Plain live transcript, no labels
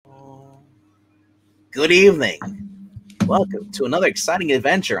Good evening. Welcome to another exciting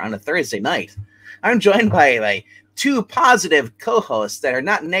adventure on a Thursday night. I'm joined by my two positive co-hosts that are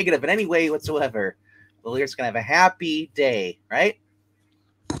not negative in any way whatsoever. Well, we're just going to have a happy day, right?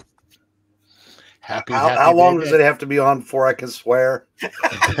 How long does it have to be on before I can swear?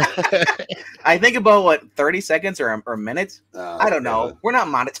 I think about, 30 seconds or a minute? I don't know. We're not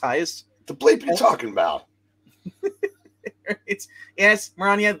monetized. The bleep you talking about? Yes,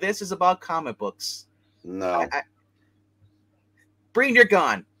 Marania, this is about comic books. No. Breen, you're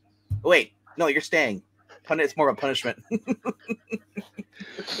gone. Wait, no, you're staying. It's more of a punishment.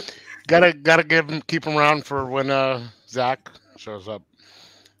 Gotta keep him around for when Zach shows up.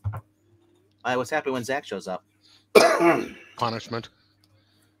 What's happening when Zach shows up? Punishment.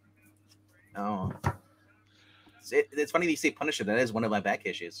 Oh, it's funny that you say punishment. That is one of my back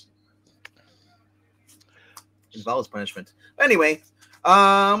issues. It involves punishment. But anyway,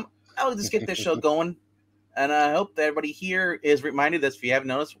 I'll just get this show going. And I hope that everybody here is reminded that if you haven't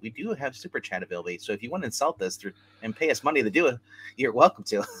noticed, we do have super chat ability. So if you want to insult us and pay us money to do it, you're welcome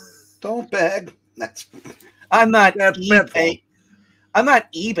to. Don't beg. I'm not e-begging. I'm not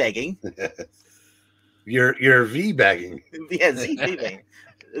e-begging. You're v-begging. Yeah, v-begging.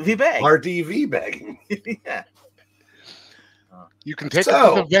 V-beg. RDV begging. Yeah. You can take it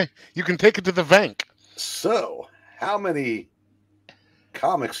to the bank. You can take it to the bank. So, how many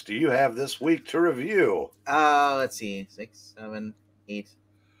comics do you have this week to review? Let's see. 6, 7, 8,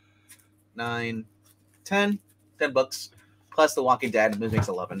 9, 10. 10 books. Plus The Walking Dead, which makes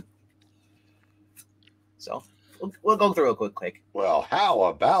 11. So, we'll go through it quick. Well, how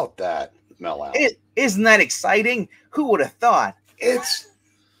about that, Mel? Isn't that exciting? Who would have thought? It's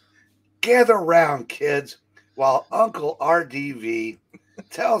gather round, kids, while Uncle RDV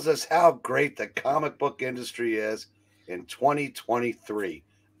tells us how great the comic book industry is in 2023.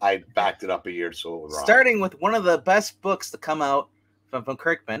 I backed it up a year, so it was wrong. Starting with one of the best books to come out from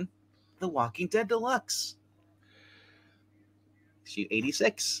Kirkman, The Walking Dead Deluxe. Issue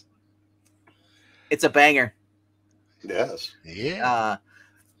 86. It's a banger. Yes. Yeah.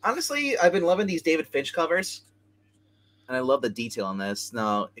 Honestly, I've been loving these David Finch covers. And I love the detail on this.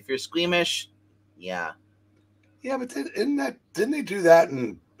 Now, if you're squeamish, yeah. Yeah, but didn't they do that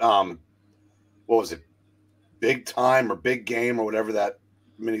in what was it? Big Time or Big Game or whatever that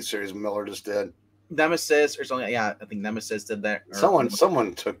miniseries Miller just did? Nemesis or something. Yeah, I think Nemesis did that.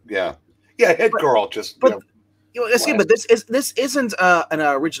 Someone took Hit Girl just but this isn't an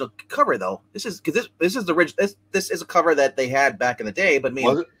original cover though. This is because this is the original. This is a cover that they had back in the day.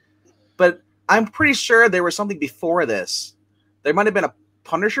 But I'm pretty sure there was something before this. There might have been a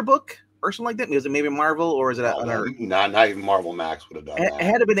Punisher book or something like that. Was it maybe Marvel or is it not even Marvel Max would have done that. It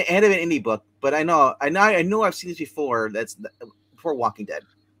had to been an indie book, but I know I've seen this before. That's before Walking Dead.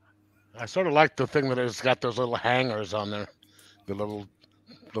 I sort of like the thing that it's got those little hangers on there, the little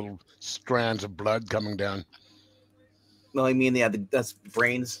strands of blood coming down. No, I mean that's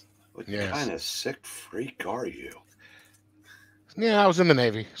brains. What kind of sick freak are you? Yeah, I was in the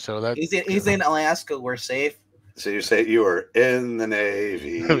Navy, so that he's in Alaska. We're safe. So you say you were in the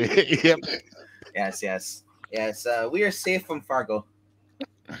Navy? Yep. Yes. We are safe from Fargo.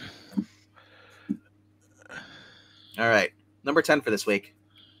 All right, number 10 for this week.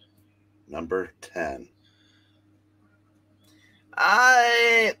 Number 10.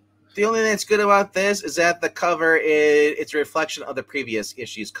 The only thing that's good about this is that the cover it's a reflection of the previous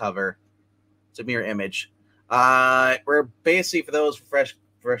issue's cover. It's a mirror image. We're basically, for those fresh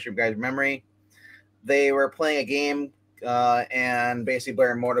your guys' memory, they were playing a game, and basically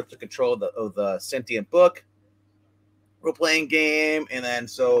Blair and Mordo took control of the sentient book. Role-playing game, and then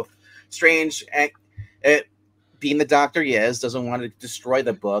so Strange, being the doctor he is, doesn't want to destroy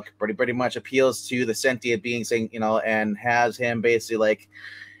the book, but he pretty much appeals to the sentient being, saying, and has him basically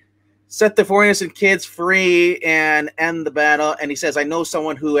set the 4 innocent kids free and end the battle. And he says, I know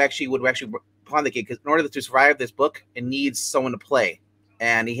someone who would pawn the kid, because in order to survive this book, it needs someone to play.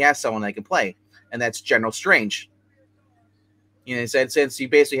 And he has someone that can play, and that's General Strange. He said, since you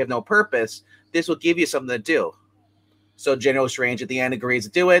basically have no purpose, this will give you something to do. So General Strange at the end agrees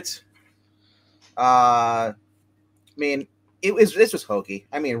to do it. This was hokey.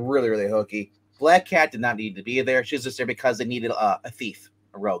 Really, really hokey. Black Cat did not need to be there. She's just there because they needed a thief,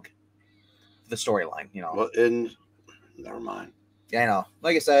 a rogue. The storyline, Well, never mind. Yeah, I know.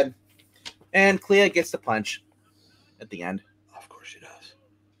 Like I said, and Clea gets the punch at the end. Of course she does.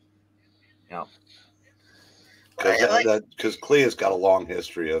 Because Clea's got a long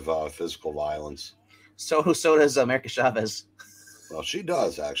history of physical violence. So does America Chavez. Well, she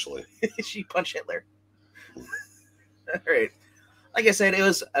does, actually. She punched Hitler. All right. Like I said, it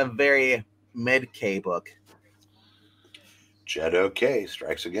was a very mid K book. Jed OK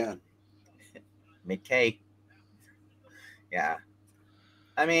strikes again. Mid K. Yeah.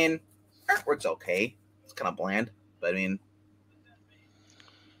 I mean, artwork's okay. It's kind of bland, but I mean,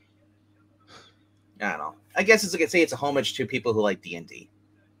 I don't know. I guess it's like I say, it's a homage to people who like D&D.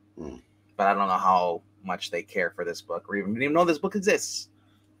 But I don't know how much they care for this book or even know this book exists.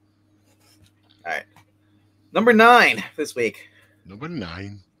 All right. Number 9 this week. Number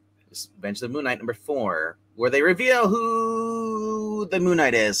 9. Adventures of Moon Knight, number 4, where they reveal who the Moon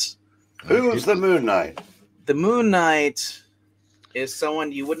Knight is. Who's the Moon Knight? The Moon Knight is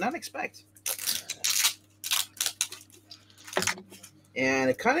someone you would not expect. And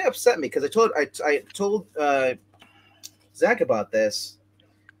it kind of upset me because I told Zach about this.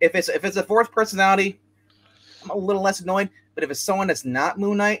 If it's a fourth personality, I'm a little less annoyed. But if it's someone that's not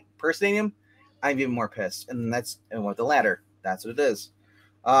Moon Knight personating him, I'm even more pissed. And with the latter, that's what it is.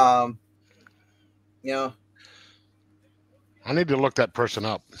 You know, I need to look that person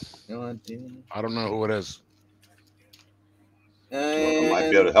up. You know, I don't know who it is. I might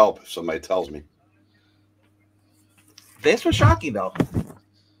be able to help if somebody tells me. This was shocking, though.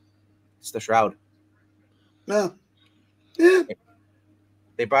 It's the Shroud. No. Yeah.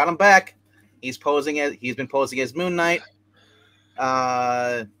 They brought him back. He's been posing as Moon Knight.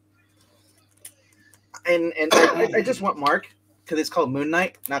 And I just want Mark, because it's called Moon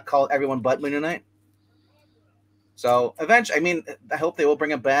Knight, not called everyone but Moon Knight. So eventually, I mean, I hope they will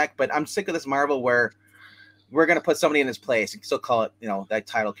bring him back, but I'm sick of this Marvel where we're going to put somebody in his place and still call it, that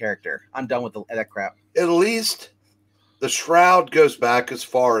title character. I'm done with that crap. At least the Shroud goes back as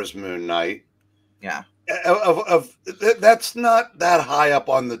far as Moon Knight. Yeah. That's not that high up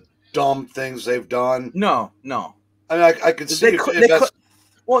on the dumb things they've done. No. I mean, I could see they could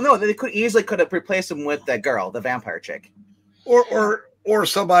easily have replaced him with that girl, the vampire chick. Or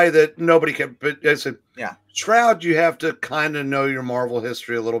somebody that nobody can. But it's a Shroud. You have to kind of know your Marvel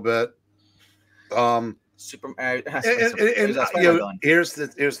history a little bit. Here's the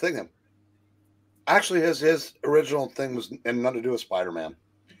thing. Actually, his original thing was and nothing to do with Spider-Man.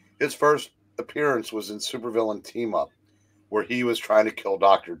 His first appearance was in Supervillain Team Up, where he was trying to kill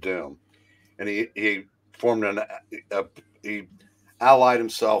Doctor Doom, and he formed he allied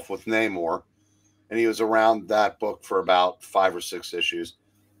himself with Namor. And he was around that book for about 5 or 6 issues.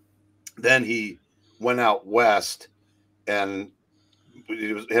 Then he went out west and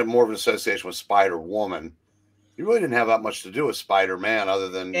he had more of an association with Spider-Woman. He really didn't have that much to do with Spider-Man other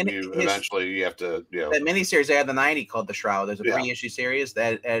than eventually you have to, That miniseries they had in the 90s called The Shroud. There's a 3-issue series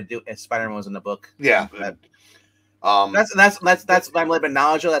that Spider-Man was in the book. Yeah. That's I'm a little bit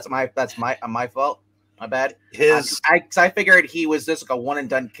knowledgeable. That's my fault. My bad. I figured he was just like a one and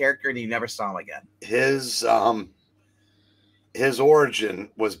done character, and you never saw him again. His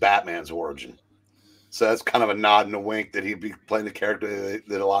origin was Batman's origin, so that's kind of a nod and a wink that he'd be playing the character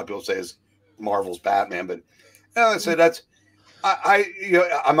that a lot of people say is Marvel's Batman. But so that's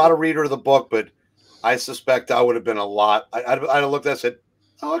I'm not a reader of the book, but I suspect I would have been a lot. I'd have looked at it and said,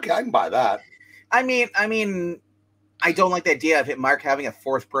 "Oh, okay, I can buy that." I mean. I don't like the idea of Mark having a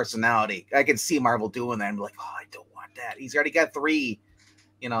fourth personality. I can see Marvel doing that and be like, oh, I don't want that. He's already got 3.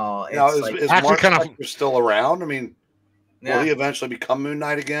 Is Mark Spector still around? I mean, will he eventually become Moon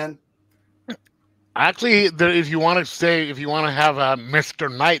Knight again? Actually, if you want to have a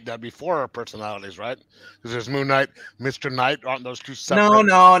Mr. Knight, that'd be 4 personalities, right? Because there's Moon Knight, Mr. Knight, aren't those 2 separate?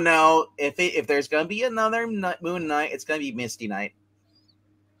 No. If there's going to be another Moon Knight, it's going to be Misty Knight.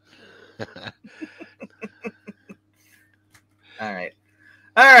 All right.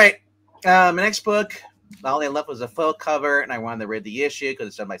 My next book, all they left was a full cover, and I wanted to read the issue because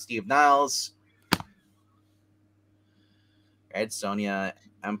it's done by Steve Niles. Red Sonja,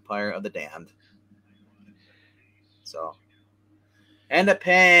 Empire of the Damned. So, end up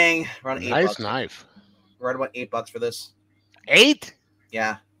paying around $8. Nice knife. Right about $8 for this. 8?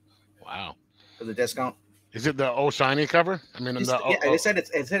 Yeah. Wow. For the discount. Is it the shiny cover? I mean, they said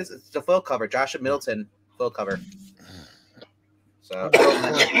it's the full cover. Joshua Middleton full cover. So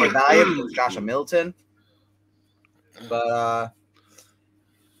Joshua Middleton, but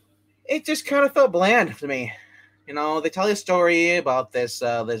it just kind of felt bland to me. They tell you a story about this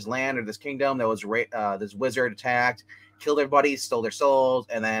land or this kingdom that was this wizard attacked, killed everybody, stole their souls,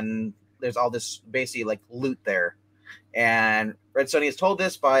 and then there's all this basically like loot there. And Red Sonja is told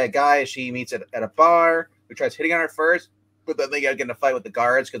this by a guy she meets at a bar who tries hitting on her first, but then they gotta get in a fight with the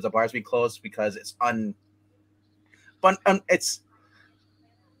guards because the bar's being closed because it's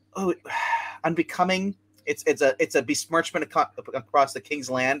unbecoming. It's a besmirchment across the king's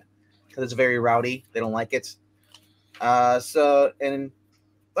land because it's very rowdy. They don't like it. So and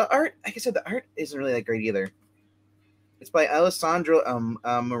The art, like I said, the art isn't really that great either. It's by Alessandro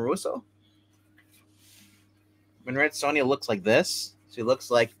Maruso. When Red Sonja looks like this, she looks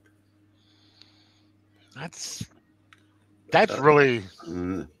like That's really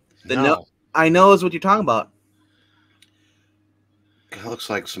no. I know is what you're talking about. It looks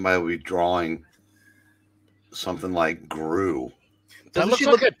like somebody would be drawing something like Gru. That looks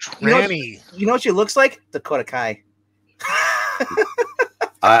like a tranny. You know what she looks like? Dakota Kai.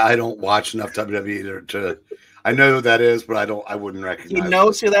 I don't watch enough WWE to. I know who that is, but I wouldn't recognize. He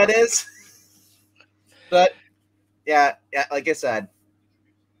knows who that is. But yeah, like I said,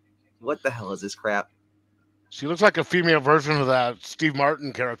 what the hell is this crap? She looks like a female version of that Steve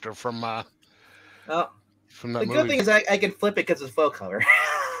Martin character from that movie. Good thing is I can flip it because it's full color.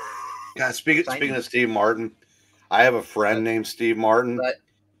 God, speaking of Steve Martin, I have a friend named Steve Martin. But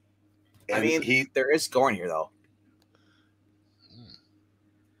I mean, there is scoring here though,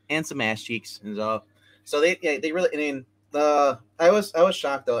 and some ass cheeks and stuff. So they really. I mean, I was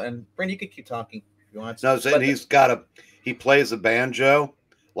shocked though, and Breen, you could keep talking if you want to. No, saying he plays the banjo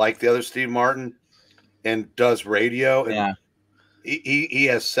like the other Steve Martin, and does radio. And yeah, he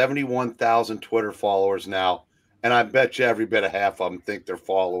has 71,000 Twitter followers now, and I bet you every bit of half of them think they're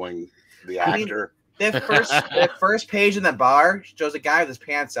following the actor. That first page in the bar shows a guy with his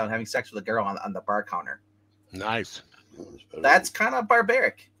pants down having sex with a girl on the bar counter. Nice. That's kind of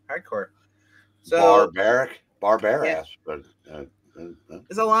barbaric, hardcore. So barbaric, yeah. but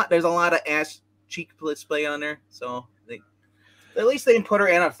there's a lot of ass cheek display on there. So at least they didn't put her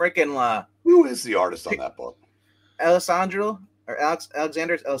in a freaking. Who is the artist on that book? Alessandro or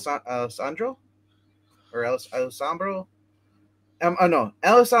Alexander Alessandro or Alessandro? No,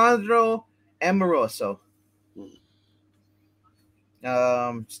 Alessandro Amoroso.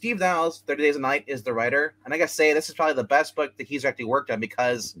 Steve Dowles, 30 Days a Night, is the writer, and I gotta say this is probably the best book that he's actually worked on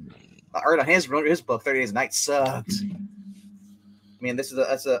because the art on his book, 30 Days a Night, sucks. I mean, that's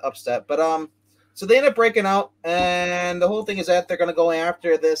an upset, but so they end up breaking out, and the whole thing is that they're gonna go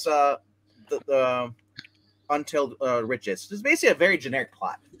after this the Untold Riches. It's basically a very generic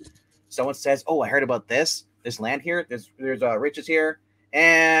plot. Someone says, "Oh, I heard about this land here. There's riches here,"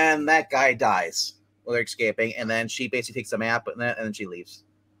 and that guy dies while they're escaping, and then she basically takes the map, and then she leaves.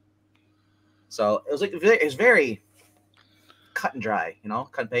 So it was very cut and dry,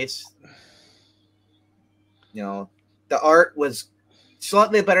 cut and paste. The art was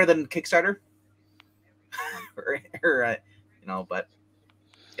slightly better than Kickstarter, but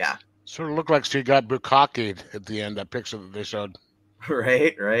yeah. Sort of looked like she got bukkake at the end. That picture that they showed.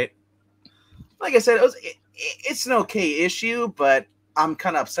 Right. Like I said, it's an okay issue, but I'm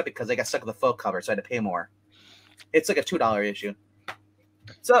kind of upset because I got stuck with the full cover, so I had to pay more. It's like a $2 issue.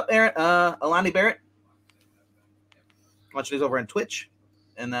 What's up, Aaron? Alani Barrett. Watching this over on Twitch.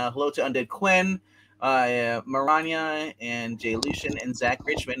 And hello to Undead Quinn, Maranya, and Jay Lucian, and Zach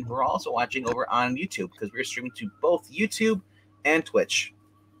Richmond, who are also watching over on YouTube because we're streaming to both YouTube and Twitch.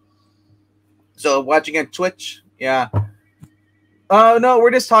 So watching on Twitch, yeah. No,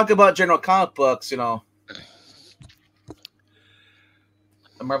 we're just talking about general comic books, The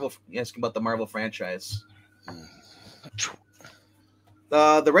Marvel, asking about the Marvel franchise.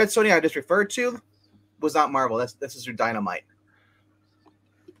 The Red Sonja I just referred to was not Marvel. This is your Dynamite.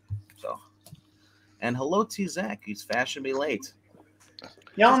 So, and hello to Zach, who's fashionably late.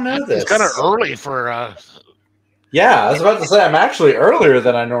 Y'all know this. It's kind of early for. Yeah, I was about to say I'm actually earlier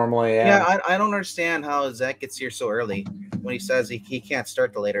than I normally am. Yeah, I don't understand how Zach gets here so early when he says he can't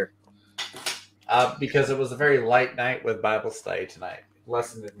start till later. Because it was a very light night with Bible study tonight.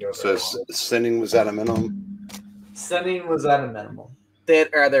 Lesson didn't go very long. Sending was at a minimum. Sending was at a minimum.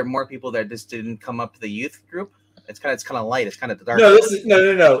 Are there more people that just didn't come up to the youth group? It's kind of light. It's kind of dark.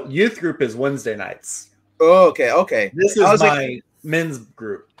 No, no. Youth group is Wednesday nights. Oh, okay. This is my men's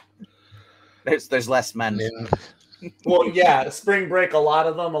group. There's less men. Well, yeah, spring break. A lot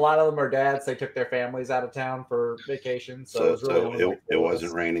of them are dads. They took their families out of town for vacation, so it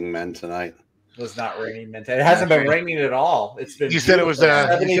wasn't raining men tonight. It was not raining men tonight. It hasn't been raining at all. It's been. You said it was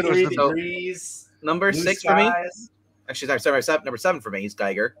 73 degrees. Number 6 for me. Actually, sorry, number 7 for me. He's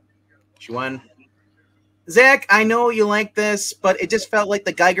Geiger. She won. Zach, I know you like this, but it just felt like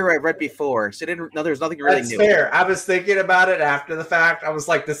the Geiger I read before. So there was nothing really new. That's fair. I was thinking about it after the fact. I was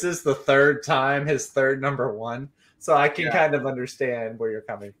like, this is the third time, his third number 1. So I can kind of understand where you're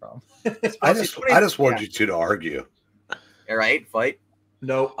coming from. I just wanted you two to argue. All right, fight.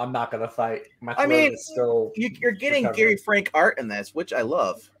 No, I'm not going to fight. I mean, you're getting Gary Frank art in this, which I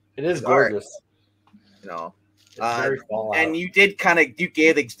love. It is gorgeous. Art, It's very Fallout. And you gave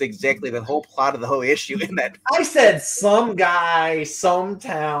exactly the whole plot of the whole issue in that. I said some guy, some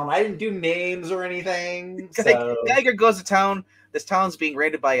town. I didn't do names or anything. So Geiger goes to town. This town's being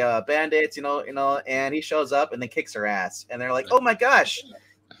raided by bandits, and he shows up and then kicks her ass. And they're like, "Oh my gosh,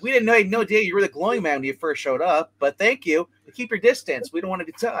 we didn't know, had no idea you were the glowing man when you first showed up. But thank you. Keep your distance. We don't want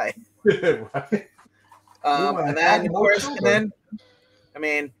to die." Right. And then, of course, I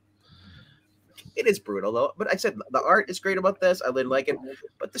mean, it is brutal though. But I said the art is great about this. I really like it.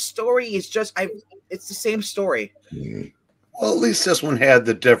 But the story is it's the same story. Well, at least this one had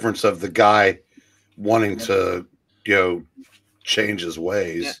the difference of the guy wanting to, change his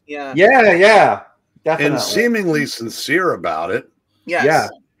ways. Yeah. Definitely. And seemingly sincere about it. Yes. Yeah.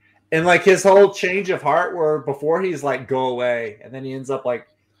 And like his whole change of heart where before he's like, go away. And then he ends up like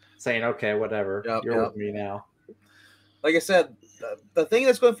saying, okay, whatever. You're with me now. Like I said, the thing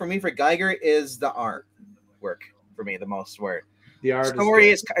that's going for me for Geiger is the art work for me the most. Where the art story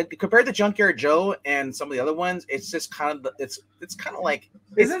is compared to Junkyard Joe and some of the other ones, it's just kind of it's kind of like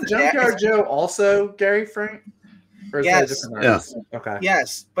isn't Junkyard Joe also Gary Frank? Or is that a different artist? Okay.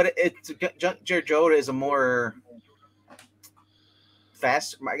 Yes, but Junkyard Joe is a more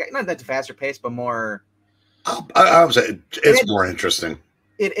fast, not that faster pace, but more. I would say it's more interesting.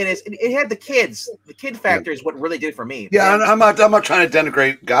 It is. It had the kids. The kid factor is what really did it for me. Yeah, I'm not trying to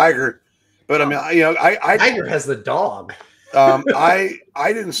denigrate Geiger, but I mean, Geiger has the dog. I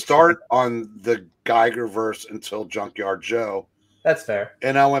didn't start on the Geiger verse until Junkyard Joe. That's fair.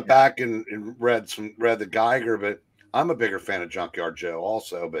 And I went back and read the Geiger, but I'm a bigger fan of Junkyard Joe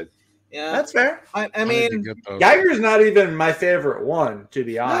also. But yeah, that's fair. I mean, Geiger's not even my favorite one, to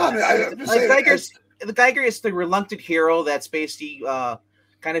be honest. No, the Geiger is the reluctant hero that's basically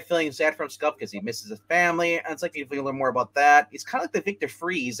kind of feeling sad for himself because he misses his family. And it's like if you learn more about that, he's kind of like the Victor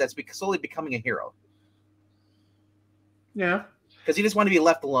Freeze that's slowly becoming a hero. Yeah, because he just wanted to be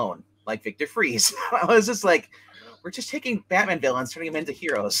left alone, like Victor Freeze. I was just like, we're just taking Batman villains, turning them into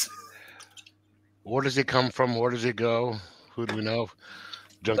heroes. Where does he come from? Where does he go? Who do we know?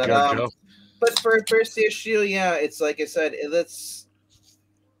 Junkyard Joe. But for first issue, yeah, it's like I said, you're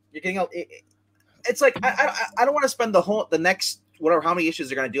getting. It's like I don't want to spend the next whatever how many issues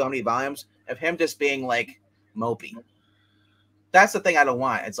they're going to do, how many volumes of him just being like mopey. That's the thing I don't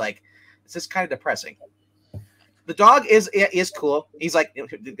want. It's like it's just kind of depressing. The dog is cool. He's like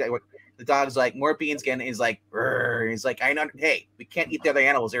the dog's like more beans again. He's like he's like I know. Hey, we can't eat the other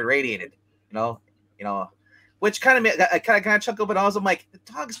animals. They're irradiated. Which kind of chuckle, but also I'm like the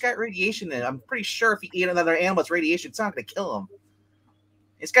dog's got radiation in it. I'm pretty sure if you eat another animal, it's radiation. It's not going to kill him.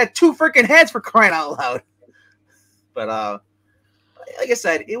 It's got 2 freaking heads for crying out loud. But like I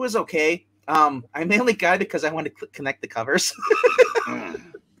said, it was okay. I mainly got it because I wanted to connect the covers.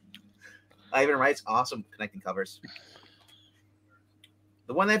 Ivan writes awesome connecting covers.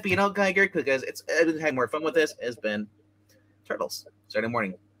 The one that beat out Geiger because I didn't have more fun with this has been Turtles Saturday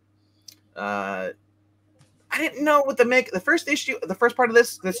morning. I didn't know what to make. The first issue, the first part of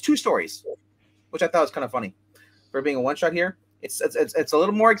this, there's 2 stories, which I thought was kind of funny for being a one shot here. It's a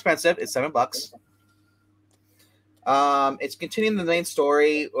little more expensive. It's $7. It's continuing the main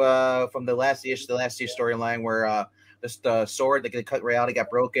story from the last issue storyline where the sword that get cut reality got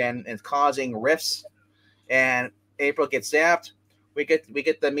broken and it's causing rifts, and April gets zapped. We get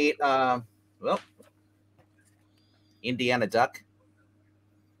to meet Indiana Duck.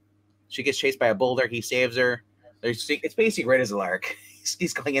 She gets chased by a boulder. He saves her. It's basically right as a lark.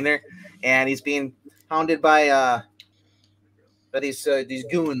 He's going in there, and he's being hounded by these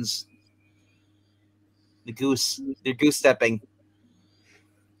goons. They're goose stepping.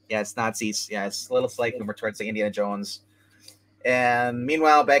 Yeah, it's Nazis. Yeah, it's a little slight humor towards like Indiana Jones. And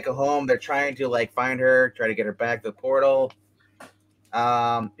meanwhile, back at home, they're trying to like find her, try to get her back to the portal.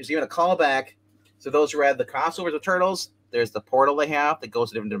 There's even a callback. So those who read the crossovers of Turtles, there's the portal they have that goes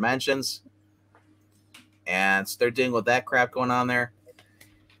to different dimensions. And so they're dealing with that crap going on there.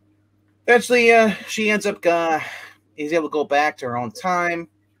 Eventually, she ends up, he's able to go back to her own time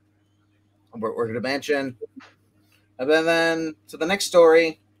or dimension. And then, so the next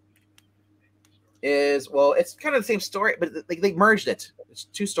story is, well, it's kind of the same story, but they merged it. It's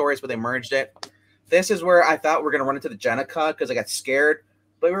 2 stories, but they merged it. This is where I thought we were going to run into the Jenica because I got scared,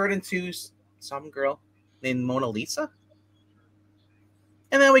 but we ran into some girl named Mona Lisa.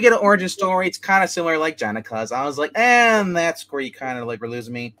 And then we get an origin story. It's kind of similar like Jenica's. I was like, and that's where you kind of like were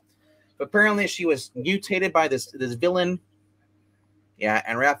losing me. But apparently she was mutated by this villain. Yeah,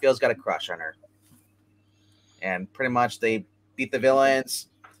 and Raphael's got a crush on her. And pretty much they beat the villains.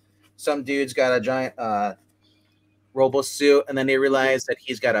 Some dude's got a giant robo suit, and then they realize that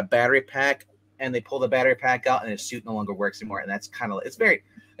he's got a battery pack and they pull the battery pack out, and his suit no longer works anymore. And that's kind of, it's very,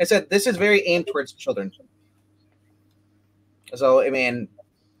 I said, this is very aimed towards children. So, I mean,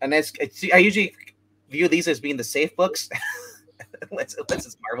 and I usually view these as being the safe books, unless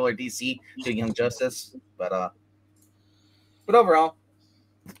it's Marvel or DC doing Young Justice. But overall,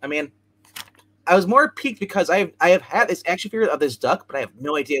 I mean, I was more piqued because I have had this action figure of this duck, but I have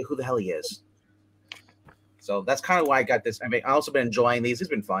no idea who the hell he is. So that's kind of why I got this. I mean, I also been enjoying these. It's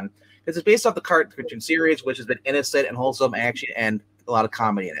been fun because it's based off the cartoon series, which has been innocent and wholesome action and a lot of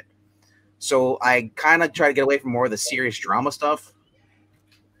comedy in it. So I kind of try to get away from more of the serious drama stuff.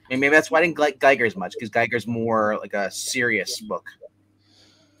 And maybe that's why I didn't like Geiger as much, because Geiger's more like a serious book.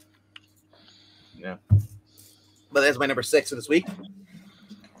 Yeah. But that's my number 6 of this week.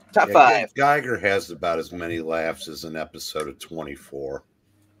 Top 5. Geiger has about as many laughs as an episode of 24.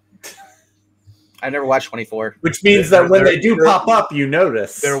 I never watched 24. Which means that when they do pop up, you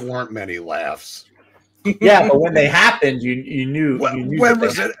notice. There weren't many laughs. Yeah, but when they happened, you knew.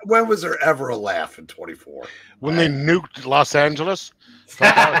 When was there ever a laugh in 24? When they nuked Los Angeles.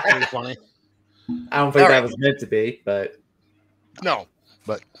 That was pretty funny. I don't think that was meant to be, but no.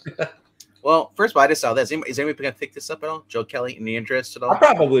 But well, first of all, I just saw this. Is anybody going to pick this up at all? Joe Kelly, any interest at all? I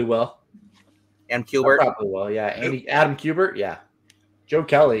probably will. Adam Kubert? I probably will, yeah. Adam Kubert, yeah. Joe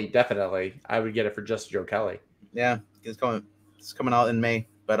Kelly, definitely. I would get it for just Joe Kelly. Yeah, it's coming out in May.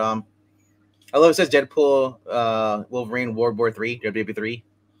 But although it says Deadpool, Wolverine, World War 3, WW3.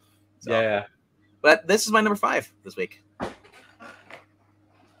 So. Yeah. But this is my number 5 this week.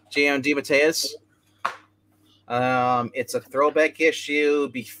 J.M. DeMatteis. It's a throwback issue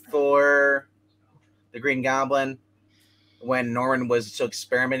before the Green Goblin, when Norman was still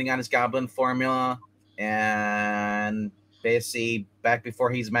experimenting on his Goblin formula, and basically back before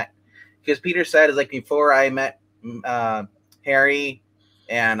he's met, because Peter said is like before I met Harry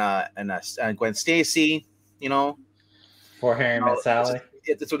and Gwen Stacy, you know, before Harry met Sally.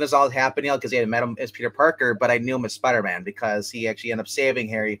 That's when this all happened, because he had met him as Peter Parker, but I knew him as Spider-Man because he actually ended up saving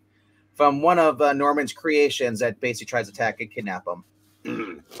Harry from one of Norman's creations that basically tries to attack and kidnap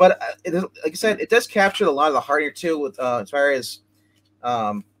him. But like I said, it does capture a lot of the heart here too, with as far as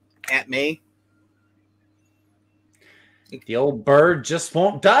Aunt May. The old bird just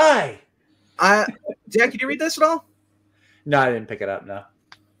won't die. Jack, did you read this at all? No, I didn't pick it up. No.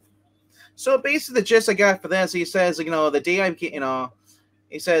 So basically, the gist I got for this, he says, the day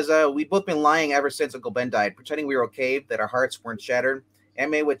he says, we've both been lying ever since Uncle Ben died, pretending we were okay, that our hearts weren't shattered. Aunt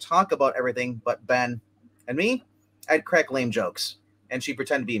May would talk about everything but Ben. And me, I'd crack lame jokes, and she'd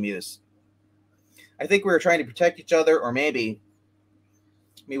pretend to be amused. I think we were trying to protect each other, or maybe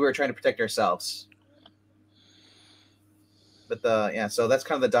we were trying to protect ourselves. But so that's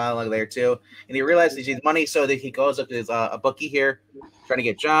kind of the dialogue there too. And he realizes he needs money, so that he goes up to his a bookie here, trying to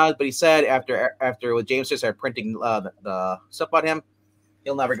get jobs. But he said after what James started printing the stuff about him,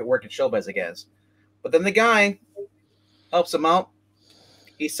 he'll never get work at Showbiz, I guess. But then the guy helps him out.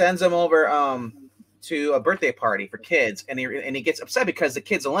 He sends him over to a birthday party for kids, and he gets upset because the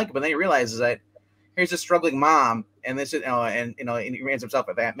kids don't like him. But then he realizes that here's a struggling mom, and this is and he rants himself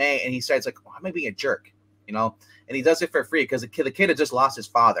at Aunt May, and he starts like, "Oh, am I being a jerk?" And he does it for free because the kid had just lost his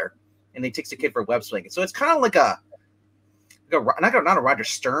father, and he takes the kid for web slinging. So it's kind of like not a Roger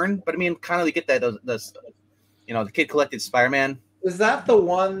Stern, but I mean, kind of you get that those the kid collected Spider-Man. Is that the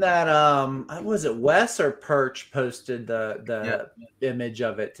one that was it Wes or Perch posted the image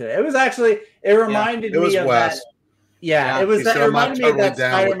of it today? It was actually it reminded me of Wes. that. Yeah, it was that. It reminded me of that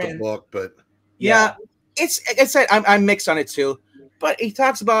Spider-Man book, but it's like I said, I'm mixed on it too. But he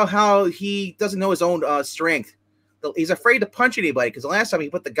talks about how he doesn't know his own strength. He's afraid to punch anybody because the last time he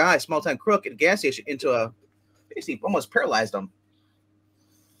put the guy, small-time crook at a gas station, basically almost paralyzed him.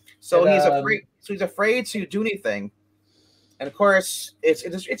 So he's afraid. So he's afraid to do anything. And of course, it's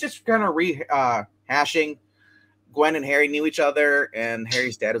just kind of rehashing. Gwen and Harry knew each other, and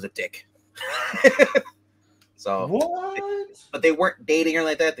Harry's dad was a dick. So what? But they weren't dating or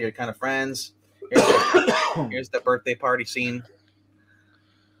like that. They were kind of friends. Here's the birthday party scene.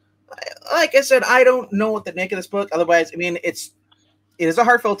 Like I said, I don't know what to make of this book. Otherwise, I mean, it is a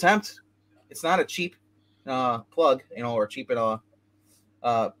heartfelt attempt. It's not a cheap plug, or cheap book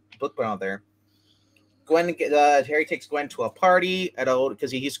put out there. Harry takes Gwen to a party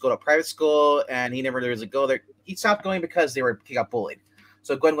because he used to go to a private school and he never really go there. He stopped going because he got bullied.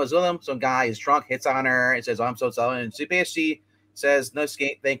 So Gwen was with him. Some guy is drunk, hits on her, and says, "Oh, I'm so sorry." And she says, "No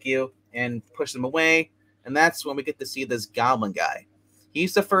skate, thank you," and pushes him away. And that's when we get to see this Goblin guy.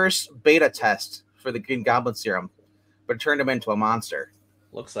 He's the first beta test for the Green Goblin serum, but it turned him into a monster.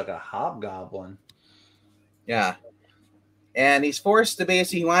 Looks like a hobgoblin. Yeah. And he's forced to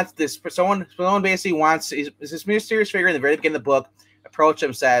basically, he wants this, someone basically wants, this mysterious figure in the very beginning of the book approach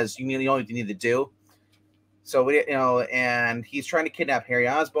him, says, you know what you need to do. So, and he's trying to kidnap Harry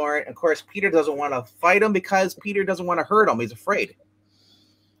Osborn. Of course, Peter doesn't want to fight him because Peter doesn't want to hurt him. He's afraid,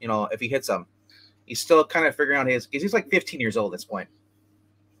 if he hits him. He's still kind of figuring out he's like 15 years old at this point.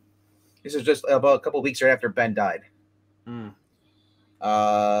 This is just about a couple of weeks right after Ben died. Mm.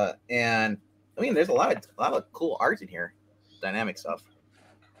 And I mean, there's a lot of cool art in here. Dynamic stuff.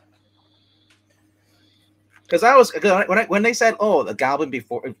 Because I was when they said, "Oh, the Goblin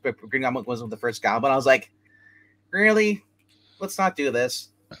before Green Goblin wasn't the first Goblin," I was like, "Really? Let's not do this."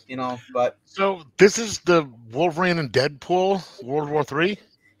 But so this is the Wolverine and Deadpool World War III.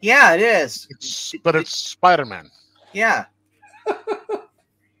 Yeah, it is. But it's Spider-Man. Yeah,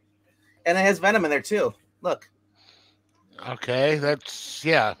 and it has Venom in there too. Look. Okay, that's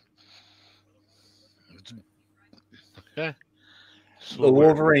yeah. Okay. So the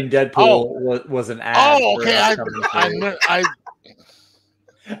Wolverine Deadpool was an ad. Oh, okay.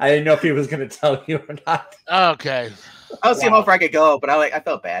 I didn't know if he was going to tell you or not. Okay. I was seeing how far I could go, but I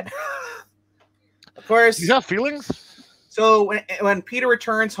felt bad. Of course. You got feelings? So when Peter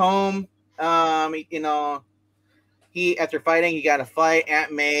returns home, he after fighting, he got a fight.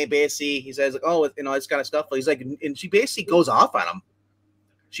 Aunt May basically, he says, "Oh, it's kind of stuff." He's like, and she basically goes off on him.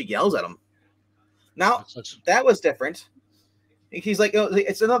 She yells at him. Now that was different. He's like, "Oh,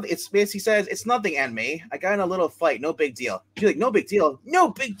 it's enough." It's basically says, "It's nothing, Aunt May. I got in a little fight. No big deal." She's like, "No big deal. No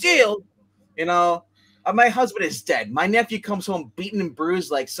big deal." My husband is dead. My nephew comes home beaten and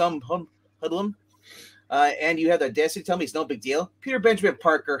bruised like some hoodlum. And you have the audacity to tell me it's no big deal? Peter Benjamin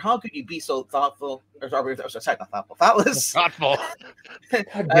Parker, how could you be so thoughtful? Sorry, not thoughtful. Thoughtless. Thoughtful.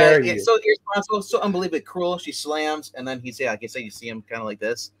 How dare you? So irresponsible, so unbelievably cruel. She slams, and then he's like I say, you see him kind of like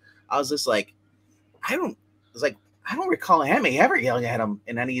this. I was just like, I don't recall Aunt May ever yelling at him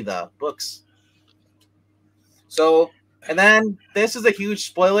in any of the books. So, and then this is a huge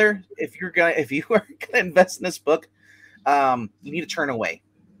spoiler. If you are gonna invest in this book, you need to turn away.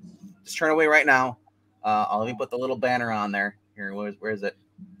 Just turn away right now. Let me put the little banner on there. Here, where is it?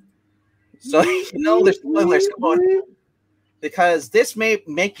 So there's spoilers. Come on, because this may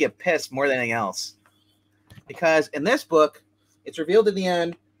make you pissed more than anything else. Because in this book, it's revealed at the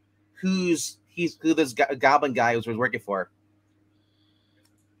end who this goblin guy was working for.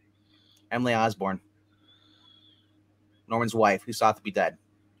 Emily Osborn, Norman's wife, who's thought to be dead.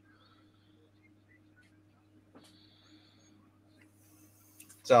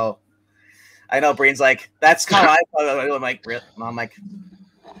 So I know Breen's like, that's how I thought. I'm like, really? I'm like,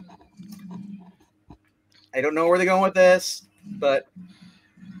 I don't know where they're going with this, but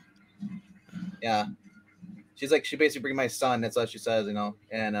yeah. She's like, she basically bring my son. That's what she says, and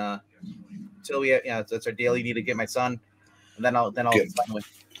until that's our deal. You need to get my son, and then I'll finally.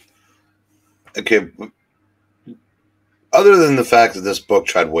 Okay. Other than the fact that this book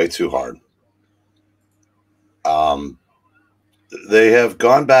tried way too hard, they have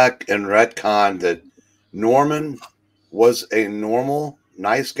gone back and retconned that Norman was a normal,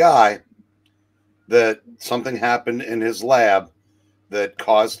 nice guy, that something happened in his lab that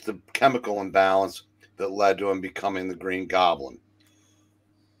caused the chemical imbalance that led to him becoming the Green Goblin.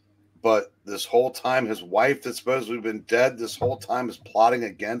 But this whole time, his wife that's supposed to have been dead this whole time is plotting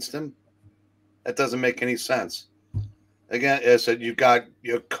against him. That doesn't make any sense. Again, as I said, you've got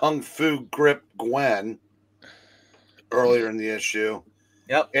your Kung Fu Grip Gwen earlier in the issue.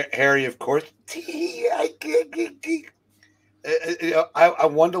 Yep. Harry, of course. I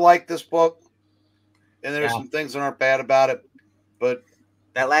want to like this book, and there's some things that aren't bad about it, but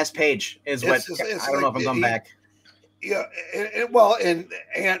that last page is what I don't know if I'm going back. Yeah, and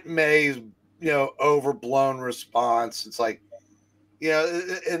Aunt May's overblown response. It's like,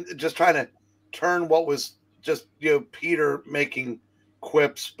 and just trying to turn what was just Peter making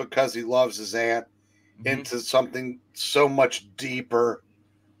quips because he loves his aunt into something so much deeper.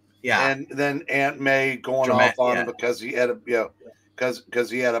 Yeah, and then Aunt May going off on him because he had because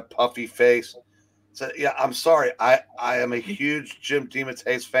he had a puffy face. So I'm sorry. I am a huge Jim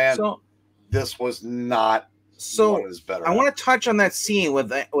DeMatteis fan. So this was not. So I want to touch on that scene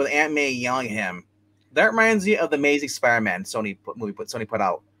with Aunt May yelling at him. That reminds me of the Amazing Spider-Man Sony put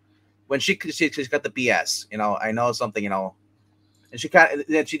out when she got the BS. I know something. And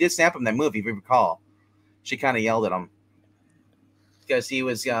she did snap him in that movie, if you recall. She kind of yelled at him because he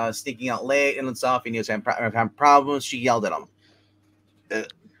was sneaking out late and stuff, and he was having problems. She yelled at him.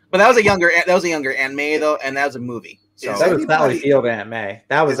 But that was a younger Aunt May though, and that was a movie. So that was Sally Field Aunt May.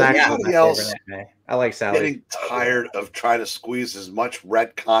 That was actually my favorite Aunt May. I like Sally. Getting tired of trying to squeeze as much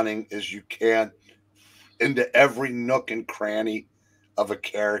retconning as you can into every nook and cranny of a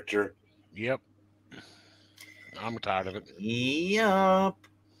character. Yep. I'm tired of it. Yup.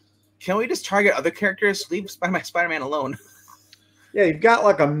 Can we just target other characters? Leave Spider-Man alone. Yeah, you've got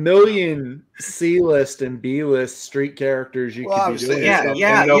like a million C-list and B-list street characters you Well, could be obviously, doing. Yeah, stuff.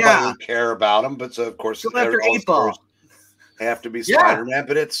 yeah, and nobody yeah. would care about them. But so, of course, Go after all the 8 Ball. stories have to be Yeah. Spider-Man.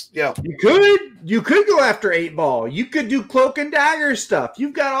 But it's You could go after 8 Ball. You could do Cloak and Dagger stuff.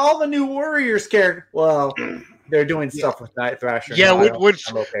 You've got all the new Warriors characters. Well, they're doing stuff with Night Thrasher. Yeah, now. which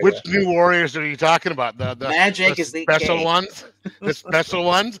I'm okay which with. new warriors are you talking about? The Magic is the special K. ones? The special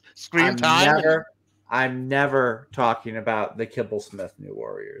ones? Screen time? I'm never talking about the Kibblesmith New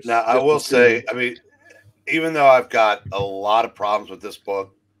Warriors. now. I will say, I mean, even though I've got a lot of problems with this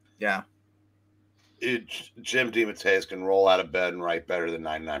book, Yeah. Jim DeMatteis can roll out of bed and write better than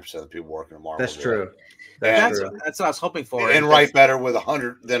 99% of the people working at Marvel. That's do. true. That's what I was hoping for. And write better with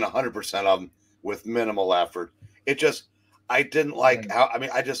 100% of them with minimal effort. It just, I didn't like how. I mean,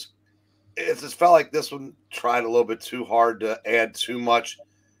 it just felt like this one tried a little bit too hard to add too much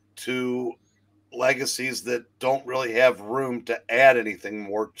to legacies that don't really have room to add anything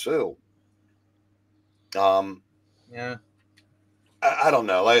more to. Yeah. I don't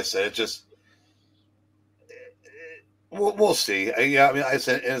know. Like I said, it just. We'll see. Yeah, I mean, I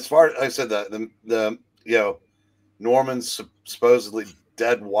said, and as far as I said, the Norman's supposedly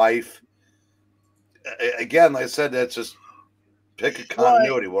dead wife. Again, like I said, that's just pick a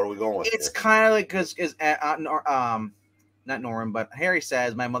continuity. What are we going with? It's kind of like because not Norman, but Harry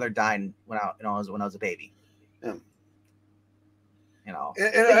says my mother died when I was a baby. Yeah. You know,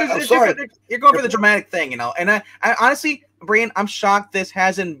 I'm sorry. You're going for the dramatic thing, you know. And I honestly, Breen, I'm shocked this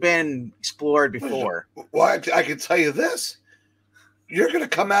hasn't been explored before. Well, I can tell you this: you're going to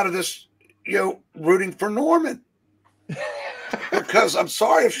come out of this, rooting for Norman. Because I'm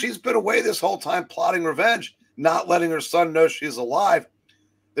sorry, if she's been away this whole time plotting revenge, not letting her son know she's alive,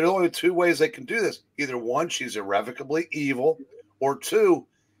 there's only 2 ways they can do this. Either 1, she's irrevocably evil, or 2,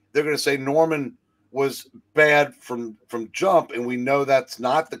 they're going to say Norman was bad from jump, and we know that's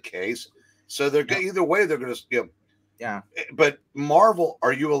not the case. So they're either way, they're going to Yeah. But Marvel,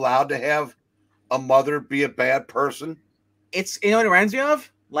 are you allowed to have a mother be a bad person? It's what it reminds me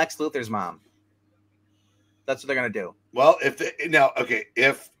of? Lex Luthor's mom. That's what they're going to do. Well,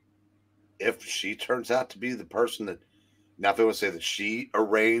 if she turns out to be the person that, now if they would say that she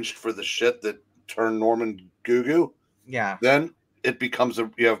arranged for the shit that turned Norman goo-goo, Yeah. then it becomes a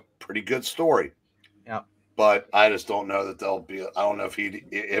pretty good story. Yep. But I just don't know that they'll be. I don't know if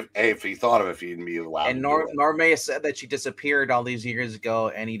he thought of it, if he'd be allowed. And Norm may have said that she disappeared all these years ago,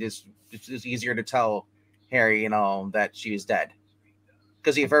 and it's easier to tell Harry, that she was dead.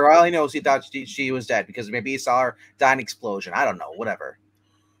 Because for all he knows, he thought she was dead because maybe he saw her die in an explosion. I don't know, whatever.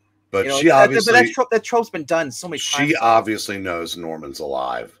 But she obviously that trope's been done so many times. She obviously knows Norman's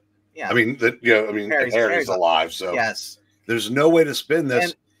alive. Yeah. I mean Harry's alive, so yes. There's no way to spin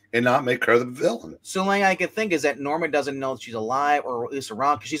this and not make her the villain. So only I can think is that Norman doesn't know she's alive or at least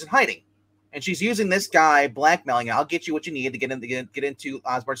around because she's in hiding, and she's using this guy blackmailing. I'll get you what you need to get into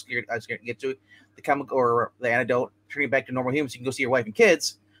Osborn's get to the chemical or the antidote, turn you back to normal humans. So you can go see your wife and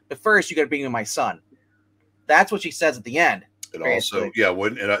kids, but first you got to bring me my son. That's what she says at the end. And also,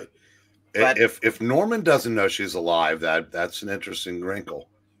 wouldn't it? If Norman doesn't know she's alive, that's an interesting wrinkle.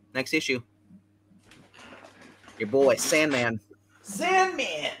 Next issue, your boy Sandman.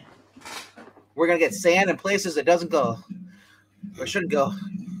 Sandman. We're gonna get sand in places it doesn't go or shouldn't go.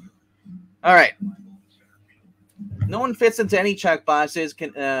 All right. No one fits into any checkboxes.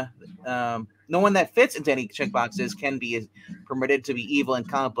 No one that fits into any checkboxes can be permitted to be evil in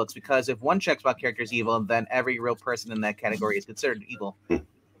comic books, because if one checkbox character is evil, then every real person in that category is considered evil.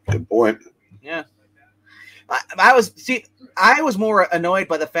 Good point. Yeah. I was more annoyed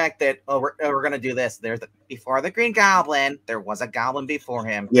by the fact that we're gonna do this. Before the Green Goblin, there was a goblin before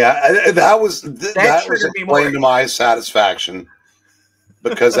him. Yeah, that was explained to my satisfaction,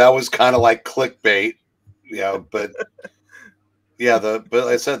 because that was kind of like clickbait, But but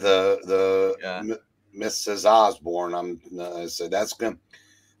like I said, the Mrs. Osborne, I said that's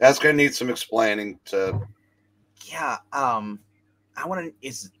gonna need some explaining to. Yeah. I want to.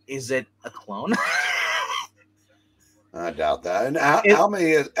 Is it a clone? I doubt that. And how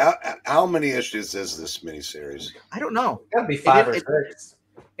many issues is this miniseries? I don't know. It's gotta be 5 or 6.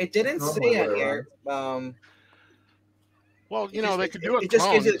 It didn't say it here. Well, they could do it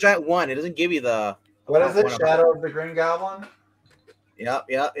just gives you the giant one. It doesn't give you the. What is it? Shadow of the Green Goblin? Yep.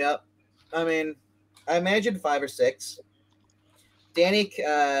 I mean, I imagine 5 or 6. Danny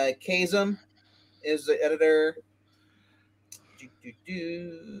Kazum is the editor.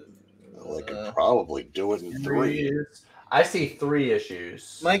 Well, they could probably do it in 3. I see 3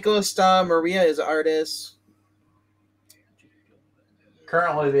 issues. Michael Star Maria is artist.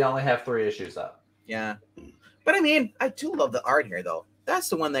 Currently, they only have 3 issues up. Yeah, but I mean, I do love the art here, though. That's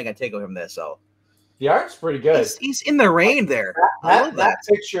the one thing I take away from this. So the art's pretty good. He's in the rain there. I love that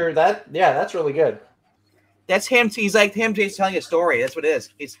picture. That's really good. That's him. He's like him. He's telling a story. That's what it is.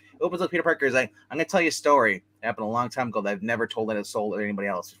 He opens up Peter Parker. He's like, I'm gonna tell you a story. It happened a long time ago that I've never told any soul or anybody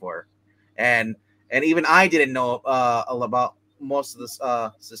else before, and even I didn't know about most of this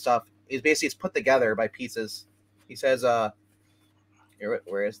stuff. It's put together by pieces. He says,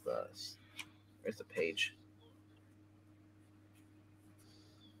 where's the page?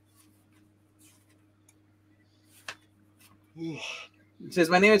 It says,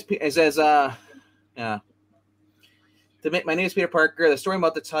 my name is Peter. It says, yeah. My name is Peter Parker. The story I'm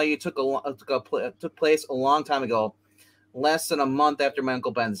about to tell you took place a long time ago, less than a month after my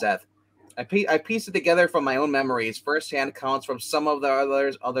Uncle Ben's death. I pieced it together from my own memories, firsthand accounts from some of the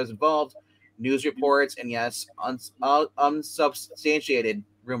others involved, news reports, and yes, unsubstantiated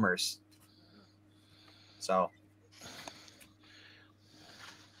rumors. So,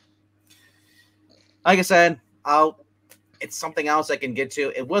 like I said, it's something else I can get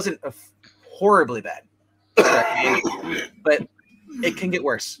to. It wasn't horribly bad, but it can get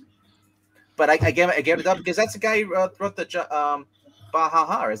worse. But I gave it up because that's the guy who wrote the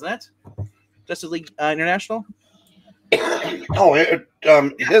Baha, isn't it? Justice League International. Oh,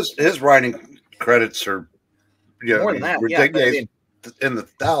 his writing credits are more than that. Ridiculous, in the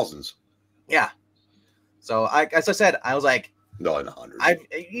thousands. Yeah. So as I said, I was like, no, in the hundreds.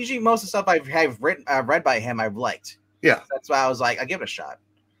 Usually most of the stuff I've read by him, I've liked. Yeah. That's why I was like, I give it a shot,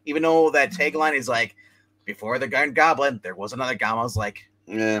 even though that tagline is like, before the Green Goblin, there was another Goblin. I was like,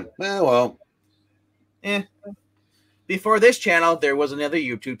 yeah, well. Before this channel, there was another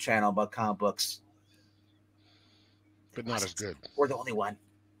YouTube channel about comic books, but not as good. We're the only one.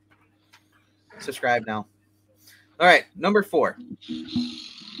 Subscribe now. All right, number 4.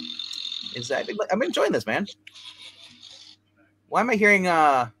 I'm enjoying this, man. Why am I hearing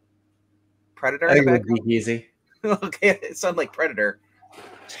Predator? I think it would be easy. Okay, it sounds like Predator.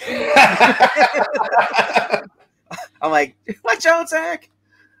 I'm like, watch out, Zach.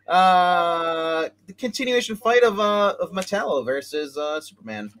 The continuation fight of Mattel versus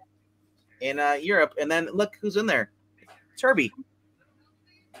Superman in Europe, and then look who's in there. It's Herbie.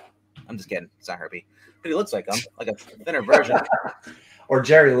 I'm just kidding. It's not Herbie, but he looks like him, like a thinner version. Or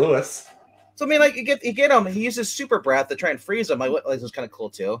Jerry Lewis. So I mean, like you get him. He uses super breath to try and freeze him. Like this was kind of cool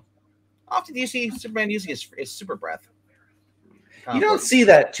too. Often do you see Superman using his super breath? You don't see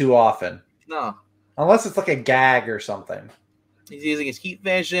that too often. No. Unless it's like a gag or something. He's using his heat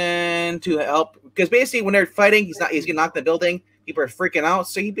vision to help, because basically when they're fighting, he's getting knocked in the building. People are freaking out,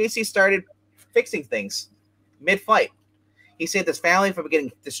 so he basically started fixing things mid-fight. He saved his family from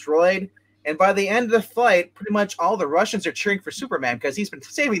getting destroyed, and by the end of the fight, pretty much all the Russians are cheering for Superman because he's been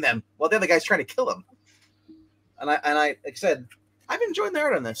saving them while the other guy's trying to kill him. And I like I said, I've enjoyed the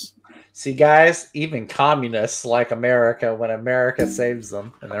art on this. See, guys, even communists like America when America saves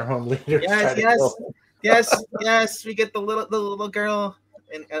them and their own leaders. Yes. We get the little girl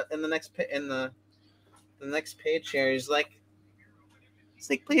in the next the next page here. He's like,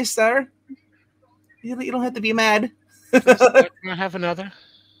 please, sir, you don't have to be mad. Can I have another?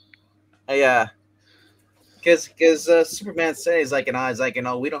 Yeah. Because Superman says we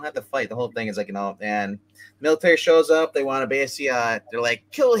don't have to fight. The whole thing is and military shows up. They want to basically they're like,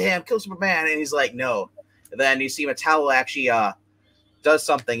 kill Superman, and he's like, no. And then you see Metallo actually does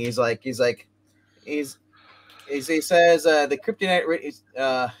something. He says the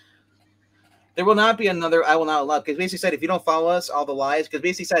kryptonite there will not be another. I will not allow, because basically said if you don't follow us, all the lies. Because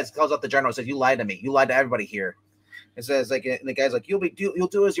basically calls out the general, says you lied to me, you lied to everybody here. It says and the guy's like, you'll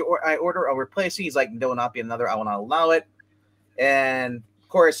do as I order, I'll replace you. He's like, there will not be another. I will not allow it. And of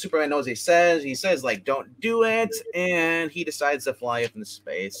course, Superman knows he says don't do it, and he decides to fly up into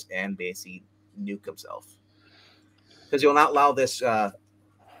space and basically nuke himself because he will not allow this to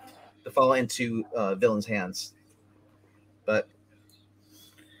fall into villains' hands. But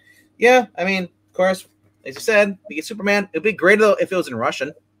yeah, I mean, of course, as you said, we get Superman. It'd be great though if it was in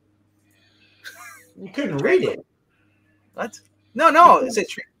Russian. You couldn't read it. What? No.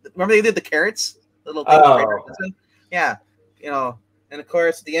 Remember they did the carrots? The little yeah, and of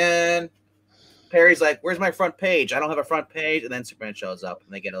course at the end, Perry's like, "Where's my front page? I don't have a front page." And then Superman shows up,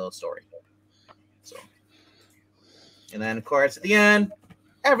 and they get a little story. So, and then of course at the end,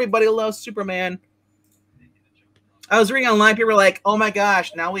 everybody loves Superman. I was reading online, people were like, "Oh my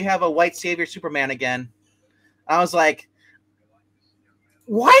gosh, now we have a white savior Superman again." I was like,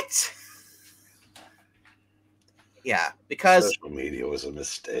 "What?" Yeah, because social media was a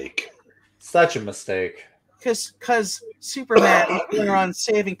mistake. Such a mistake. Because Superman is going around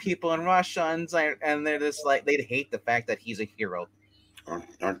saving people in Russia, and they're just like they'd hate the fact that he's a hero.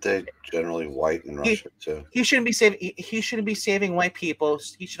 Aren't they generally white in Russia too? He shouldn't be saving. He shouldn't be saving white people.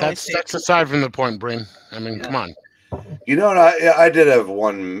 He should only save. That's aside from the point, Breen. I mean, come on. You know, and I did have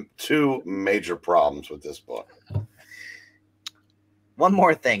two major problems with this book. One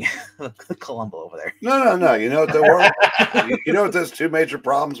more thing, Columbo over there. No. You know what they were? You know what those two major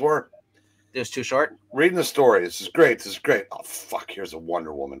problems were? It was too short. Reading the story. This is great. Oh fuck! Here's a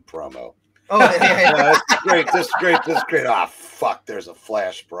Wonder Woman promo. Oh, yeah, this is great. This is great. Ah, fuck! There's a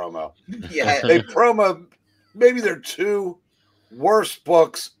Flash promo. Yeah, they promo. Maybe they're two worst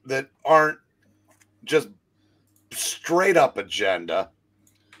books that aren't just straight up agenda,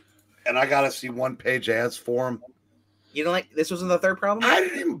 and I gotta see 1-page ads for them. You don't like this? Wasn't the third problem? I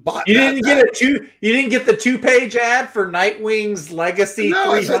didn't even buy. You didn't get the 2-page ad for Nightwing's Legacy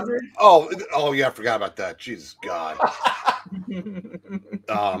 300. Oh yeah, I forgot about that. Jesus God.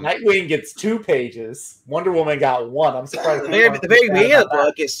 Nightwing gets 2 pages. Wonder Woman got 1. I'm surprised. The very beginning of the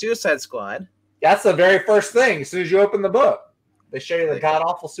book is Suicide Squad. That's the very first thing. As soon as you open the book, they show you the god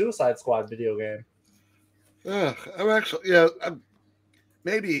awful Suicide Squad video game. I'm actually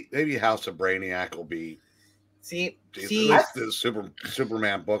maybe House of Brainiac will be. See, the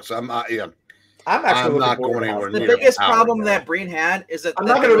Superman books. I'm not going anywhere. The biggest problem that Breen had is that I'm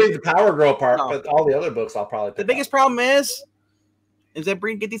not going to read the Power Girl part, but all the other books I'll probably. The biggest problem is that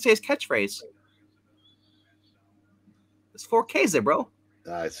Breen get these days catchphrase. It's 4Ks there, bro.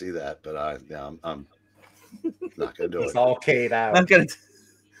 I see that, but I'm not going to do it. It's all K'd out. I'm gonna.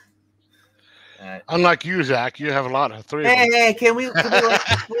 Unlike you, Zach, you have a lot of 3. Hey, can we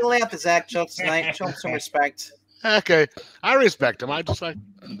lay out the Zach jokes tonight? Show him some respect. Okay, I respect him. I just like.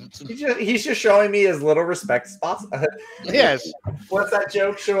 He's just showing me as little respect as possible. Yes. What's that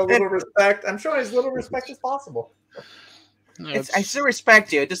joke? Show a little respect. I'm showing as little respect as possible. No, I still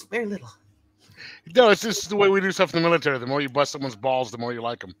respect you, just very little. No, it's just the way we do stuff in the military. The more you bust someone's balls, the more you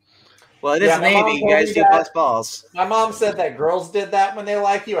like them. Well, it is Navy. You guys do bust balls. My mom said that girls did that when they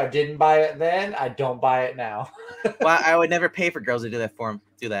like you. I didn't buy it then. I don't buy it now. Well, I would never pay for girls to do that for him.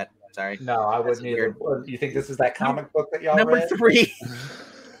 Do that. Sorry. No, I wouldn't either. You think this is that comic book that y'all Number read? 3.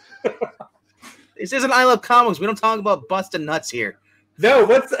 This isn't I Love Comics. We don't talk about busting nuts here. No,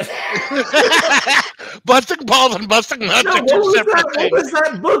 what's busting balls and busting nuts are two separate things. What was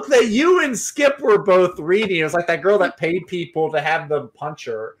that book that you and Skip were both reading? It was like that girl that paid people to have them punch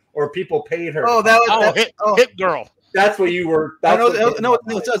her, or people paid her. Oh, Hit Girl. That's what you were. No,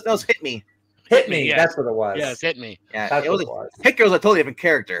 it was Hit Me. Hit Me. Yes. That's what it was. Yes, Hit Me. Yeah, that's it what it was. Hit Girl's a totally different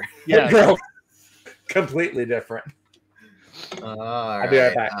character. Yeah, Hit Girl. Completely different. I'll be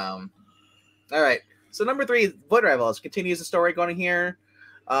right back. All right. So number 3, Blood Rivals continues the story going here.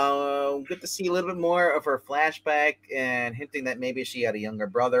 Get to see a little bit more of her flashback and hinting that maybe she had a younger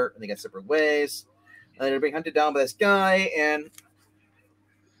brother and they got separate ways. They're being hunted down by this guy, and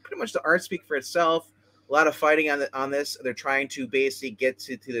pretty much the art speaks for itself. A lot of fighting on this. They're trying to basically get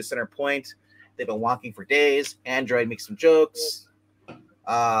to the center point. They've been walking for days. Android makes some jokes.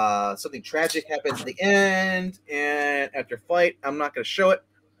 Something tragic happens at the end, and after fight, I'm not going to show it.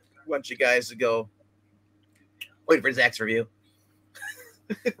 I want you guys to go wait for Zach's review.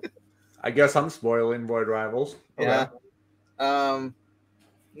 I guess I'm spoiling Void Rivals. Okay. Yeah.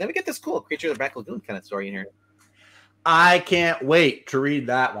 Then we get this cool Creature of the Black Lagoon kind of story in here. I can't wait to read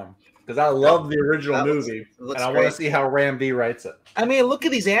that one because I love the original movie, and I want to see how Ram V writes it. I mean, look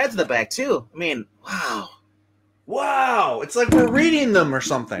at these ads in the back too. I mean, wow! It's like we're reading them or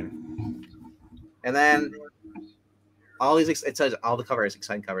something. And then all these, it says all the covers,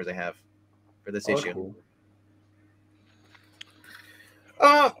 exciting covers I have for this issue. Cool.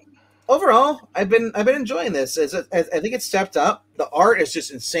 Overall, I've been enjoying this. I think it's stepped up. The art is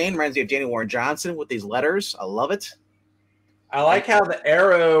just insane. Reminds me of Danny Warren Johnson with these letters. I love it. I like how the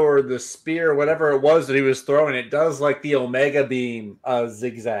arrow or the spear, whatever it was that he was throwing, it does like the Omega beam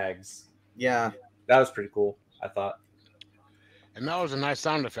zigzags. Yeah, that was pretty cool, I thought. And that was a nice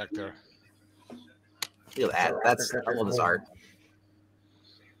sound effect there. Look at that. I love this art.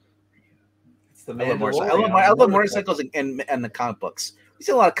 It's the I love motorcycles and the comic books. You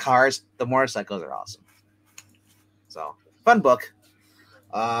see a lot of cars. The motorcycles are awesome. So fun book.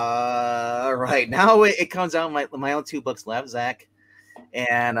 Right now it comes out my own 2 books left, Zach,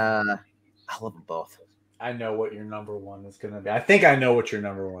 and I love them both. I know what your number 1 is going to be. I think I know what your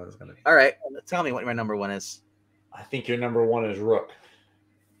number 1 is going to be. All right, tell me what my number 1 is. I think your number 1 is Rook.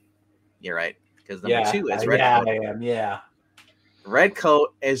 You're right, because number 2 is Red Coat. I am. Yeah, Red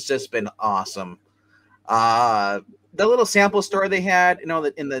Coat has just been awesome. The little sample story they had, you know,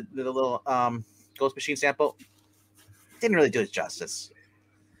 in the little Ghost Machine sample, didn't really do it justice.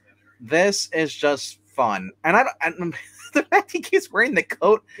 This is just fun, and the fact he keeps wearing the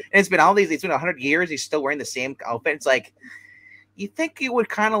coat, and it's been 100 years, he's still wearing the same outfit. It's like, you think you would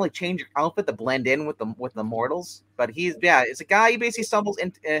kind of like change your outfit to blend in with the mortals, but it's a guy. He basically stumbles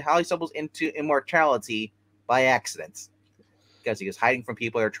into immortality by accident because he was hiding from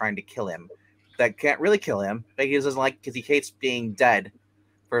people that are trying to kill him, that can't really kill him, but he doesn't like, because he hates being dead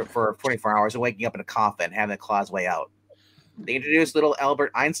for 24 hours and waking up in a coffin, having to claw his way out. They introduced little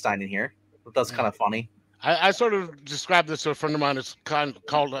Albert Einstein in here. That's kind of funny. I sort of described this to a friend of mine. It's called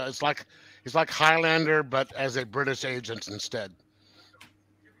it's like Highlander, but as a British agent instead.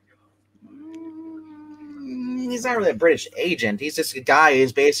 He's not really a British agent. He's just a guy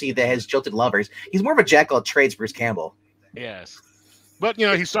who's basically that has jilted lovers. He's more of a jack of all trades, Bruce Campbell. Yes, but you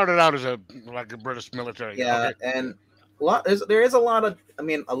know, he started out as a British military. Yeah, okay. And there is a lot of. I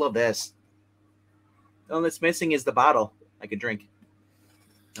mean, I love this. The only that's missing is the bottle I could drink.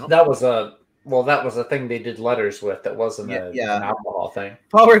 Nope. That was a thing they did letters with. That wasn't an alcohol thing.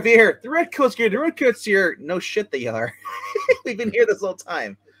 Paul Revere, the Redcoats here. The Redcoats here. No shit, they are. We've been here this whole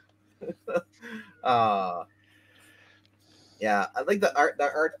time. Yeah, I like the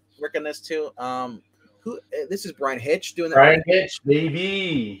artwork on this too. This is Brian Hitch doing that. Brian Hitch,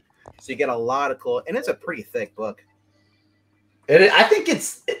 baby. So you get a lot of cool, and it's a pretty thick book. I think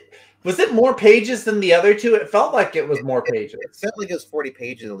was it more pages than the other two? It felt like it was more pages. It felt like it was 40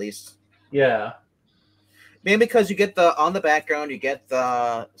 pages at least. Yeah. Maybe because you get on the background, you get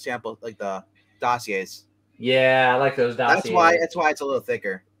the sample, like the dossiers. Yeah, I like those dossiers. That's why it's a little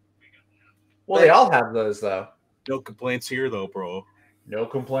thicker. Well, they all have those though. No complaints here though, bro. No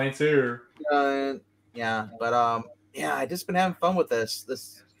complaints here. Yeah, but I just been having fun with this.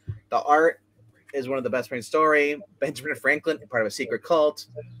 The art is one of the best friend story. Benjamin Franklin, part of a secret cult,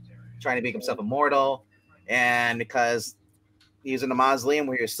 trying to make himself immortal, and because he was in the mausoleum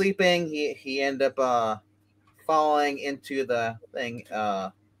where he was sleeping, he ended up falling into the thing.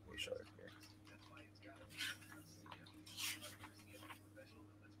 Let me show it here.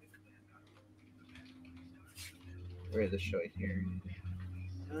 Where is this showing here?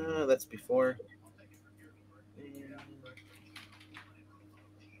 That's before.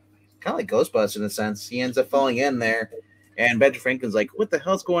 Kind of like Ghostbusters in a sense. He ends up falling in there, and Benjamin Franklin's like, "What the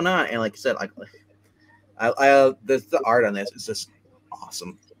hell's going on?" And like I said, the art on this is just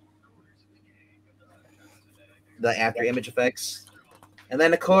awesome. The after image effects, and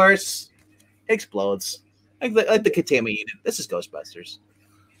then of course, it explodes like the containment unit. This is Ghostbusters.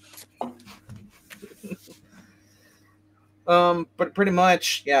 But pretty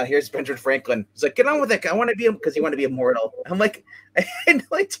much, yeah. Here's Benjamin Franklin. He's like, "Get on with it. I want to be him," because he wanted to be immortal. I'm like, I had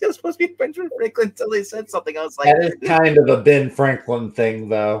no idea it was supposed to be Benjamin Franklin until they said something. I was like, that is kind of a Ben Franklin thing,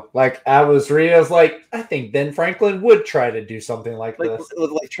 though. Like I was reading, I was like, I think Ben Franklin would try to do something like this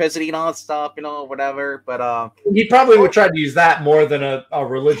with electricity and all that stuff, whatever. But he probably would try to use that more than a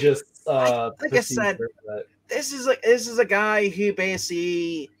religious. Like I said, this is a guy who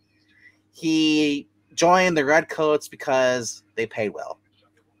basically he joined the Redcoats because they paid well.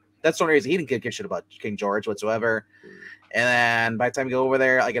 That's the only reason. He didn't give a shit about King George whatsoever. And then by the time you go over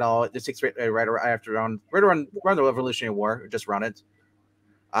there, this takes right around the Revolutionary War, just run it.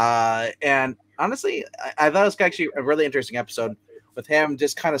 And honestly, I thought it was actually a really interesting episode with him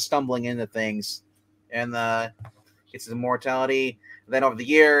just kind of stumbling into things, and gets his immortality. And then over the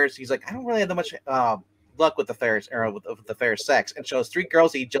years, he's like, I don't really have that much luck with the fair sex, and shows 3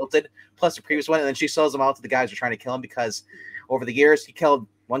 girls he jilted plus the previous one, and then she sells them out to the guys who are trying to kill him because over the years he killed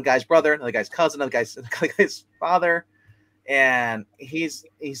one guy's brother, another guy's cousin, another guy's father. And he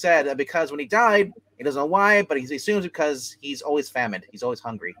said that because when he died, he doesn't know why, but he assumes because he's always famished, he's always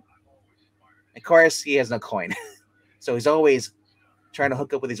hungry. Of course, he has no coin, so he's always trying to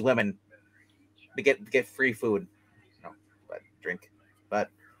hook up with these women to get free food, drink. But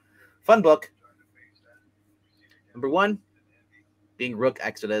fun book. Number 1 being Rook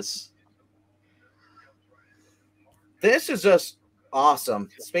Exodus. This is just awesome.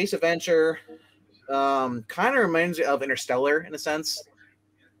 Space adventure. Kind of reminds me of Interstellar in a sense.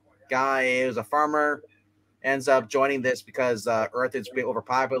 Guy is a farmer, ends up joining this because Earth is being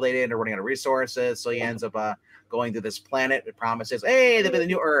overpopulated and running out of resources. So he ends up going to this planet. It promises, hey, there'll be the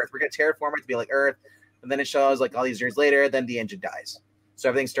new Earth. We're going to terraform it to be like Earth. And then it shows like all these years later, then the engine dies. So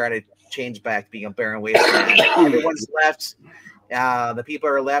everything started to change back to being a barren wasteland. Everyone's left. The people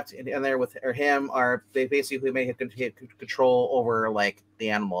are left in there with him they basically may have control over like the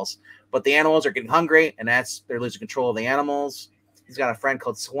animals, but the animals are getting hungry, and they're losing control of the animals. He's got a friend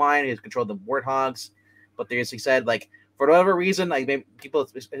called Swine who's controlled the warthogs, but they just said like for whatever reason, like maybe people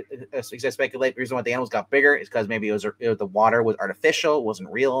speculate the reason why the animals got bigger is because maybe it was the water was artificial, wasn't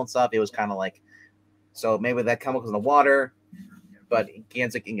real and stuff. It was kind of like so maybe that chemicals in the water, but he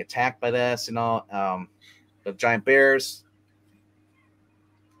ends up getting attacked by this, the giant bears.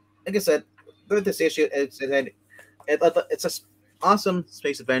 Like I said, with this issue, it's an awesome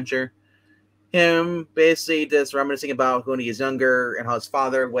space adventure. Him basically just reminiscing about when he was younger and how his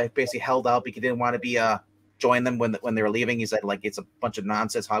father basically held out because he didn't want to be join them when they were leaving. He said like it's a bunch of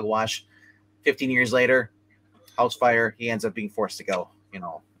nonsense, hogwash. 15 years later, house fire. He ends up being forced to go.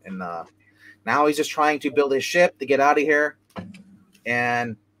 And now he's just trying to build his ship to get out of here.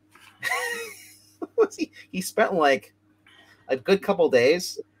 And he spent like a good couple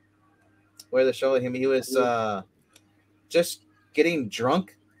days where they're showing him he was just getting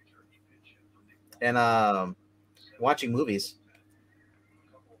drunk and watching movies.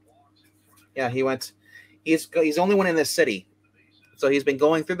 Yeah, he went. He's the only one in this city, so he's been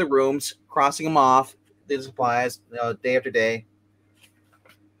going through the rooms, crossing them off, the supplies, day after day.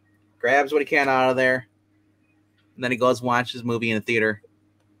 Grabs what he can out of there, and then he goes watch his movie in the theater.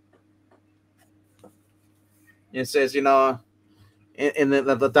 It says, and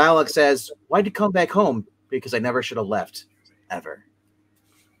the dialogue says, "Why'd you come back home? Because I never should have left, ever."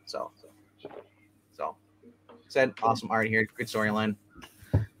 So, said awesome art here, good storyline.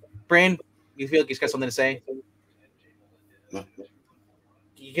 Breen, you feel like he's got something to say? No.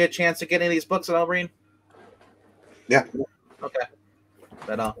 You get a chance to get any of these books at all, Breen? Yeah. Okay.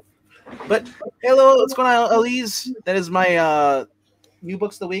 But hello, what's going on, Elise? That is my new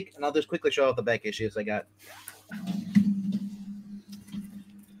books of the week, and I'll just quickly show off the back issues I got.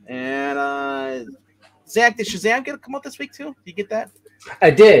 And Zach, did Shazam come out this week too? Did you get that? I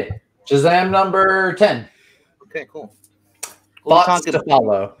did. Shazam number 10. Okay, cool. Thoughts to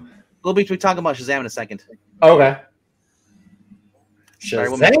follow. We'll be talking about Shazam in a second. Okay. Sorry,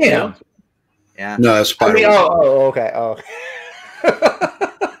 Shazam. Yeah. No, that's Spider-Man. Okay. Oh.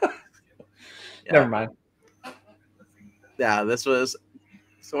 Never mind. Yeah,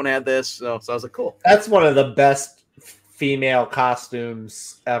 someone had this, so I was like, cool. That's one of the best female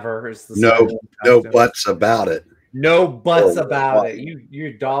costumes ever. Is the no buts about it. No buts about it.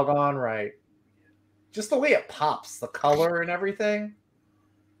 You're doggone right. Just the way it pops, the color and everything.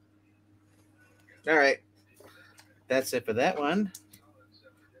 All right. That's it for that one.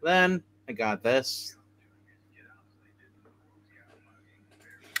 Then I got this.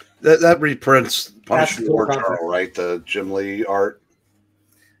 That reprints Punisher cool War concept. Journal, right? The Jim Lee art.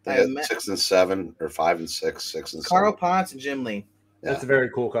 They had 6 and 7, or 5 and 6, 6 and 7. Carl Potts and Jim Lee. Yeah. That's a very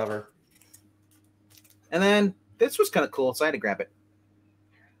cool cover. And then this was kind of cool, so I had to grab it.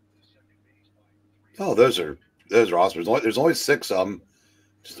 Oh, those are awesome. There's only 6 of them,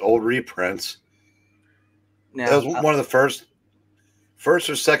 just old reprints. Now, That was one of the first or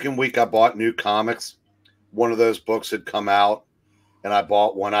second week I bought new comics. One of those books had come out, and I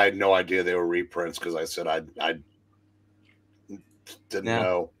bought one. I had no idea they were reprints because I said I didn't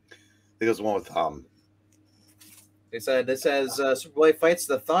know. I think it was the one with It says Superboy fights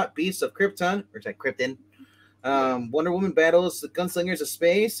the Thought Beast of Krypton, or is that Krypton? Wonder Woman battles the Gunslingers of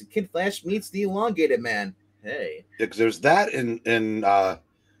Space. Kid Flash meets the Elongated Man. Hey, because there's that in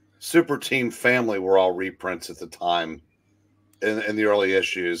Super Team Family were all reprints at the time in the early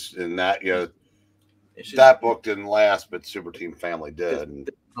issues, and that that book didn't last, but Super Team Family did. And,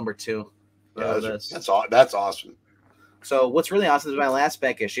 number 2. yeah, that's awesome. So what's really awesome is my last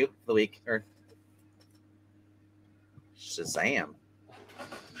back issue of the week, or Shazam.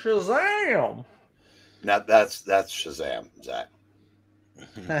 Shazam. Now that's Shazam, Zach.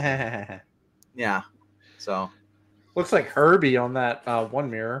 Yeah. So Looks like Herbie on that one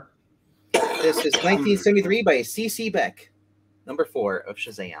mirror. this is 1973 by C.C. Beck, number 4 of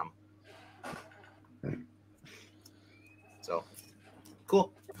Shazam. So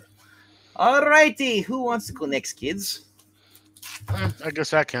cool. All righty, who wants to go next, kids? I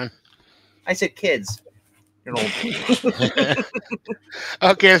guess I can. I said kids. You're old.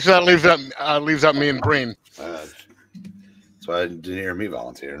 Okay, so that leaves up me and Breen. So I didn't hear me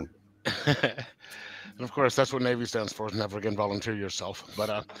volunteering. And of course, that's what Navy stands for. Never again volunteer yourself.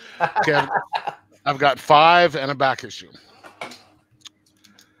 But okay, I've got 5 and a back issue.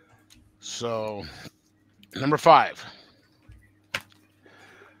 So number 5,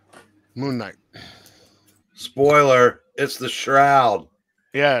 Moon Knight. Spoiler: it's the Shroud.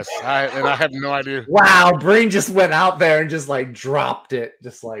 Yes, I have no idea. Wow, Breen just went out there and just like dropped it,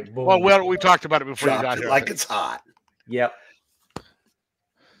 just like boom. Well, we talked about it before you got Dropped it here. like it's hot. Yep.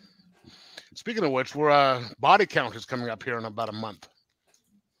 Speaking of which, we're body count is coming up here in about a month.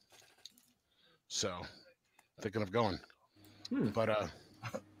 So thinking of going. But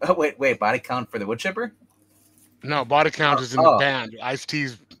Oh, wait, body count for the wood chipper? no, body count is in the band.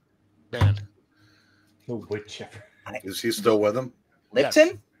 Ice-T's band. The wood chipper. Is he still with him?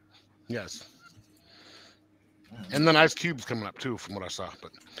 Lipton? Yes. And then Ice Cube's coming up too, from what I saw.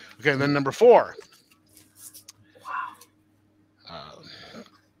 But okay, and then number 4. Wow.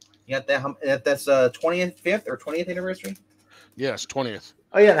 You got that? That's 25th or 20th anniversary. Yes, 20th.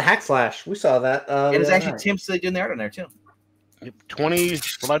 Oh yeah, the Hack Slash. We saw that. And it's actually Tim still doing the art on there too. 20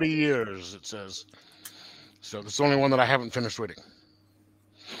 bloody years, it says. So this is the only one that I haven't finished reading.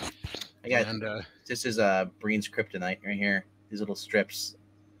 I got. This is Breen's Kryptonite right here. These little strips.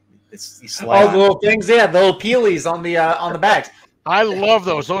 The little things, yeah, the little peelies on the bags. I love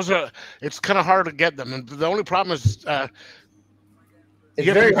those. It's kind of hard to get them, and the only problem is it's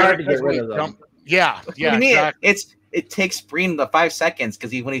very hard to get rid of them. Yeah, exactly. It takes Breen the 5 seconds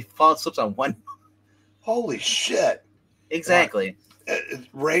because when he slips on one. Holy shit! Exactly.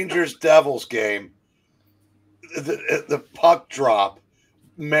 Rangers Devils game. The puck drop,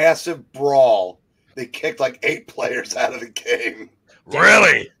 massive brawl. They kicked like 8 players out of the game.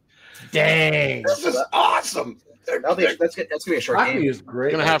 Really? Dang! This is awesome. That's gonna be a short game. Is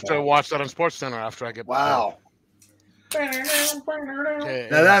great. I'm gonna have to watch that on Sports Center after I get. Wow. Okay.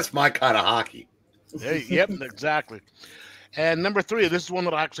 Now that's my kind of hockey. Yep, exactly. And number 3, this is one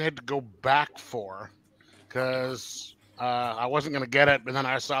that I actually had to go back for because I wasn't gonna get it, but then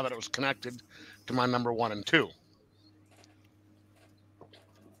I saw that it was connected to my number 1 and 2.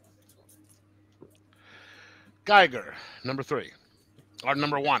 Geiger, number 3. Or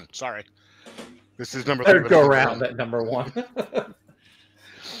number 1, sorry. This is number 3. Better go around at number 1.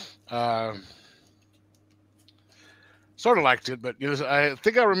 Sort of liked it, but I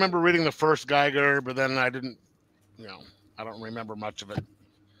think I remember reading the first Geiger, but then I didn't, I don't remember much of it.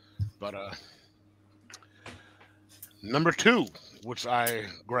 But number 2, which I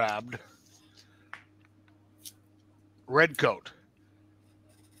grabbed, Redcoat.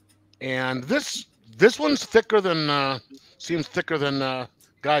 And this one's thicker than, seems thicker than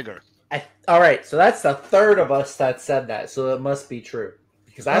Geiger. All right, so that's the third of us that said that, so it must be true.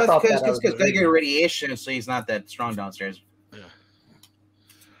 Because I thought that was because Geiger radiation, so he's not that strong downstairs. Yeah.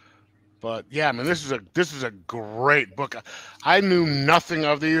 But yeah, I mean, this is a great book. I knew nothing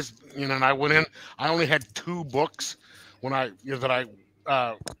of these, and I went in. I only had 2 books when that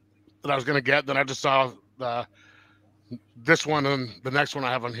I was going to get. Then I just saw this one and the next one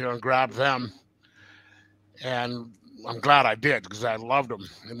I have on here and grabbed them. And I'm glad I did because I loved them.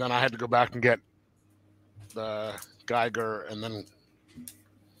 And then I had to go back and get the Geiger and then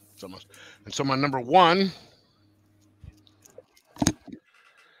so much. And so my number 1,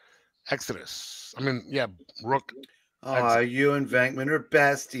 Exodus. I mean, yeah, Rook. Oh, you and Venkman are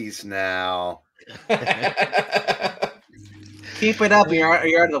besties now. Keep it up, you're out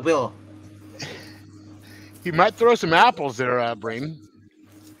of the wheel. He might throw some apples there, Breen.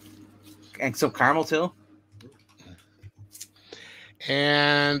 And some caramel too.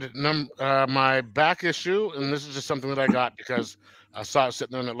 And my back issue, and this is just something that I got because I saw it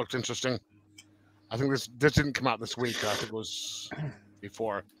sitting there and it looked interesting. I think this didn't come out this week. I think it was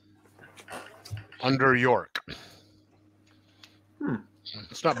before. Under York.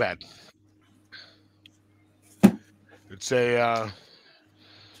 It's not bad. It's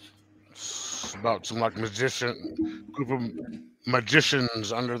it's about some like group of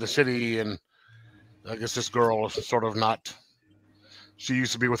magicians under the city, and I guess this girl is sort of not. She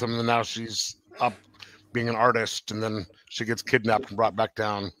used to be with them, and now she's up being an artist, and then she gets kidnapped and brought back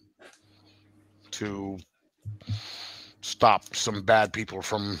down to stop some bad people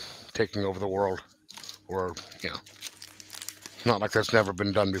from taking over the world, or not like that's never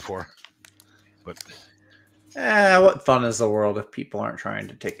been done before. But what fun is the world if people aren't trying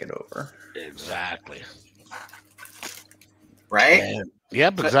to take it over? Exactly. Right?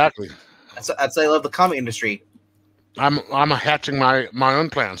 Yep, exactly. That's why I love the comic industry. I'm hatching my own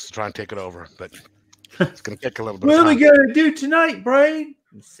plans to try and take it over, but it's going to take a little bit. What of time. are we going to do tonight, Breen?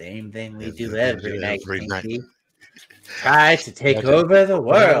 The same thing we do every night. Try to take over the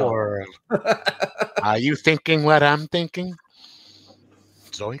world. Are you thinking what I'm thinking?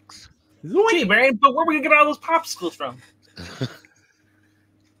 Zoinks. Gee, man, but where are we going to get all those popsicles from?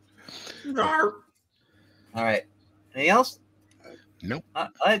 All right. Anything else? Nope.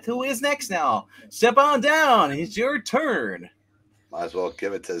 Who is next now? Step on down. It's your turn. Might as well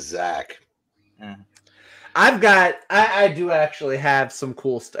give it to Zach. I do actually have some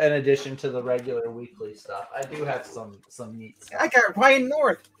cool stuff in addition to the regular weekly stuff. I do have some neat stuff. I got Ryan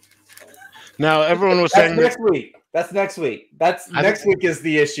North. Now everyone was That's saying next week. That's next week. I Next week is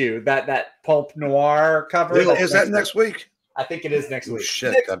the issue. That pulp noir cover. Is that next week? I think it is next Oh, week.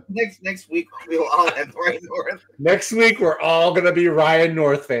 shit. Next week we will all have Ryan North. Next week we're all gonna be Ryan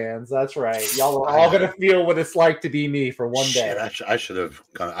North fans. That's right. Y'all are all gonna feel what it's like to be me for one Shit, day. I should have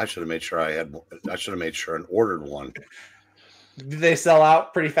made sure I should have made sure and ordered one. Did they sell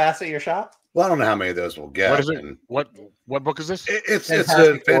out pretty fast at your shop? Well, I don't know how many of those we'll get. What is it? What book is this? It's Fantastic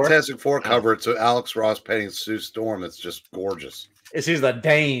a Four? Fantastic Four cover. It's Alex Ross painting Sue Storm. It's just gorgeous. She's a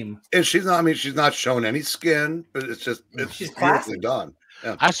dame. And she's not. I mean, she's not showing any skin, but it's She's beautifully classy. done.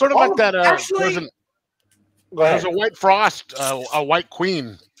 I sort of like that. Actually, go ahead. There's a White Frost, a White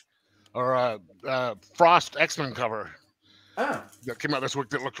Queen, or a Frost X-Men cover Oh. that came out this week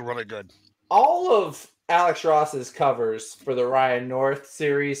that looked really good. All of Alex Ross's covers for the Ryan North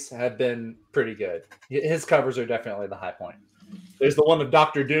series have been pretty good. His covers are definitely the high point. There's the one of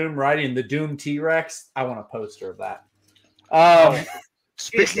Dr. Doom riding the Doom T-Rex. I want a poster of that.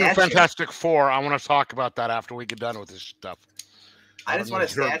 Speaking of Fantastic Four, I want to talk about that after we get done with this stuff. I just want a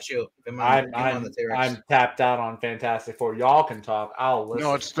statue. I'm tapped out on Fantastic Four. Y'all can talk. I'll listen.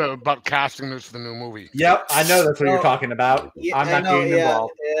 No, it's about casting this for the new movie. Yep, I know that's what you're talking about. Yeah, I'm not getting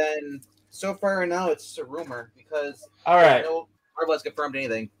involved. And so far now it's just a rumor because All right. no Marvel has confirmed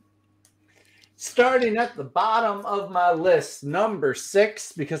anything. Starting at the bottom of my list, number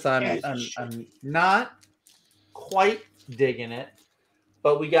 6, because I'm not quite digging it,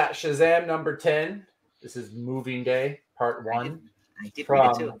 but we got Shazam number 10. This is Moving Day, Part 1, I did read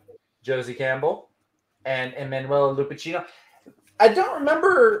it from too. Josie Campbell and Emanuela Lupacchino. I don't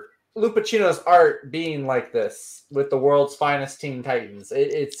remember Lupacchino's art being like this with the world's finest Teen Titans.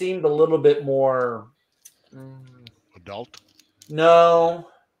 It seemed a little bit more Adult. No,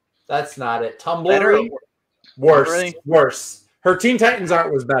 that's not it. Better Tumblr. or really? Worse. Her Teen Titans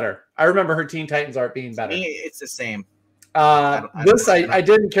art was better. I remember her Teen Titans art being To better. me, it's the same. I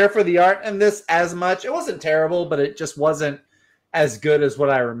didn't care for the art in this as much. It wasn't terrible, but it just wasn't as good as what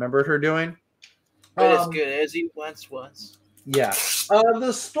I remembered her doing. But as good as he once was. Yeah.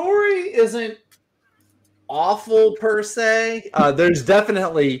 The story isn't awful per se. There's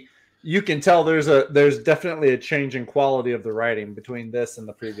definitely, you can tell there's definitely a change in quality of the writing between this and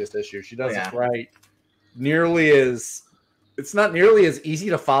the previous issue. She doesn't write nearly as, it's not nearly as easy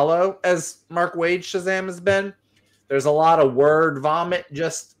to follow as Mark Waid's Shazam has been. There's a lot of word vomit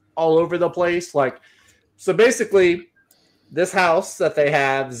just all over the place. So basically, this house that they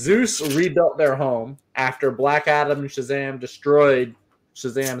have, Zeus rebuilt their home after Black Adam and Shazam destroyed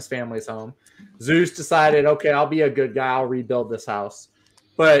Shazam's family's home. Zeus decided, okay, I'll be a good guy. I'll rebuild this house.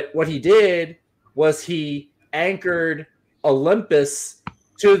 But what he did was he anchored Olympus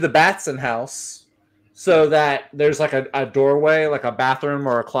to the Batson house so that there's like a doorway, like a bathroom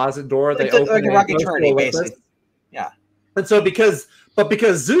or a closet door. They open like a rocket journey, basically. Yeah. And so because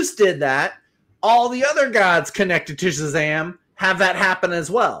Zeus did that, all the other gods connected to Shazam have that happen as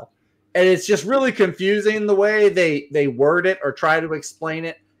well. And it's just really confusing the way they word it or try to explain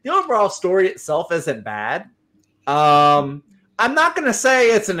it. The overall story itself isn't bad. I'm not going to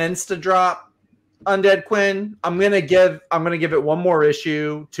say it's an insta drop, Undead Quinn. I'm going to give it one more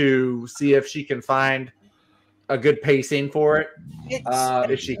issue to see if she can find a good pacing for it.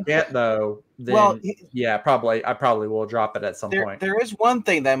 If she can't, though, then I probably will drop it at some point. There is one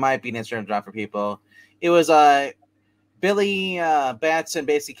thing that might be an Instagram drop for people. It was Billy Batson,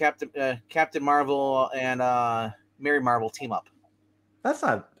 basically Captain Marvel and Mary Marvel team up. That's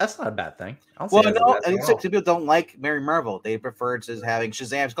not a bad thing. I think some people don't like Mary Marvel. They prefer to having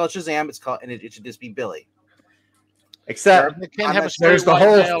Shazam. It's called Shazam. And it should just be Billy. Except there's the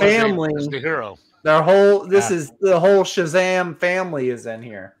whole family. The hero. The whole Shazam family is in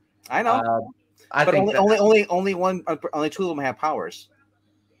here. I know. Only two of them have powers,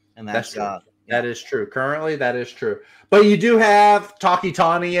 and that's true. That is true. Currently, that is true. But you do have Talkie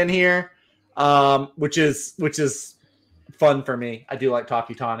Tawny in here, which is fun for me. I do like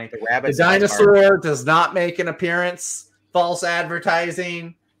Talkie Tawny. The dinosaur does not make an appearance. False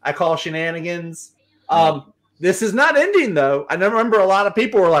advertising. I call shenanigans. This is not ending, though. I remember a lot of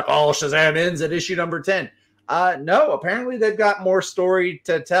people were like, oh, Shazam ends at issue number 10. No, apparently they've got more story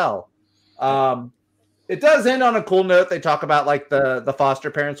to tell. It does end on a cool note. They talk about like the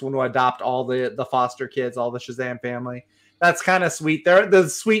foster parents want to adopt all the foster kids, all the Shazam family. That's kind of sweet. The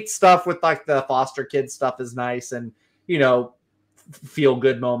sweet stuff with like the foster kid stuff is nice and, feel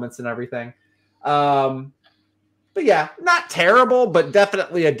good moments and everything. But yeah, not terrible, but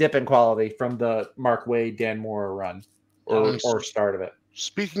definitely a dip in quality from the Mark Waid, Dan Mora run or start of it.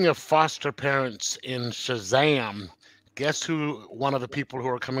 Speaking of foster parents in Shazam, Guess who? One of the people who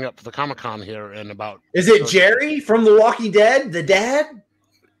are coming up to the Comic-Con here in about. Is it Jerry from The Walking Dead, the dad?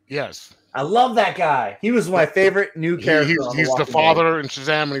 Yes. I love that guy. He was my favorite new character. He's the father in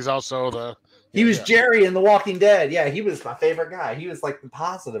Shazam, and he's also the. He was Jerry in The Walking Dead. Yeah, he was my favorite guy. He was like the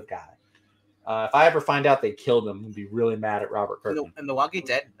positive guy. If I ever find out they killed him, I'd be really mad at Robert Kirkman. In The Walking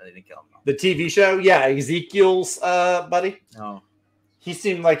Dead, they didn't kill him. The TV show, yeah, Ezekiel's buddy. No, he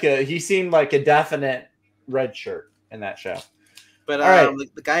seemed like a definite red shirt in that show. But all right.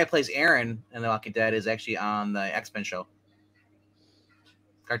 The guy who plays Aaron in The Walking Dead is actually on the X-Men show.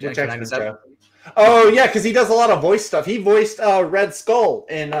 Cartoon X-Men show. Oh yeah, because he does a lot of voice stuff. He voiced Red Skull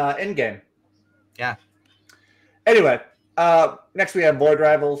in Endgame. Yeah. Anyway. Next we have Void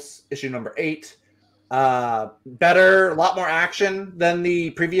Rivals, issue number 8. Better, a lot more action than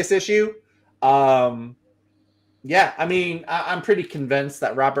the previous issue. Yeah, I mean, I'm pretty convinced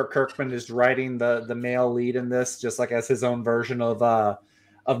that Robert Kirkman is writing the male lead in this, just like as his own version of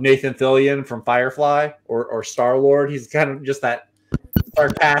Nathan Fillion from Firefly or Star-Lord. He's kind of just that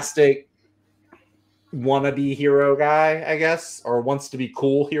sarcastic wannabe hero guy, I guess, or wants to be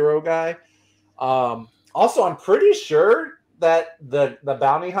cool hero guy. Also, I'm pretty sure that the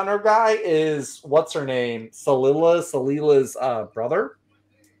bounty hunter guy is, what's her name? Salila's brother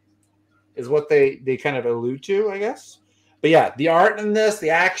is what they kind of allude to, I guess. But yeah, the art in this, the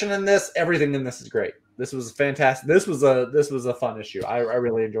action in this, everything in this is great. This was fantastic. This was a fun issue. I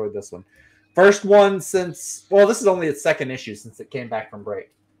really enjoyed this one. First one since, well, this is only its second issue since it came back from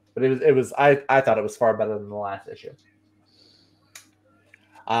break. But I thought it was far better than the last issue.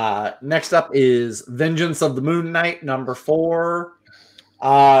 Next up is Vengeance of the Moon Knight, number 4.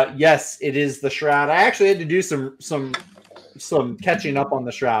 Yes, it is the Shroud. I actually had to do some catching up on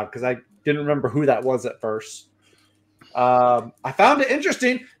the Shroud because I didn't remember who that was at first. I found it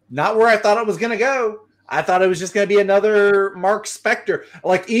interesting. Not where I thought it was going to go. I thought it was just going to be another Mark Spector.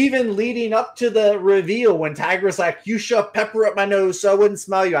 Like, even leading up to the reveal when Tiger's like, you shove pepper up my nose so I wouldn't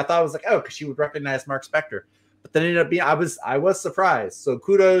smell you. I thought it was like, oh, because she would recognize Mark Spector. But then it ended up being, I was surprised. So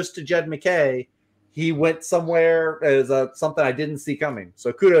kudos to Jed McKay. He went somewhere as something I didn't see coming.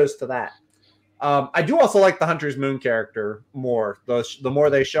 So kudos to that. I do also like the Hunter's Moon character more. The more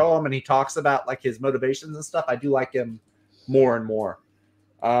they show him and he talks about like his motivations and stuff, I do like him more and more.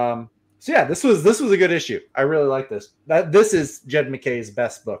 So yeah, this was a good issue. I really like this. This is Jed McKay's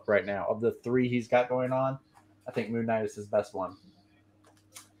best book right now. Of the 3 he's got going on, I think Moon Knight is his best one.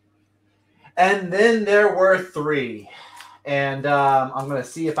 And then there were 3. And I'm going to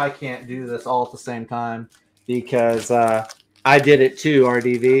see if I can't do this all at the same time because I did it too,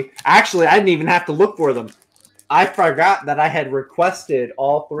 RDV. Actually, I didn't even have to look for them. I forgot that I had requested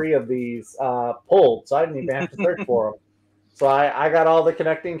all 3 of these pulled, so I didn't even have to search for them. So I got all the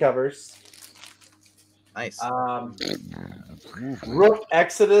connecting covers. Nice. Rook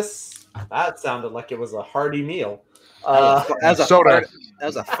Exodus. That sounded like it was a hearty meal. That was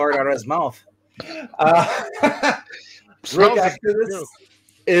a fart out of his mouth. Rook Exodus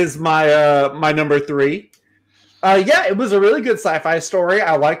is my number 3. Yeah, it was a really good sci-fi story.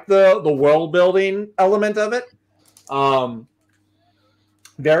 I like the world building element of it.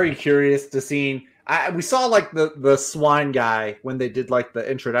 Very curious to see. We saw like the swine guy when they did like the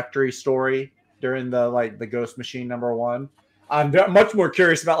introductory story during the Ghost Machine number 1. I'm much more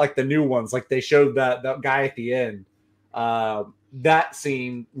curious about like the new ones. Like they showed that guy at the end. That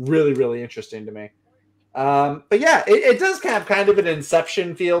seemed really, really interesting to me. But yeah, it does have kind of an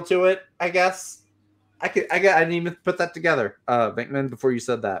Inception feel to it, I guess. I didn't even put that together, Vinkman, before you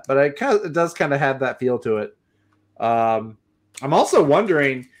said that. But it does kind of have that feel to it. I'm also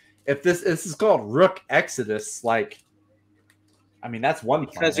wondering if this is called Rook Exodus. Like, I mean, that's one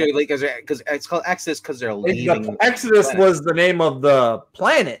because it's called Exodus because they're leaving. Exodus was the name of the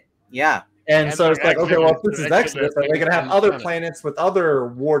planet. Yeah. And so it's like, okay, well, if this is Exodus, are they going to have other planets with other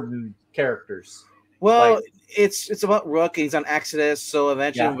Warden characters? Well, like, it's about Rook. He's on Exodus, so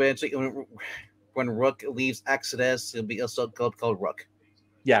eventually, when Rook leaves Exodus, it'll be also called Rook.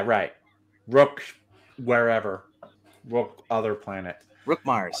 Yeah, right. Rook, wherever. Rook, other planet. Rook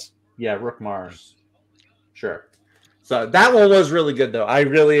Mars. Yeah, Rook Mars. Sure. So that one was really good, though. I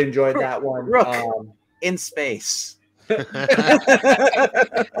really enjoyed that one. Rook in space.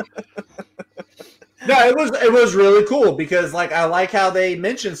 No, it was really cool because like I like how they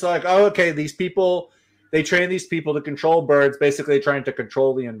mentioned so like, oh, okay, these people, they train these people to control birds, basically trying to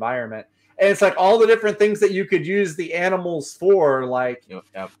control the environment. And it's like all the different things that you could use the animals for. Like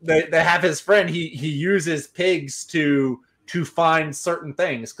they have his friend, he uses pigs to find certain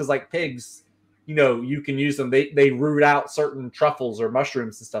things because like pigs, you can use them. They root out certain truffles or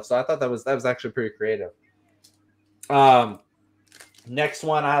mushrooms and stuff. So I thought that was actually pretty creative. Next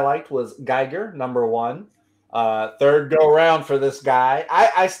one I liked was Geiger, number 1. Third go around for this guy.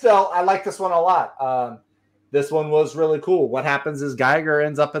 I like this one a lot. This one was really cool. What happens is Geiger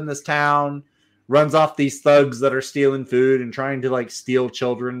ends up in this town, runs off these thugs that are stealing food and trying to like steal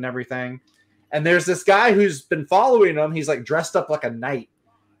children and everything. And there's this guy who's been following him. He's like dressed up like a knight.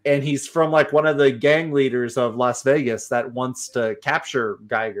 And he's from like one of the gang leaders of Las Vegas that wants to capture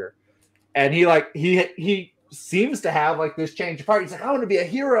Geiger. And he seems to have like this change of heart. He's like, I want to be a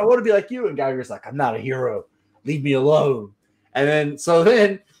hero. I want to be like you. And Geiger's like, I'm not a hero. Leave me alone. And then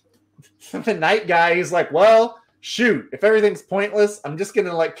the night guy, he's like, well, shoot, if everything's pointless, I'm just going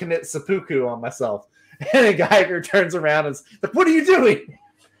to like commit seppuku on myself. And then Geiger turns around and is like, what are you doing?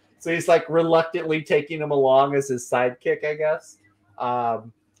 So he's like reluctantly taking him along as his sidekick, I guess.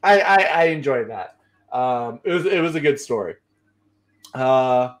 I enjoyed that. It was a good story.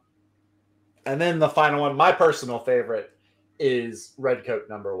 And then the final one, my personal favorite, is Redcoat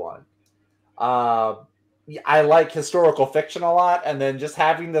number 1. I like historical fiction a lot, and then just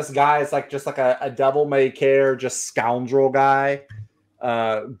having this guy is like just like a devil may care, just scoundrel guy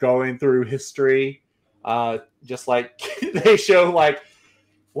going through history. Just like they show like,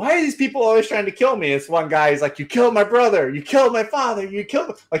 why are these people always trying to kill me? It's one guy, he's like, you killed my brother, you killed my father, you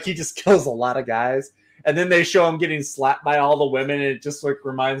killed, like he just kills a lot of guys. And then they show him getting slapped by all the women, and it just like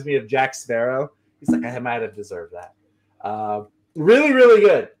reminds me of Jack Sparrow. He's like, I might have deserved that. Really, really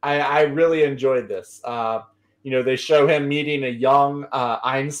good. I really enjoyed this. They show him meeting a young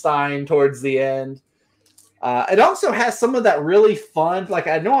Einstein towards the end. It also has some of that really fun, like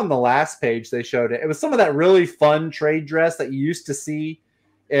I know on the last page they showed it. It was some of that really fun trade dress that you used to see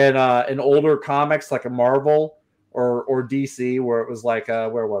in older comics, like a Marvel or DC, where it was like,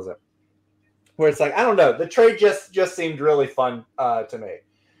 where was it? Where it's like, I don't know. The trade just seemed really fun to me.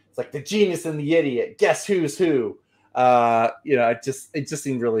 It's like the genius and the idiot. Guess who's who? It just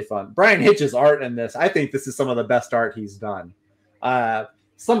seemed really fun. Brian Hitch's art in this, I think this is some of the best art he's done.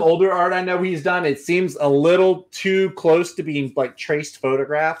 Some older art I know he's done, it seems a little too close to being like traced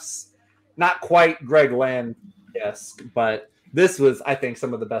photographs. Not quite Greg Land-esque, but this was, I think,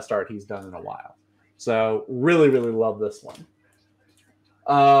 some of the best art he's done in a while. So really, really love this one.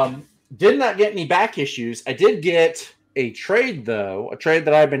 Did not get any back issues. I did get a trade, though, a trade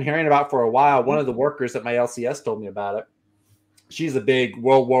that I've been hearing about for a while. One of the workers at my LCS told me about it. She's a big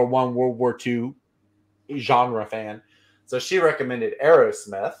World War I, World War II genre fan. So she recommended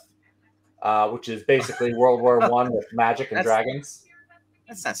Aerosmith, which is basically World War I with magic and dragons.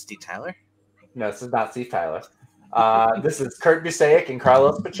 That's not Steve Tyler. No, this is not Steve Tyler. This is Kurt Busiek and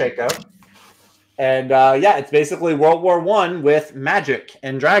Carlos Pacheco. And it's basically World War I with magic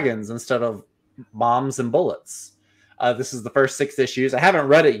and dragons instead of bombs and bullets. This is the first 6 issues. I haven't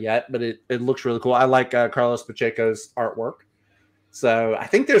read it yet, but it looks really cool. I like Carlos Pacheco's artwork. So I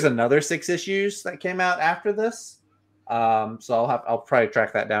think there's another 6 issues that came out after this. So I'll probably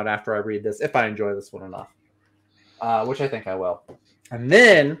track that down after I read this, if I enjoy this one enough, which I think I will. And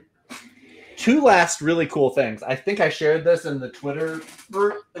then 2 last really cool things. I think I shared this in the Twitter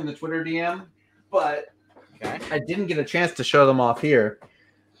DM, but I didn't get a chance to show them off here.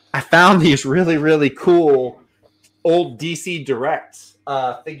 I found these really, really cool old DC Direct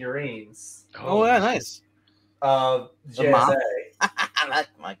figurines. Oh, yeah, nice. JSA. I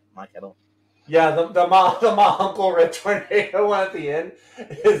like my kettle. Yeah, the mom Uncle Red Tornado one at the end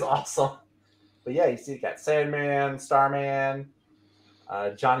is awesome. But yeah, you see, you got Sandman, Starman,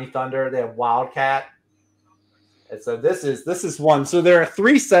 Johnny Thunder. They have Wildcat. And so this is one. So there are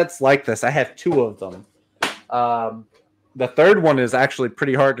 3 sets like this. I have 2 of them. The third one is actually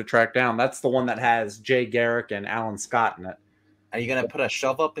pretty hard to track down. That's the one that has Jay Garrick and Alan Scott in it. Are you gonna put a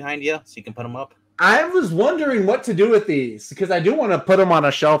shelf up behind you so you can put them up? I was wondering what to do with these because I do want to put them on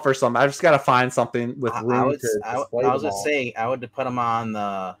a shelf or something. I just got to find something with room I was to just saying I would put them on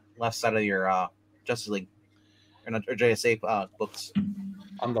the left side of your Justice League or JSA books.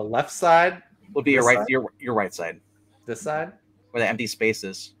 On the left side would be your right your right side. This side where the empty space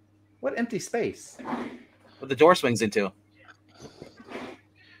is. What empty space? What the door swings into.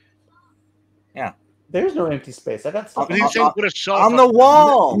 Yeah. There's no empty space. I got stuff Put a shelf on the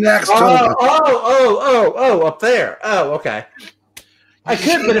wall. Next to up there. Oh, okay. I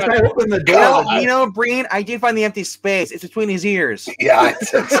could, but if I open the door, Breen, I did find the empty space. It's between his ears. Yeah,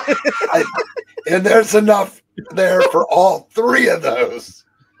 and there's enough there for all 3 of those.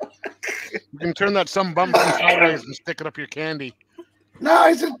 You can turn that some bump sideways and stick it up your candy.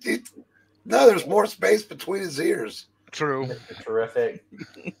 No, there's more space between his ears. True. Terrific.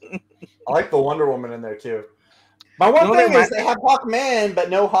 I like the Wonder Woman in there too. My one thing is they have Hawkman, but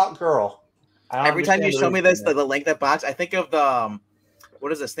no Hawk Girl. Every time you understand show the me this, reason. the link that box, I think of the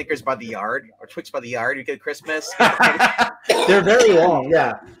what is it, Snickers by the yard or Twix by the yard you get at Christmas. They're very long.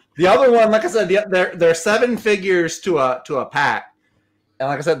 Yeah. The other one, like I said, they're 7 figures to a pack. And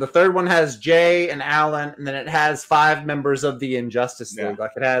like I said, the third one has Jay and Alan, and then it has 5 members of the Injustice League.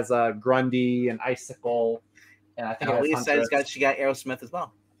 Like it has Grundy and Icicle, and I think it has Elise said Huntress. she got Aerosmith as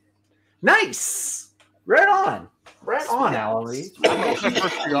well. Nice, right on, Alan Lee. The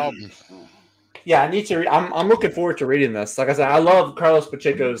first 3 albums. Yeah, I need to. I'm looking forward to reading this. Like I said, I love Carlos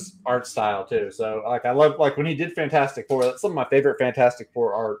Pacheco's art style too. So like I love when he did Fantastic Four. That's some of my favorite Fantastic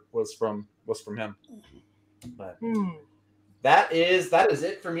Four art was from him. But that is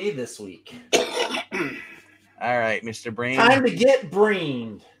it for me this week. All right, Mr. Breen. Time to get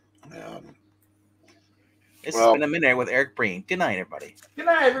Breened. It's been a minute with Eric Breen. Good night, everybody. Good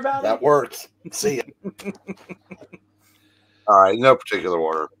night, everybody. That works. See ya. All right, no particular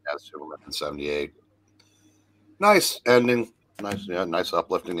order. That's Superman 78. Nice ending. Nice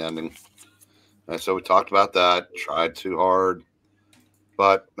uplifting ending. So we talked about that. Tried too hard,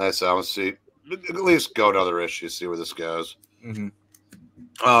 but nice. I want to see at least go another issue, see where this goes. Mm-hmm.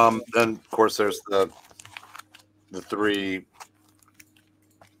 Then of course there's the 3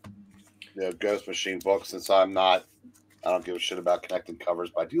 Ghost Machine books. Since I don't give a shit about connecting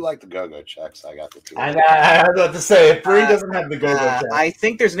covers, but I do like the go-go checks. I got the 2. I was about to say, if Breen doesn't have the go-go check. I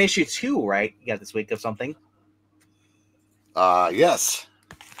think there's an issue 2, right? You got this week of something. Yes.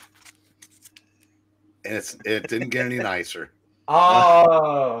 And it didn't get any nicer.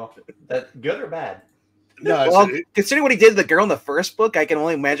 Oh, that good or bad? No, Well, considering what he did to the girl in the first book, I can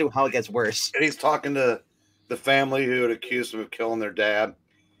only imagine how it gets worse. and he's talking to the family who had accused him of killing their dad,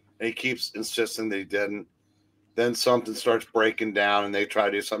 and he keeps insisting that he didn't. Then something starts breaking down, and they try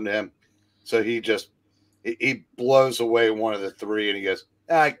to do something to him. So he blows away one of the 3, and he goes,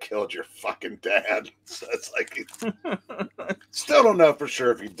 "I killed your fucking dad." So it's like, still don't know for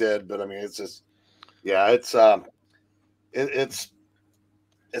sure if he did, but I mean, it's just, yeah, it's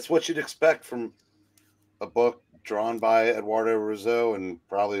what you'd expect from a book drawn by Eduardo Rizzo, and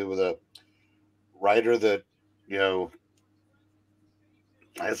probably with a writer that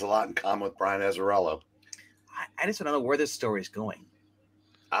has a lot in common with Brian Azzarello. I just don't know where this story is going.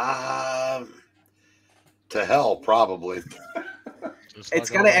 To hell, probably. It's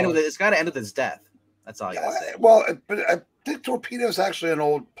got to end with his death. That's all I gotta say. Well, but I think Torpedo's actually an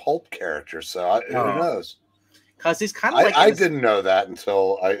old pulp character, so who knows? Because he's kind of like I didn't know that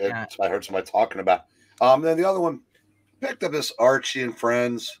until I heard somebody talking about. Then the other one picked up this Archie and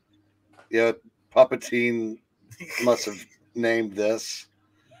Friends. Puppeteen must have named this.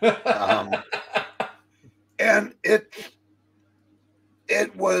 And it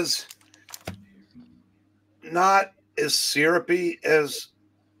was not as syrupy as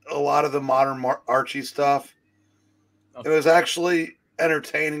a lot of the modern Archie stuff. It was actually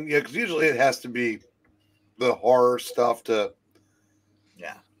entertaining. Yeah, because usually it has to be the horror stuff to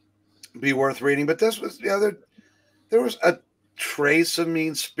be worth reading. But this was there was a trace of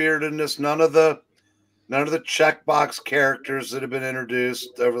mean-spiritedness. None of the checkbox characters that have been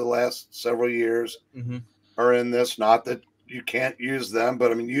introduced over the last several years are in this. Not that you can't use them,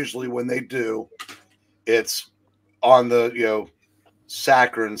 but I mean, usually when they do, it's on the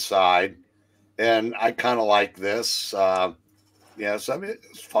saccharine side, and I kind of like this. So I mean,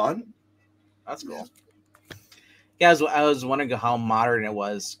 it's fun. That's cool. Yeah, I was wondering how modern it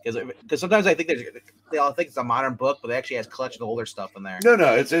was, because sometimes I think they all think it's a modern book, but it actually has a collection of older stuff in there.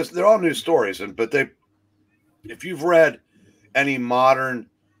 No, they're all new stories, but if you've read any modern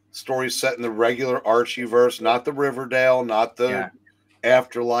stories set in the regular Archieverse, not the Riverdale, not the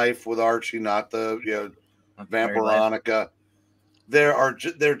Afterlife with Archie, not the Vampironica,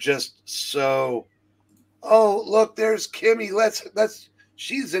 they're just so. Oh, look, there's Kimmy. Let's.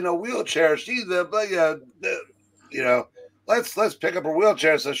 She's in a wheelchair. She's let's pick up her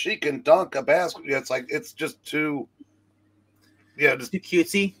wheelchair so she can dunk a basket. It's like it's just too. Yeah, just too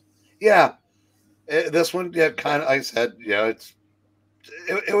cutesy. Yeah, this one, kind of. I said,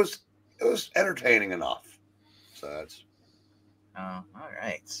 it was entertaining enough. So that's. Oh, all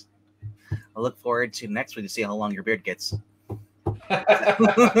right. I look forward to next week to see how long your beard gets.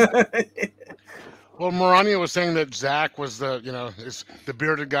 Well, Morania was saying that Zach was the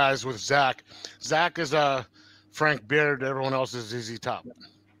bearded guys with Zach. Zach is Frank Beard. Everyone else is ZZ Top.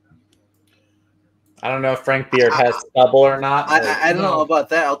 I don't know if Frank Beard has stubble or not. I don't know about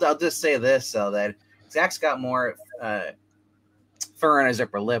that. I'll just say this, though, that Zach's got more fur on his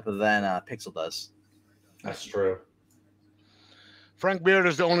upper lip than Pixel does. That's true. Frank Beard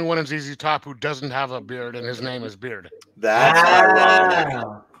is the only one in ZZ Top who doesn't have a beard, and his name is Beard. That's ironic.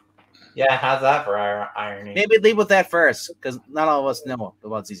 Yeah, how's that for irony? Maybe leave with that first, because not all of us know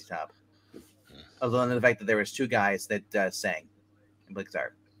about ZZ Top. Other than the fact that there was 2 guys that sang and played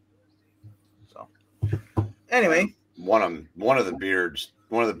guitar. So, anyway, one of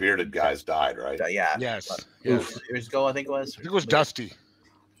the bearded guys died, right? Yeah. Yes. Years ago, I think it was. I think it was Dusty.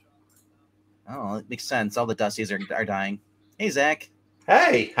 Oh, it makes sense. All the Dusties are dying. Hey, Zach.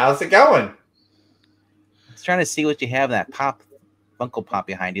 Hey, how's it going? I was trying to see what you have in that Funko Pop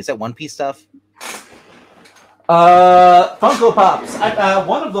behind you. Is that One Piece stuff? Funko Pops.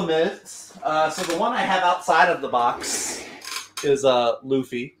 One of them is. So the one I have outside of the box is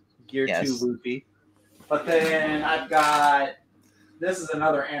Luffy, Gear 2 Luffy. But then I've got, this is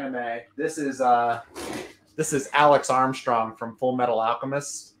another anime. This is Alex Armstrong from Full Metal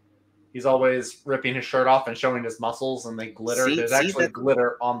Alchemist. He's always ripping his shirt off and showing his muscles, and they glitter. There's actually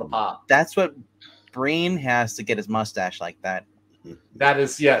glitter on the pop. That's what Breen has to get his mustache like that. That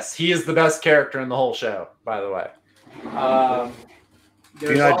is, yes, he is the best character in the whole show, by the way. I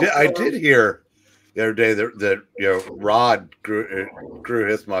did hear the other day that Rod grew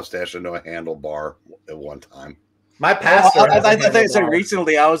his mustache into a handlebar at one time. My pastor. I thought you said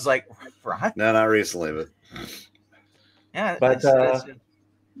recently. I was like, Rod? No, not recently, but yeah.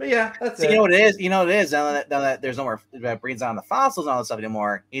 But yeah, that's it. You know what it is. Now that there's no more Breen's on the fossils and all that stuff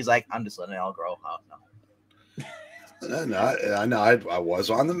anymore. He's like, I'm just letting it all grow out now. No, I was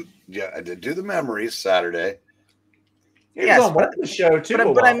on the. Yeah, I did do the memories Saturday. Yes, on the show too.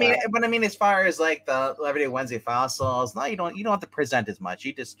 But I mean, as far as like the Everyday Wednesday fossils, now you don't have to present as much.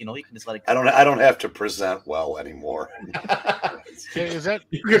 You just you can just let it go. I don't have to present well anymore. Okay, is that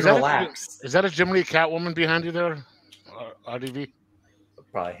relax? Is that a Jim Lee Catwoman behind you there, RDV?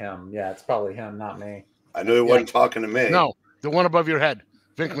 Probably him. Yeah, it's probably him, not me. I knew he wasn't talking to me. No, the one above your head.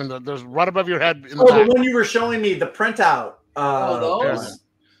 Vinkman, there's right above your head. In the one you were showing me, the printout. Those?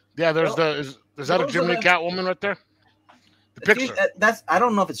 Yeah, there's is that a Jim Lee Catwoman right there? The picture. I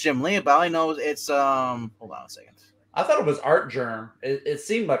don't know if it's Jim Lee, but I know it's hold on a second. I thought it was Art Germ. It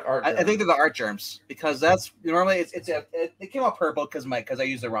seemed like Art Germ. I think they're the Art Germs because that's normally it came out purple because I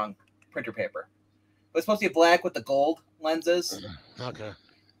used the wrong printer paper. It's supposed to be black with the gold lenses. Okay.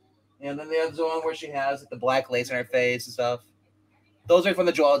 And then the other one where she has the black lace on her face and stuff. Those are from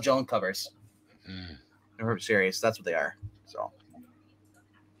the Joel Jones covers. In her series. That's what they are. So.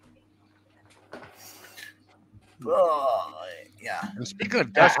 Yeah. And speaking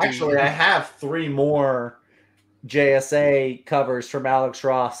of Dusty, actually, I have 3 more JSA covers from Alex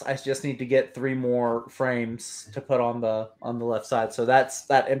Ross. I just need to get 3 more frames to put on the left side. So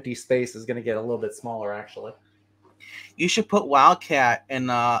that empty space is going to get a little bit smaller, actually. You should put Wildcat and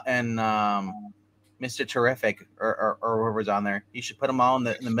Mr. Terrific or whoever's on there. You should put them all in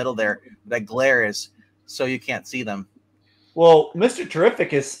the middle there. That glare is so you can't see them. Well, Mr.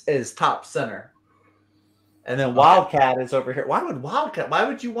 Terrific is top center. And then Wildcat is over here. Why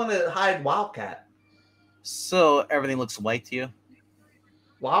would you want to hide Wildcat? So everything looks white to you?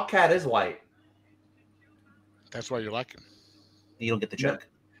 Wildcat is white. That's why you like him. You don't get the joke.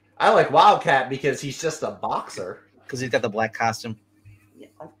 I like Wildcat because he's just a boxer. Because he's got the black costume. Yeah.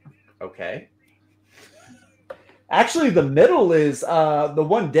 Okay. Actually, the middle is the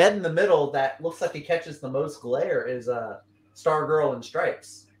one dead in the middle that looks like he catches the most glare is Stargirl in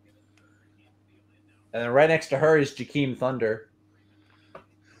Stripes. And then right next to her is Jakeem Thunder.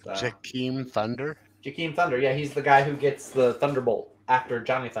 Jakeem Thunder? Jakeem Thunder, yeah, he's the guy who gets the Thunderbolt after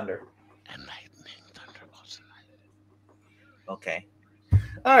Johnny Thunder. And lightning thunderbolts. Okay.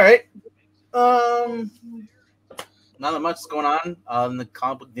 All right. Not that much is going on. The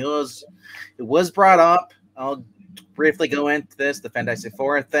comic book news. It was brought up. I'll briefly go into this. The Fantastic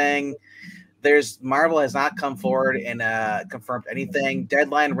Four thing. Marvel has not come forward and confirmed anything.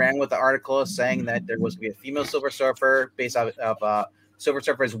 Deadline ran with the article saying that there was going to be a female Silver Surfer based off of Silver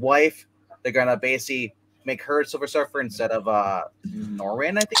Surfer's wife. They're going to basically make her Silver Surfer instead of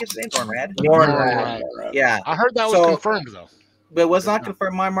Norrin, I think his name. Norrin. Yeah. I heard that was confirmed, though. But it was not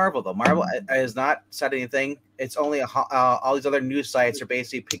confirmed by Marvel, though. Marvel has not said anything. It's only all these other news sites are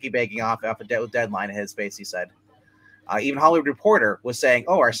basically piggybacking off a Deadline, has basically said. Even Hollywood Reporter was saying,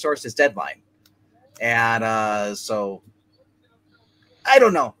 oh, our source is Deadline. And so I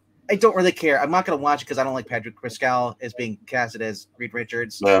don't know. I don't really care. I'm not going to watch it because I don't like Patrick Pascal as being casted as Reed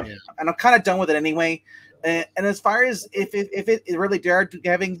Richards. Yeah. And I'm kind of done with it anyway. And as far as if it really they're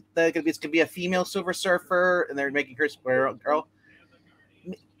having it's going to be a female Silver Surfer and they're making her a girl,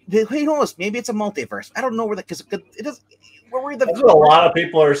 who knows? Maybe it's a multiverse. I don't know where because it is. Where the That's what a lot of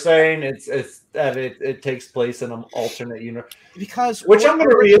people are saying. It's that it takes place in an alternate universe. Because Which I'm going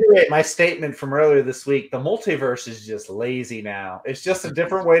to reiterate my statement from earlier this week. The multiverse is just lazy now. It's just a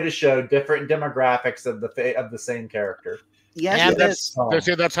different way to show different demographics of the same character. yes, And it is. they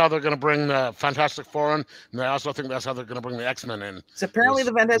say that's how they're going to bring the Fantastic Four in, and I also think that's how they're going to bring the X-Men in. So apparently, is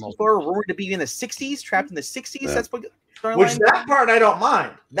the Fantastic multiverse. Four were rumored to be in the '60s, trapped in the '60s. Yeah. That's what Which storyline. that part I don't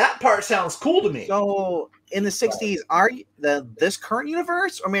mind. That part sounds cool to me. So in the '60s, are this current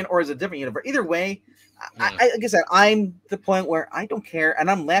universe, or is it a different universe? Either way, Yeah. like I said, I'm the point where I don't care, and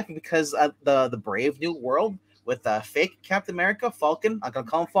I'm laughing because the Brave New World with fake Captain America, Falcon. I'm gonna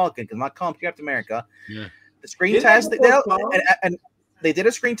call him Falcon because I'm not calling him Captain America. Yeah. The screen Didn't test, that they, before Falcon? and they did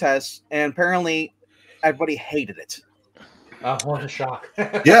a screen test, and apparently everybody hated it. What a shock.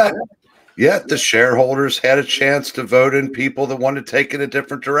 Yeah. Yeah, the shareholders had a chance to vote in people that wanted to take it a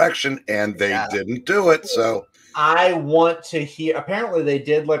different direction, and they didn't do it. So I want to hear. Apparently, they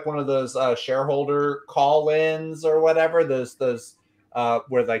did like one of those shareholder call-ins or whatever. Those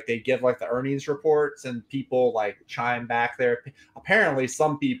where like they give like the earnings reports and people like chime back there. Apparently,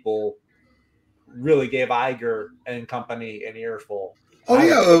 some people really gave Iger and company an earful.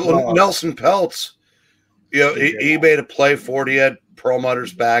 Nelson Peltz, he made a play for it. He had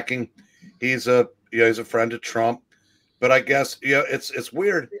Perlmutter's backing. He's a friend of Trump, but I guess it's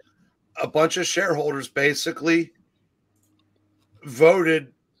weird. A bunch of shareholders basically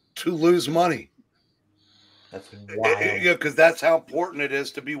voted to lose money. That's wild. Because that's how important it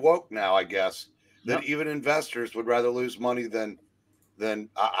is to be woke now. I guess that even investors would rather lose money than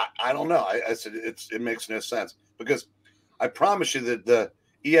I don't know. I said it makes no sense because I promise you that the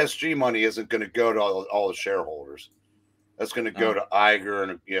ESG money isn't going to go to all the shareholders. That's going to go to Iger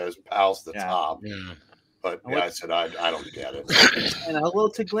and his pals at the top. Yeah. But I said I don't get it. And hello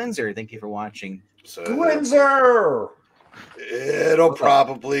to Glinzer. Thank you for watching. So, Glinzer. It'll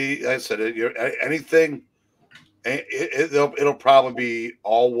probably. I said anything. It'll probably be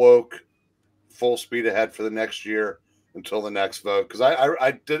all woke, full speed ahead for the next year until the next vote. Because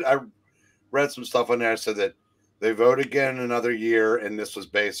I read some stuff on there. Said that they vote again in another year, and this was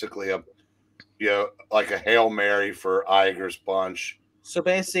basically like a Hail Mary for Iger's bunch. So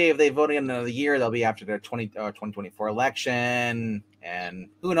basically, if they vote in another year, they'll be after their 2024 election, and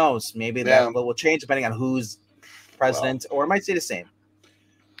who knows? Maybe that will change depending on who's president, or it might stay the same.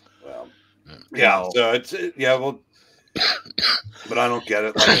 Well, yeah. So it's but I don't get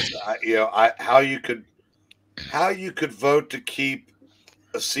it. Like, how you could vote to keep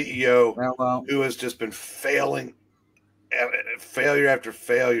a CEO who has just been failure after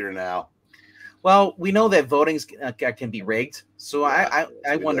failure now. Well, we know that voting can be rigged, so I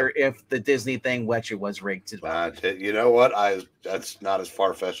wonder if the Disney thing actually was rigged as well. You know what? That's not as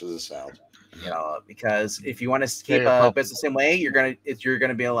far-fetched as it sounds. Because if you want to keep a business the same way, you're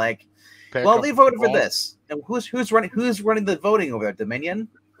gonna be like, well, they voted for this, and who's running the voting over there? Dominion.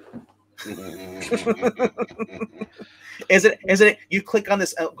 Is it? You click on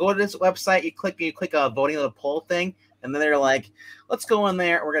this, go to this website, you click voting on the poll thing. And then they're like, let's go in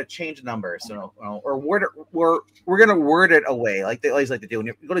there. We're going to change the numbers. So, or we're going to word it away like they always like to do. When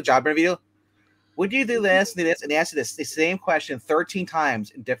you go to job interview, would you do this? And they ask you the same question 13 times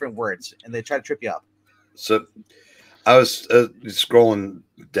in different words. And they try to trip you up. So I was scrolling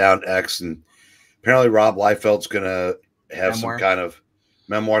down X, and apparently Rob Liefeld's going to have some kind of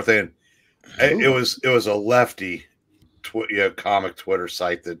memoir thing. It was a lefty comic Twitter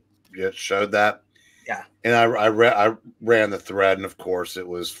site that showed that. Yeah, and I ran the thread, and of course it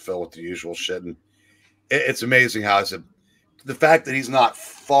was filled with the usual shit. And it's amazing how the fact that he's not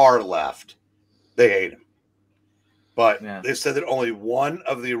far left, they hate him. But they said that only one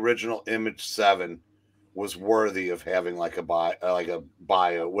of the original Image 7 was worthy of having like a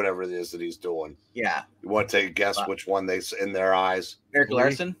bio, whatever it is that he's doing. Yeah, you want to take a guess which one they in their eyes? Eric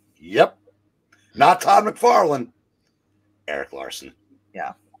Larson. Yep, not Todd McFarlane. Eric Larson.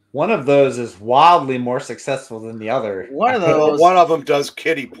 Yeah. One of those is wildly more successful than the other. One of them does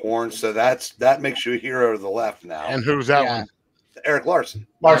kiddie porn, so that makes you a hero to the left now. And who's that one? Eric Larson.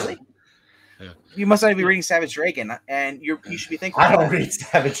 Yeah. You must not be reading Savage Dragon, and you should be thinking. I don't read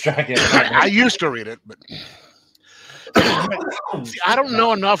Savage Dragon. I used to read it, but I don't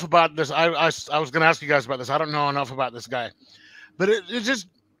know enough about this. I was going to ask you guys about this. I don't know enough about this guy, but it just,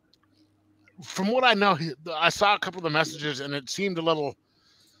 from what I know, I saw a couple of the messages, and it seemed a little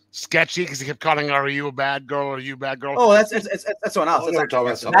sketchy because he kept calling her, "Are you a bad girl? Are you a bad girl?" Oh, that's someone else.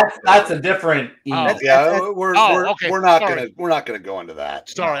 That's a different. We're not gonna go into that.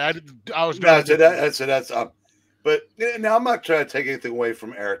 Sorry, I was. That's But now I'm not trying to take anything away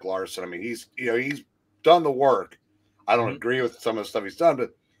from Eric Larson. I mean, he's done the work. I don't agree with some of the stuff he's done, but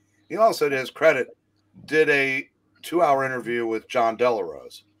he also, to his credit, did a 2-hour interview with John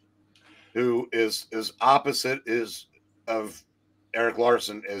Delarose, who is as opposite of Eric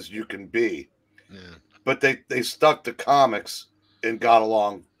Larson as you can be. Yeah. But they stuck to comics and got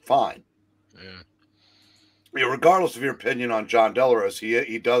along fine. Yeah. Regardless of your opinion on John Delarose,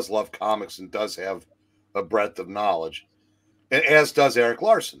 he does love comics and does have a breadth of knowledge, and as does Eric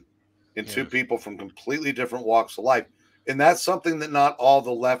Larson, and two people from completely different walks of life. And that's something that not all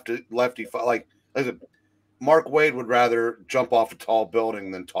the lefty like Mark Waid would rather jump off a tall building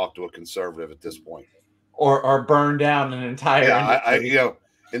than talk to a conservative at this point, or burn down an entire. Yeah,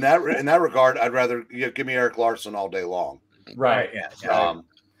 in that regard, I'd rather give me Eric Larson all day long. Right. Yeah.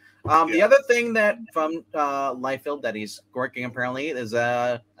 The other thing that from Liefeld that he's working apparently is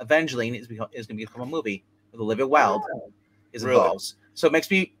Evangeline is going to become a movie with Olivia Wilde is involved. So it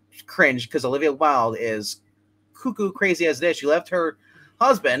makes me cringe because Olivia Wilde is cuckoo crazy as it is. She left her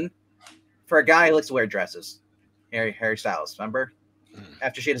husband for a guy who likes to wear dresses, Harry Styles. Remember,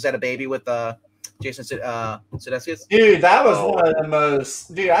 after she just had a baby with Jason Sudeikis. Dude, that was one of the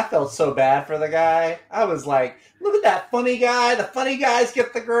most. Dude, I felt so bad for the guy. I was like, look at that funny guy. The funny guys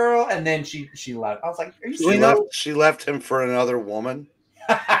get the girl, and then she left. I was like, are you serious? She left him for another woman.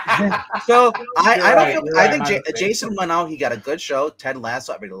 So I think Jason went out. He got a good show. Ted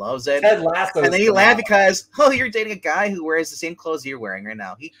Lasso, everybody loves it. Ted Lasso, and then he laughed because you're dating a guy who wears the same clothes you're wearing right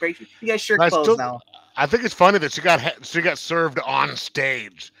now. He got shirt clothes now. I think it's funny that she got served on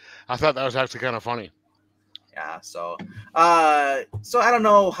stage. I thought that was actually kind of funny. Yeah. So I don't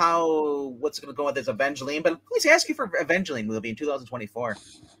know what's going to go with this Evangeline, but please ask you for Evangeline movie in 2024.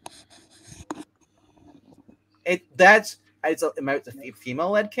 It's a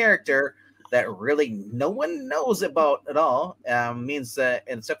female-led character that really no one knows about at all. Means that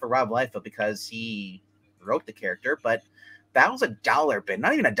except for Rob Liefeld because he wrote the character, but that was $1 bin,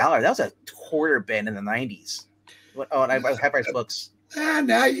 not even $1. That was a quarter bin in the 90s. Oh, and I have price books.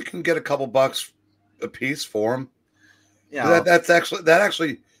 Now you can get a couple bucks a piece for them. Yeah, that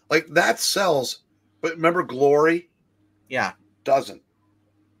actually like that sells. But remember, Glory, doesn't.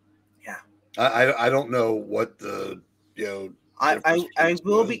 Yeah, I don't know what the I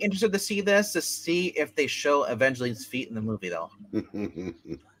will be interested to see this to see if they show Evangeline's feet in the movie though.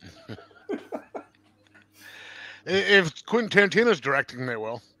 If Quentin Tarantino's directing, they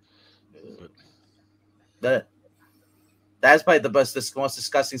will. That's probably the most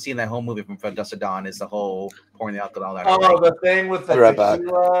disgusting scene in that whole movie from Dusk to Dawn is the whole pouring the alcohol out. Oh, the thing with the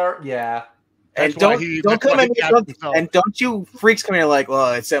tequila, yeah. And don't come at me, and don't you freaks come here like,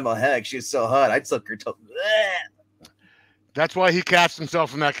 well, it's Emma Heck. She's so hot. I'd suck her toe. That's why he cast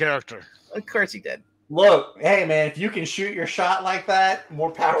himself in that character. Of course he did. Look, hey man, if you can shoot your shot like that,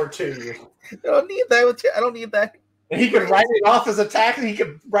 more power to you. I don't need that. I don't need that. And he can write it off as a tax, and he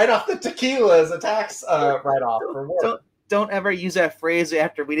can write off the tequila as a tax write-off for work. Don't ever use that phrase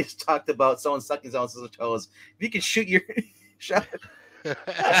after we just talked about someone sucking someone else's toes. If you can shoot your shot.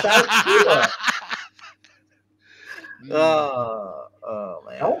 Oh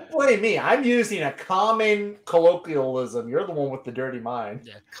man! Don't blame me. I'm using a common colloquialism. You're the one with the dirty mind.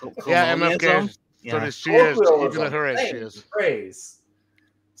 Yeah, MFK. She is. Even at her age, she is. Praise.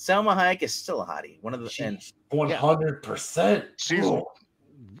 Selma Hayek is still a hottie. One of the 100%. She's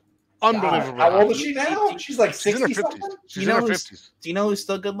unbelievable. How old is she now? She's like 60 something. She's in her 50s. Do you know who's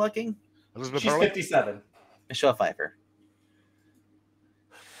still good looking? Elizabeth She's Hurley? 57. Michelle Pfeiffer.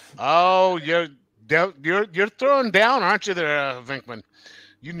 Oh, you're throwing down, aren't you, there, Vinkman?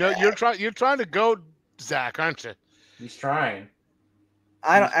 You know, you're trying to go Zach, aren't you? He's trying.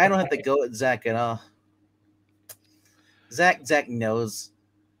 I don't have to go at Zach at all. Zach knows,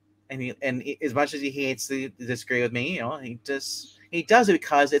 and as much as he hates to disagree with me, he does it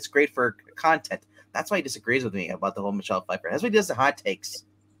because it's great for content. That's why he disagrees with me about the whole Michelle Pfeiffer. That's why he does the hot takes.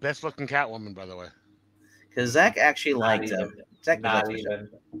 Best looking Catwoman, by the way. Because Zach actually liked him. Not even.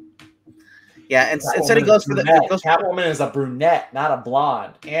 Yeah, and instead he goes for the Catwoman is a brunette, not a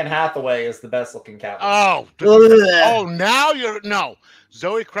blonde. Anne Hathaway is the best looking Catwoman. Now no.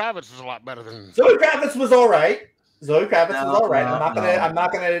 Zoe Kravitz is a lot better than Zoe Kravitz was all right. I'm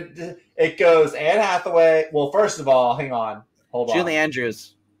not gonna. It goes Anne Hathaway. Well, first of all, hang on, hold on. Julie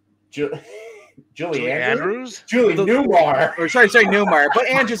Andrews. Julie Andrews. Julie Newmar. Or sorry, Newmar. But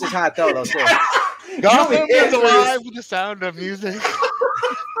Andrews is hot though. Too. Gotham is alive with the sound of music.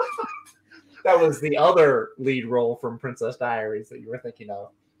 That was the other lead role from Princess Diaries that you were thinking of.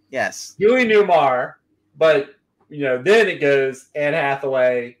 Yes. Julie Newmar, but then it goes Anne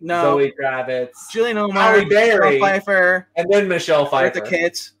Hathaway, Zoe Kravitz, Julie Newmar, Halle Berry, Michelle Pfeiffer, and then Michelle Pfeiffer. The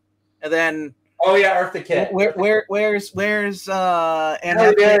kids, and then Oh yeah, Eartha Kitt. Where's Anne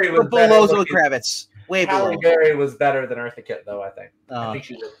Halle Berry Hathaway was better below Zoe looking. Kravitz? Way Halle below. Berry was better than Eartha Kitt, though. I think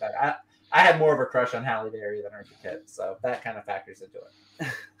she looked better. I had more of a crush on Halle Berry than Eartha Kitt, so that kind of factors into it.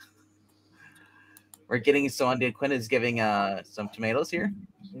 We're getting so Undead Quinn is giving some tomatoes here.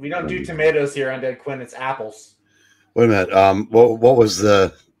 We don't do tomatoes here on Dead Quinn. It's apples. Wait a minute. What was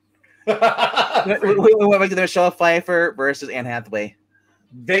the? We went to Michelle Pfeiffer versus Anne Hathaway.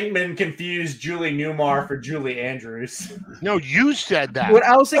 Venkman confused Julie Newmar for Julie Andrews. No, you said that. What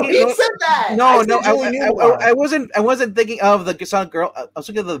I was thinking, He said that. No, I wasn't thinking of the song girl. I was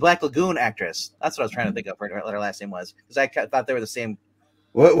thinking of the Black Lagoon actress. That's what I was trying to think of. What her last name was, because I thought they were the same.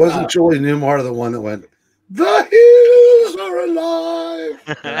 What wasn't Julie Newmar the one that went? The hills are alive.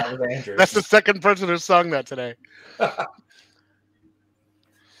 Yeah, that was Andrews. That's the second person who sung that today.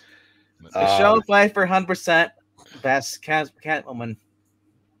 Michelle Pfeiffer, 100% best Catwoman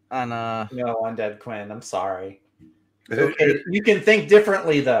on No, on Dead Quinn. I'm sorry. Okay, you can think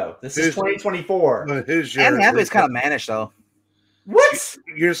differently though. This is 2024. But who's Anne your? Hathaway's kind of mannish though. What?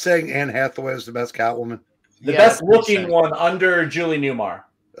 You're saying Anne Hathaway is the best Catwoman? The Yeah, best 100%. looking one under Julie Newmar.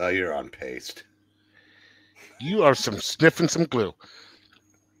 You're on paste. You are sniffing some glue.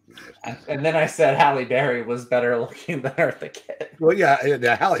 And then I said Halle Berry was better looking than Eartha Kitt. Well,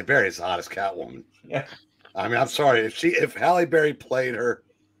 yeah, Halle Berry's the hottest Catwoman. Yeah. I mean, I'm sorry if Halle Berry played a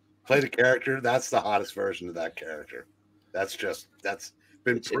character, that's the hottest version of that character. That's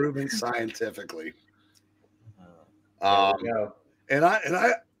been proven scientifically. And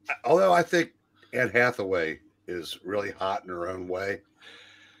I, although I think Anne Hathaway is really hot in her own way.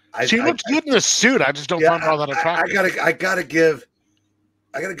 She looks good in the suit. I just don't find her all that attractive. I gotta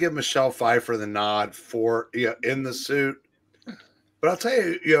give Michelle Pfeiffer the nod for in the suit. But I'll tell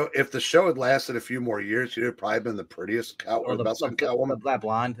you, if the show had lasted a few more years, she'd have probably been the prettiest Catwoman. The black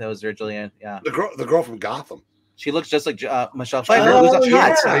blonde that was originally the girl from Gotham. She looks just like Michelle Pfeiffer. Who's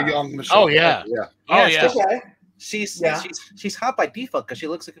hot. A young Michelle. Yeah. Yeah. Oh yeah. Okay. She's hot by default because she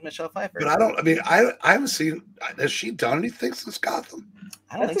looks like Michelle Pfeiffer. But I haven't seen. Has she done anything since Gotham?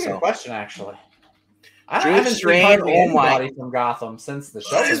 I don't That's think a good so. question, actually. I Julie haven't seen Strain, hardly oh my- anybody from Gotham since the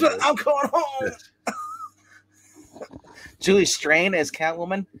show. That is what ended. I'm going home. Julie Strain as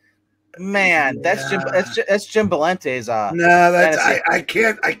Catwoman. Man, that's Jim Valente's. No, fantasy.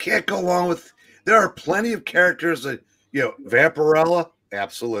 I can't go along with. There are plenty of characters that Vampirella,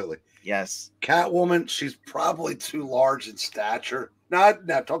 absolutely. Yes. Catwoman, she's probably too large in stature. No,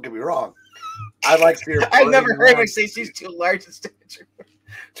 don't get me wrong. I like to hear. I've never heard her say she's too large in stature.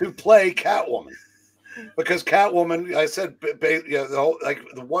 To play Catwoman, because Catwoman, I said, the whole, like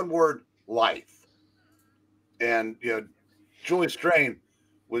the one word life, and Julie Strain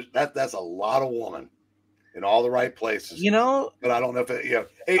was that's a lot of woman in all the right places. But I don't know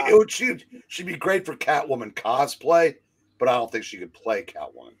if she'd be great for Catwoman cosplay, but I don't think she could play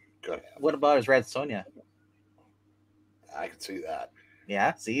Catwoman. Could have. What about his Red Sonja? I can see that.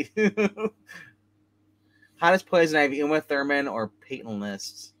 Yeah, see? Hottest Poison Ivy, Uma Thurman or Peyton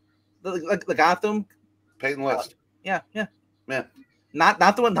List? The Gotham? Peyton List. Yeah. Man. Not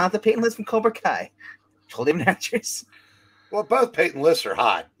the Peyton List from Cobra Kai. Totally different actress. Well, both Peyton Lists are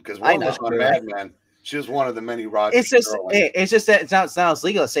hot because one was on Mad Men. She was one of the many Roger. It's just that it's not as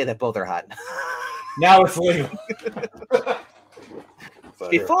legal to say that both are hot. Now it's legal.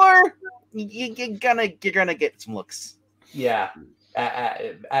 Before you're gonna get some looks. Yeah.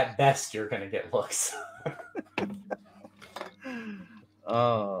 At best, you're gonna get looks.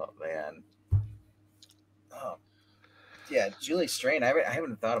 Oh man. Oh yeah, Julie Strain. I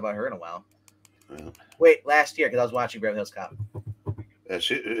haven't thought about her in a while. Yeah. Wait, last year because I was watching Beverly Hills Cop.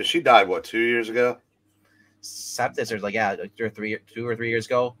 She died 2 years ago? Sepsis, like 2 or 3 years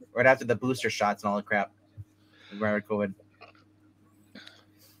ago, right after the booster shots and all the crap. Right, COVID.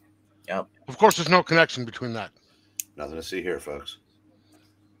 Yep. Of course, there's no connection between that. Nothing to see here, folks.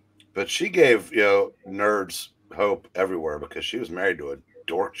 But she gave nerds hope everywhere because she was married to a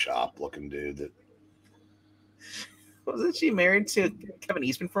dork chop looking dude. That wasn't she married to Kevin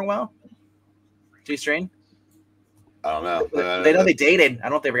Eastman for a while? Julie Strain. I don't know. They know they dated. I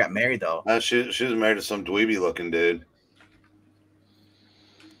don't know if they ever got married though. She was married to some dweeby looking dude.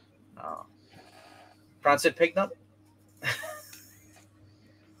 Oh. Bronson Pignut?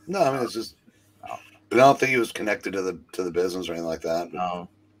 No, I mean it's just. I don't think he was connected to the business or anything like that. No.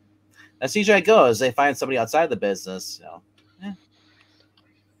 That's usually how it goes. They find somebody outside the business. Yeah.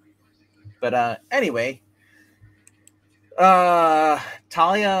 But anyway,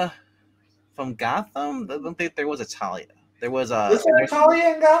 Talia from Gotham. I don't think there was a Talia. There was a. Was there a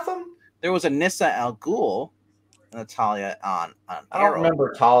Talia in Gotham? There was a Nissa Al Ghul. Natalia on I don't Arrow.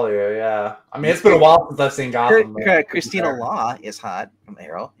 remember Talia. Yeah, I mean it's been a while since I've seen Gotham. Christina Law is hot from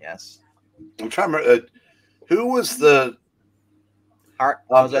Arrow. Yes. I'm trying to remember who was the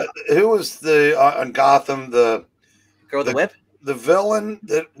who was the on Gotham the girl with the whip. The villain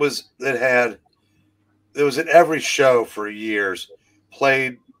that was in every show for years.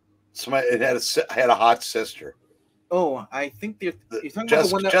 Played somebody. It had a hot sister. Oh, I think you're talking Jessica, about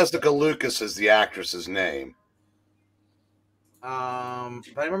the one that, Jessica Lucas is the actress's name. but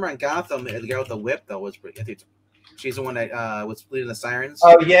I remember on Gotham, the girl with the whip though was pretty. I think she's the one that was leading the sirens.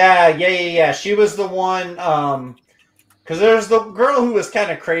 Oh yeah. She was the one. Because there's the girl who was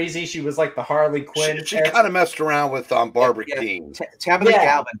kind of crazy. She was like the Harley Quinn. She kind of messed around with Barbara Keene. Tabitha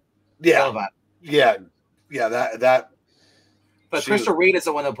Galvin. Yeah. That. But Crystal Reed is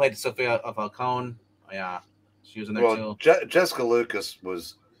the one that played Sophia Falcone. Yeah, she was in there too. Jessica Lucas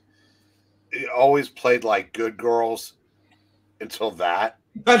always played like good girls until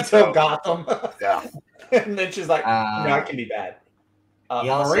Gotham. Yeah, and then she's like, "No, it can be bad."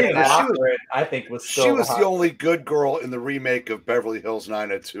 Marina Baccarin, I think, was still. She was the only good girl in the remake of Beverly Hills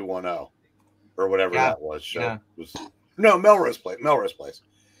 90210, or whatever that was. Show no Melrose Place.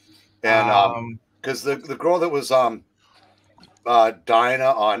 And because the girl that was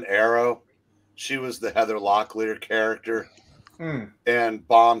Dinah on Arrow, she was the Heather Locklear character, and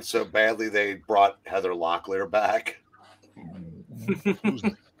bombed so badly they brought Heather Locklear back.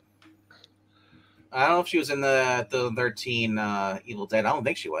 I don't know if she was in the 13 Evil Dead. I don't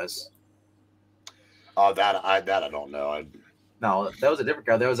think she was. Oh, that I don't know. No, that was a different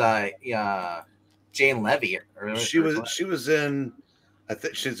girl. There was Jane Levy. She was in. I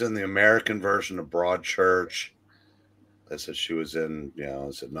think she's in the American version of Broadchurch. I said she was in.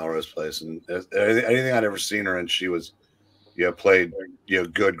 It's at Melrose Place, and anything I'd ever seen her in, she was. Played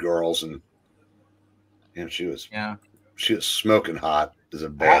good girls, and she was. Yeah. She was smoking hot as a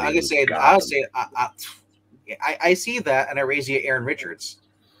baby. I see that, and I raise you Aaron Richards.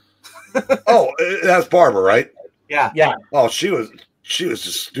 Oh, that's Barbara, right? Yeah. Oh, she was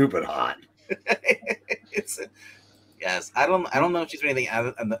just stupid hot. Yes, I don't know if she's doing anything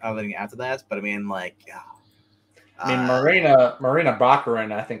other after that, but I mean, Marina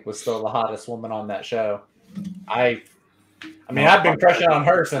Baccarin, I think, was still the hottest woman on that show. I've been crushing on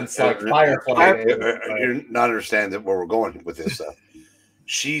her since Firefly. You're not understanding where we're going with this stuff.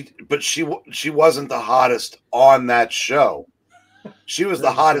 She wasn't the hottest on that show. She was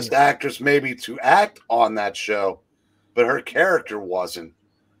the hottest actress maybe to act on that show, but her character wasn't.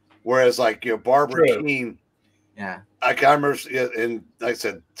 Whereas Barbara Keene, I remember, and like I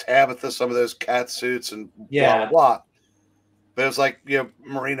said, Tabitha, some of those cat suits and blah blah blah. But it was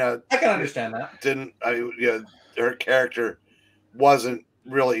Marina. I can understand that. Her character wasn't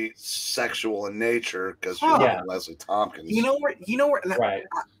really sexual in nature because she was Leslie Tompkins. You know where right.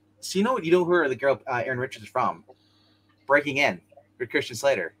 So you know who the girl Aaron Richards is from? Breaking In with Christian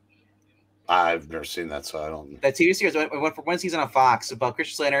Slater. I've never seen that, so I don't. That TV series went for one season on Fox about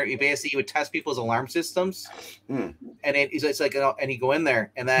Christian Slater. He would test people's alarm systems, and it's like, and he'd go in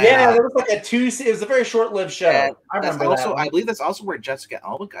there, and then there was it was a very short-lived show. I remember that. I believe that's also where Jessica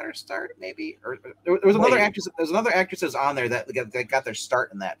Alba got her start, maybe, or there was another actress. There's another actress that was on there that got their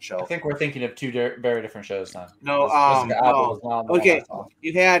start in that show. I think we're thinking of two very different shows now. No, okay.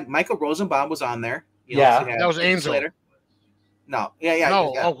 You had Michael Rosenbaum was on there. That was Angel. Slater. No, yeah.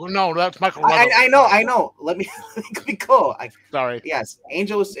 No, that's Michael. I know. Let me go. Sorry. Yes,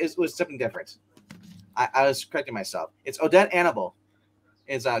 Angel was something different. I was correcting myself. It's Odette Annable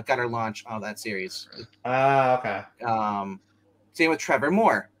is got her launch on that series. Okay. Same with Trevor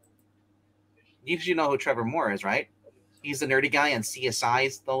Moore. You know who Trevor Moore is, right? He's the nerdy guy on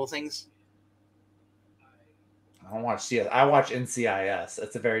CSI's those things. I don't watch CSI. I watch NCIS.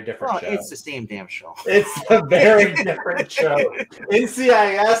 It's a very different show. It's the same damn show. It's a very different show.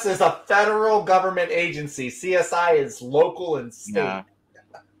 NCIS is a federal government agency. CSI is local and state. Yeah.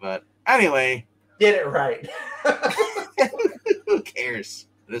 But anyway. Get it right. Who cares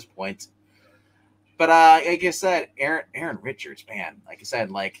at this point? But like I said, Aaron Richards, man. Like I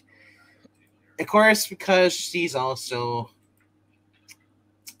said, of course, because she's also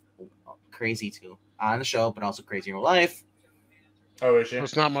crazy too. On the show, but also crazy in real life. Oh, is she?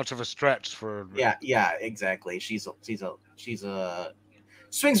 It's not much of a stretch for. Yeah, exactly. She's a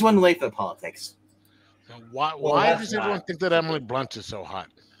swings one way for the politics. Why does everyone think that Emily Blunt is so hot?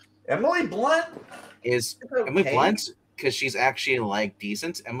 Emily Blunt is Emily Blunt because she's actually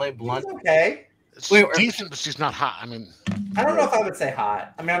decent. Emily Blunt, okay. She's decent, but she's not hot. I mean, I don't know if I would say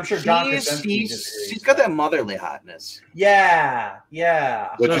hot. I mean, I'm sure she's got that motherly hotness. Yeah.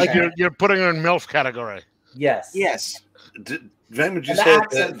 So you're putting her in MILF category. Yes. Yes. When would you And the say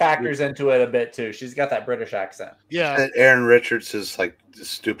accent factors into it a bit too. She's got that British accent. Yeah. that Aaron Richards is like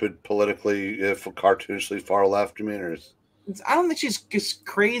stupid, politically, cartoonishly far left? You mean, or I don't think she's as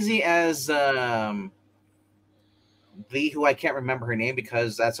crazy as who I can't remember her name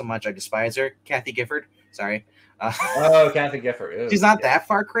because that's how much I despise her. Kathy Gifford. Sorry. Oh, Kathy Gifford. Ew. She's not that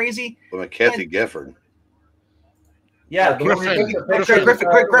far crazy. well, Kathy Gifford? Yeah, the one Griffin. who took the Griffin. picture with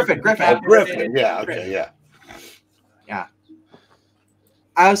her, Griffin. with the Oh, decapitated- Griffin. Yeah. Okay. Yeah.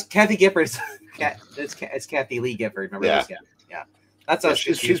 I was Kathy Gifford. It's Kathy Lee Gifford. Remember Yeah. this? Yeah. That's us.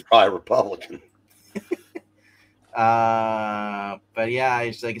 She's probably Republican. But yeah,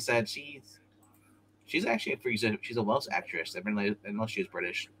 like I said, she's actually she's a Welsh actress. I didn't know she was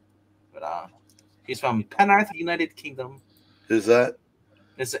British, but she's from Penarth, United Kingdom. Who's that?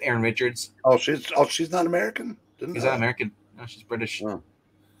 This is Aaron Richards. Oh, she's not American. She's not American. No, she's British. Oh.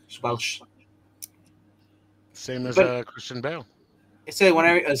 She's Welsh. Same as But- Christian Bale. I say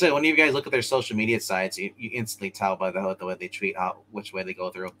when you guys look at their social media sites, you instantly tell by the way they tweet which way they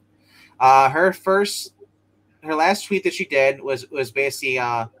go through. Her last tweet that she did was basically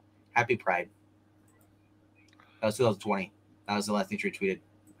Happy Pride. That was 2020. That was the last thing she tweeted.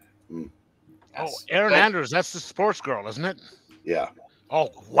 Hmm. Oh, Yes. Erin But- Andrews. That's the sports girl, isn't it? Yeah. Oh,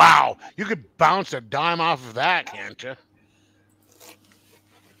 wow. You could bounce a dime off of that, can't you?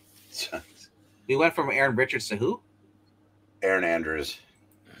 We went from Aaron Richards to who? Aaron Andrews.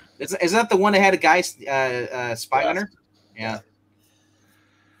 Is that the one that had a guy spy on her? Yeah.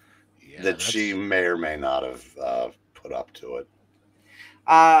 Yeah, That that's- she may or may not have put up to it.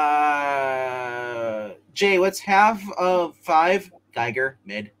 Jay, what's half of 5? Geiger,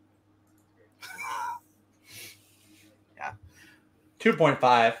 mid.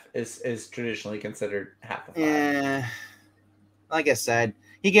 2.5 is traditionally considered half of 5. Eh, like I said,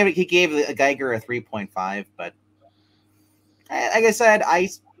 he gave a Geiger a 3.5, but like I said,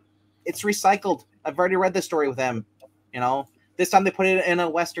 it's recycled. I've already read the story with him. You know, this time they put it in a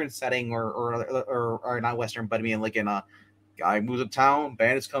Western setting, or not Western, but I mean like in a guy moves to town,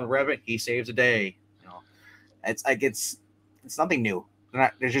 bandits come to rabbit, he saves a day. You know, it's like it's nothing new.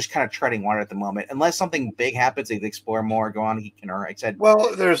 They're just kind of treading water at the moment. Unless something big happens, they explore more, go on. Or I said,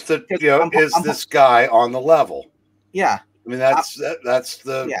 Well, there's the Because I'm- this guy on the level? yeah, I mean, that's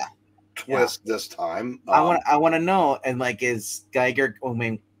the yeah. twist this time. I want to know, and like, is Geiger? I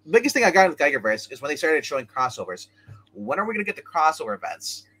mean, the biggest thing I got with Geigerverse is when they started showing crossovers. When are we going to get the crossover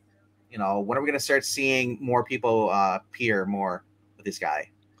events? You know, when are we going to start seeing more people appear more with this guy?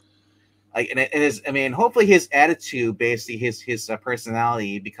 Like, and it is. I mean, hopefully his attitude, basically his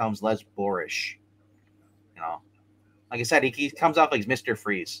personality, becomes less boorish. You know, like I said, he comes off like Mr.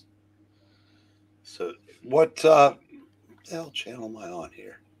 Freeze. So what the hell channel am I on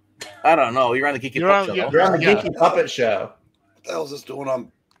here? I don't know. You're on the Geeky You're Pup on- Show. yeah. though. You're on the Yeah. Geeky Puppet Show. What the hell is this doing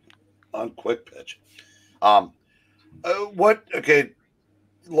on Quick Pitch? What? Okay,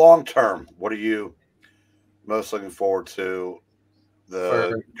 long term. What are you most looking forward to?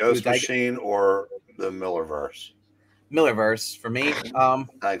 The For Ghost Geiger- Machine or the Millerverse? Millerverse for me. I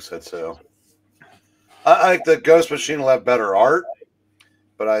think so too. I think the Ghost Machine will have better art,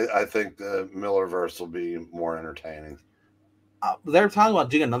 but I think the Millerverse will be more entertaining. They're talking about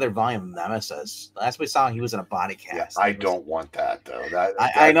doing another volume of Nemesis. Last we saw, he was in a body Yeah, cast. I don't want that though.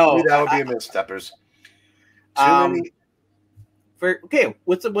 I know. that would be a missteppers. Too many.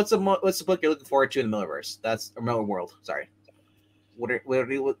 What's the book you're looking forward to in the Millerverse? That's or Miller World. Sorry.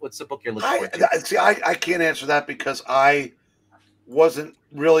 What's the book you're looking forward to? I can't answer that because I wasn't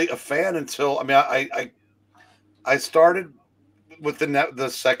really a fan until I started with the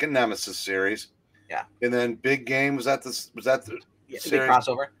second Nemesis series. Yeah. And then Big Game was that the Yeah, big series?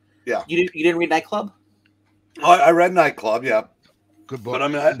 crossover. Yeah. You didn't read Nightclub? I read Nightclub, yeah, Good book. but I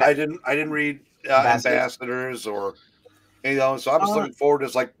mean I didn't read Ambassadors or any of those. So I'm just looking forward to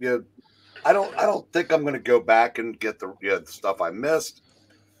it's like I don't think I'm going to go back and get the stuff I missed,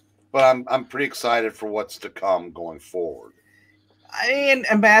 but I'm pretty excited for what's to come going forward. I mean,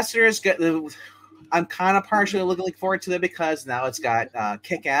 Ambassadors. I'm kind of partially looking forward to it because now it's got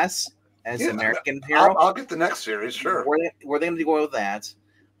Kick-Ass as the American hero. I'll get the next series, sure. Where they going to go with that?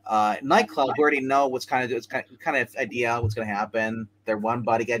 Nightclub. We already know what's kind of idea what's going to happen. Their one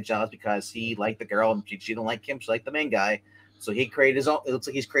buddy got jealous because he liked the girl and she didn't like him. She liked the main guy. So he created his own. It looks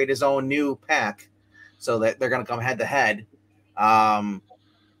like he's created his own new pack, so that they're gonna come head to head. I'm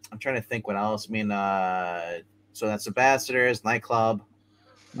trying to think what else. I mean, so that's Ambassadors, Nightclub,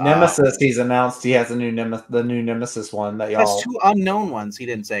 Nemesis. He's announced he has the new Nemesis one that y'all. That's 2 unknown ones. He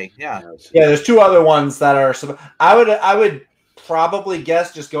didn't say. Yeah, Yeah, there's 2 other ones that are. I would probably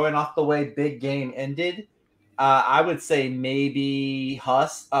guess, just going off the way Big Game ended, I would say maybe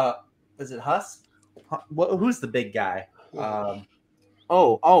Husk. Is it Husk? Who's the big guy? The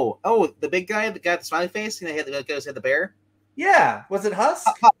big guy that got the smiley face and they had the bear. Yeah, was it Husk?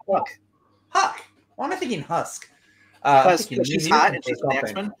 Huck. Huck. Why am I thinking Husk? Because she's hot and she's an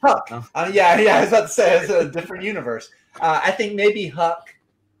X-Men. Huck. Oh. Yeah. I was about to say it's a different universe. I think maybe Huck.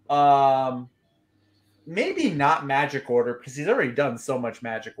 Maybe not Magic Order because he's already done so much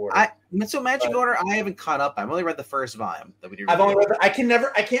Magic Order. Magic Order, I haven't caught up. I've only read the first volume that we do. I've only read. I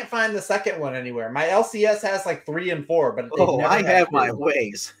can't find the second one anywhere. My LCS has like 3 and 4, but I have my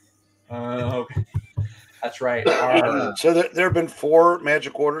ways. Okay. That's right. So there have been 4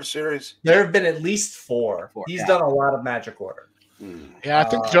 Magic Order series? There have been at least 4. He's done a lot of Magic Order. Yeah, I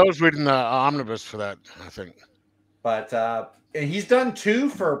think Joe's reading the omnibus for that, I think. But and he's done 2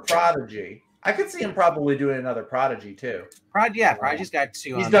 for Prodigy. I could see him probably doing another Prodigy too. Prodigy's got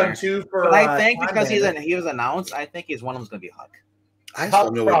 2. He's done 2 for. But I think because he was announced, I think one of them's going to be Huck. I just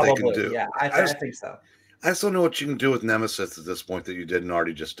don't know what they can do. Yeah, I think so. I just don't know what you can do with Nemesis at this point that you didn't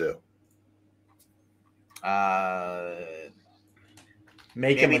already just do.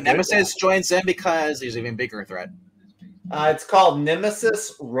 Maybe Nemesis joins in because there's an even bigger threat. It's called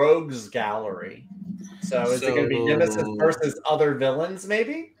Nemesis Rogues Gallery. So is it going to be Nemesis versus other villains?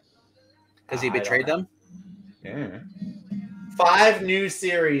 Maybe because he betrayed them. Yeah. 5 new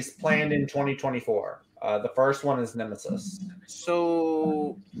series planned in 2024. The first one is Nemesis.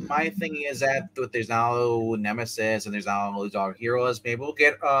 So my thing is that there's now Nemesis and there's now these other heroes. Maybe we'll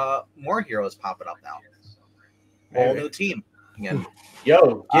get more heroes popping up now. Whole new team again.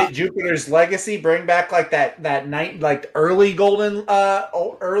 Yo, get Jupiter's Legacy. Bring back like that night, like early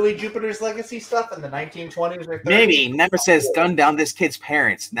early Jupiter's Legacy stuff in the 1920s or 30s. Maybe Nemesis gunned down this kid's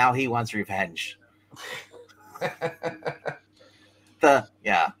parents. Now he wants revenge.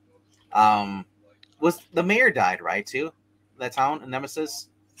 Was the mayor died right too? That town, Nemesis.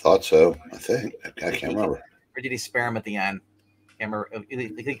 Thought so. I think I can't remember. Or did he spare him at the end? Can't remember.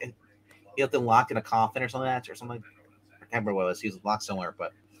 He had them locked in a coffin or something like that, or something. I can't remember what it was. He was locked somewhere,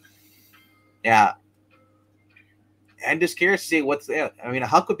 but yeah. I'm just curious to see what's there. I mean,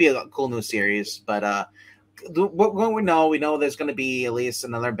 Huck would be a cool new series, but what we know there's going to be at least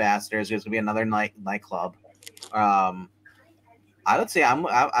another Ambassadors. There's going to be another nightclub. I would say I'm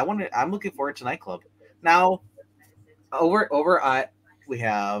looking forward to Nightclub. Now, over at we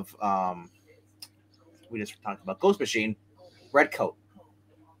have we just talked about Ghost Machine, Red Coat.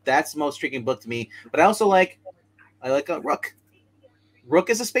 That's the most intriguing book to me. But I also like Rook.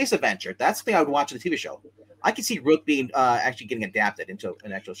 Rook is a space adventure. That's the thing I would watch in the TV show. I can see Rook being actually getting adapted into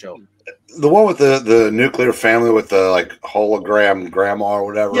an actual show. The one with the nuclear family with the like hologram grandma or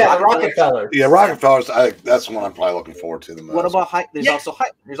whatever. Yeah, Rockefeller. Yeah, Rockefellers. That's the one I'm probably looking forward to the most. What about There's also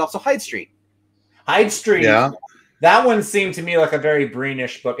Hyde Street. Hyde Street. Yeah. That one seemed to me like a very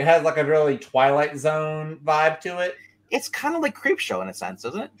Breenish book. It has like a really Twilight Zone vibe to it. It's kind of like Creepshow in a sense,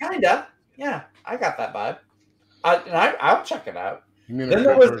 isn't it? Kinda. Yeah, I got that vibe. I'll check it out. Then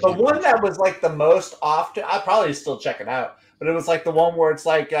there was the one that was like the most often. I'll probably still check it out, but it was like the one where it's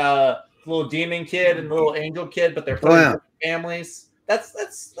like a little demon kid and a little angel kid, but they're from families. That's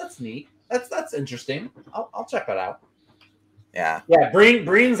neat. That's interesting. I'll check that out. Yeah.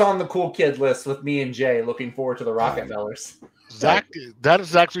 Breen's on the cool kid list with me and Jay. Looking forward to the Rockefellers. Zach, that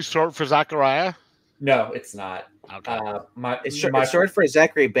is actually short for Zachariah. No, it's not. Okay. It's short for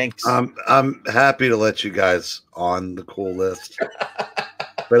Zachary Banks. I'm happy to let you guys on the cool list,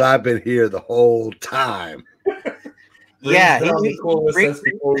 but I've been here the whole time. Yeah, he's been on the cool list since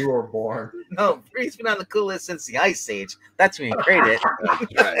before you were born. No, Breen's been on the cool list since the Ice Age. That's when he created it.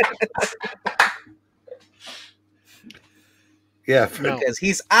 Right. Yeah, because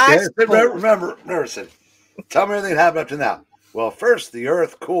he's ice. Remember, tell me everything that happened up to now. Well, first the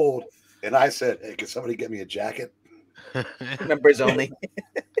Earth cooled, and I said, "Hey, can somebody get me a jacket?" Members only.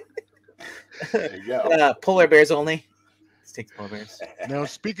 There you go. Polar bears only. Let's take the polar bears. Now,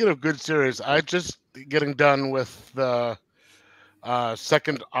 speaking of good series, I just getting done with the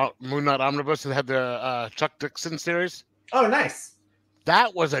second Moon Knight Omnibus that had the Chuck Dixon series. Oh, nice.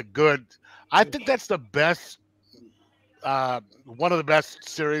 That was a good. I think that's the best. One of the best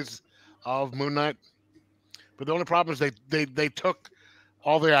series of Moon Knight. But the only problem is they took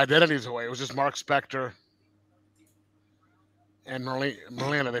all the identities away. It was just Mark Spector and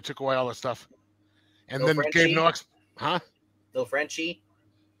Melina. They took away all the stuff, and then Frenchie? gave no No Frenchie.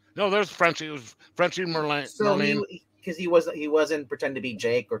 No, there's Frenchie. It was Frenchie and Merlin. So because he wasn't pretending to be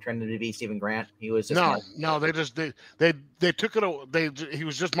Jake or pretending to be Stephen Grant. He was just no. They took it. He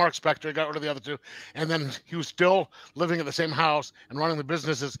was just Mark Spector. Got rid of the other two, and then he was still living at the same house and running the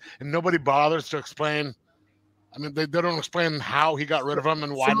businesses, and nobody bothers to explain I mean, they don't explain how he got rid of them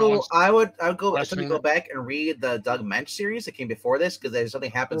and why. So I would go questioning go it. back and read the Doug Mensch series that came before this because there's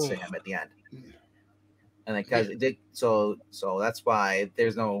something happens to him at the end, and because it did so that's why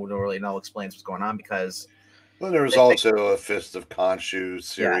there's no explains what's going on because Well, there was also a Fist of Khonshu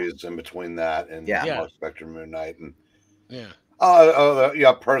series in between that and Yeah. Spectre Moon Knight, and yeah,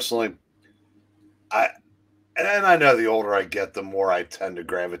 personally, I know the older I get, the more I tend to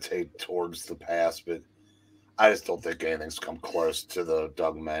gravitate towards the past, but I just don't think anything's come close to the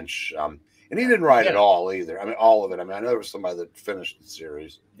Doug Mensch. And he didn't write it all either. I mean, all of it. I mean, I know there was somebody that finished the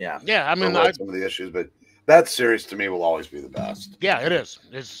series. Yeah. I mean, some of the issues, but that series to me will always be the best. Yeah, it is.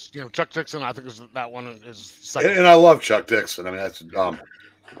 It's Chuck Dixon. I think that one is second. And I love Chuck Dixon. I mean, that's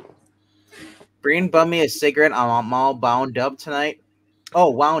Breen bummed me a cigarette. I'm all wound up tonight.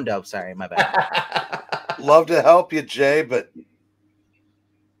 Oh, wound up. Sorry, my bad. Love to help you, Jay, but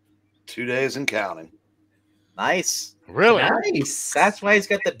 2 days and counting. Nice. Really? Nice. That's why he's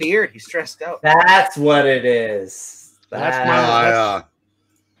got the beard. He's stressed out. That's what it is. That's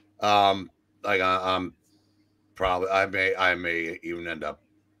I'm probably I may even end up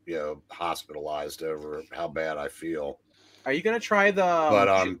hospitalized over how bad I feel. Are you gonna try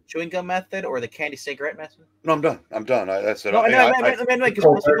the chewing gum method or the candy cigarette method? No, I'm done. That's it. No, I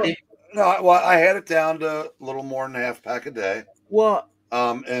had it down to a little more than a half pack a day. Well,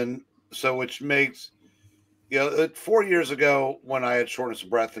 and so which makes 4 years ago when I had shortness of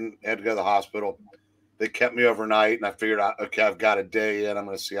breath and had to go to the hospital, they kept me overnight, and I figured out, okay, I've got a day in. I'm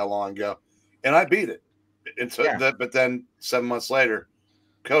going to see how long I go, and I beat it. And so but then 7 months later,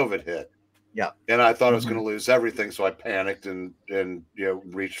 COVID hit. Yeah, and I thought I was going to lose everything, so I panicked and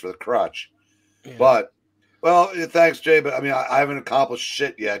reached for the crutch. Yeah. But thanks, Jay. But I mean, I haven't accomplished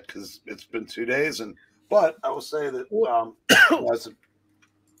shit yet because it's been 2 days. But I will say that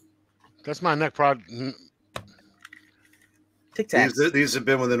that's my next project. Tic Tacs. These have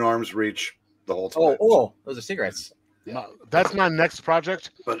been within arm's reach the whole time. Oh, those are cigarettes. Yeah. That's my next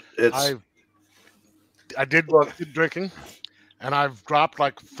project. But it's I did drinking, and I've dropped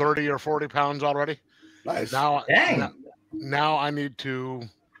like 30 or 40 pounds already. Nice. Now I need to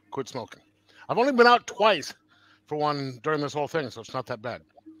quit smoking. I've only been out twice for one during this whole thing, so it's not that bad.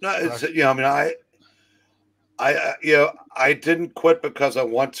 No, it's I mean, I didn't quit because I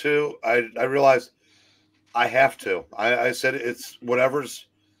want to. I realized I have to. I said it's whatever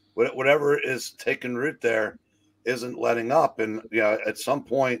is taking root there isn't letting up, and at some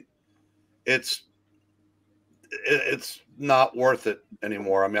point it's not worth it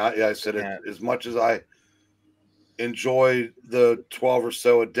anymore. I mean, I said it, as much as I enjoy the 12 or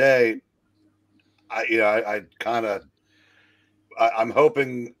so a day, I'm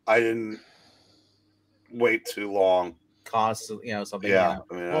hoping I didn't wait too long. Cost something. Yeah,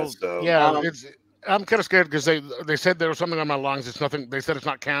 I mean, I'm kind of scared because they said there was something on my lungs. It's nothing. They said it's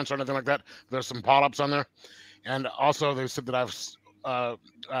not cancer or anything like that. There's some polyps on there, and also they said that I've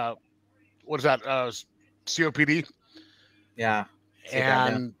what is that? COPD. Yeah.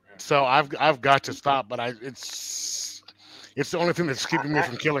 And so I've got to stop, but it's the only thing that's keeping me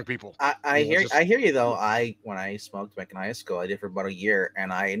from killing people. I hear you though. When I smoked back in high school, I did for about a year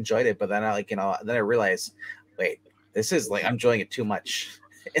and I enjoyed it, but then I realized, wait, this is like I'm enjoying it too much.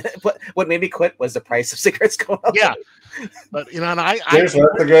 But what made me quit was the price of cigarettes going up. Yeah. But and that's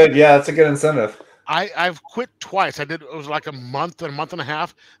a good incentive. I've quit twice. It was like a month and a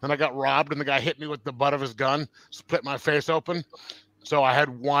half. Then I got robbed, and the guy hit me with the butt of his gun, split my face open. So I had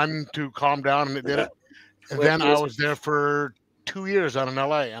one to calm down, and it did it. And then I was there for 2 years out in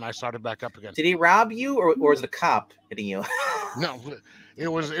LA, and I started back up again. Did he rob you, or was it a cop hitting you? No, it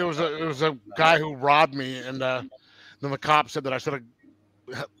was a guy who robbed me, and then the cop said that I should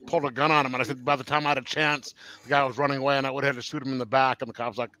have pulled a gun on him, and I said by the time I had a chance, the guy was running away, and I would have had to shoot him in the back, and the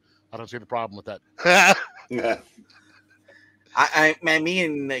cop's like, I don't see the problem with that. Yeah. I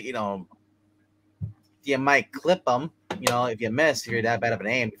mean, you might clip them, if you miss, if you're that bad of an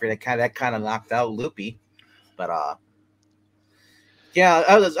aim, if you're that kind of knocked out loopy. But I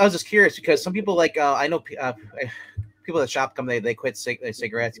was just curious because some people I know people that shop gum, they quit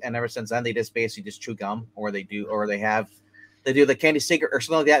cigarettes, and ever since then they just basically just chew gum, or they do the candy cigarette or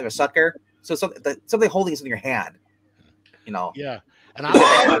something like that, or a sucker. So something holding it in your hand, Yeah. And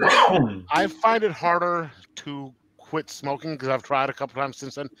I find it harder to quit smoking because I've tried a couple times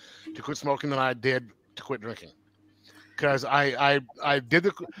since then to quit smoking than I did to quit drinking. Because I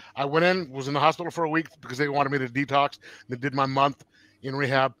went was in the hospital for a week because they wanted me to detox. They did my month in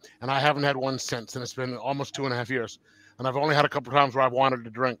rehab, and I haven't had one since, and it's been almost 2.5 years. And I've only had a couple times where I've wanted to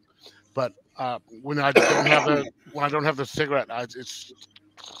drink, but when I don't have the cigarette, I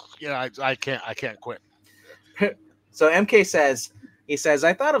can't quit. So MK says, he says,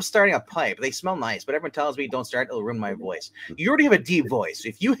 I thought of starting a pipe. They smell nice, but everyone tells me don't start. It'll ruin my voice. You already have a deep voice.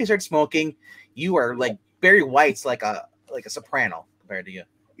 If you start smoking, you are like Barry White's like a soprano compared to you.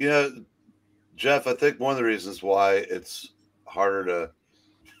 You know, Jeff, I think one of the reasons why it's harder to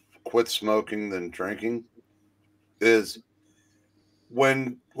quit smoking than drinking is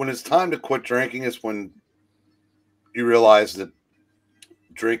when it's time to quit drinking is when you realize that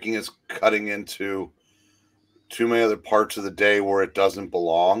drinking is cutting into too many other parts of the day where it doesn't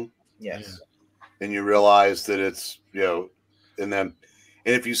belong. Yes. And you realize that it's, and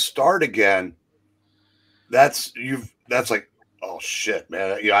if you start again, that's like, oh shit,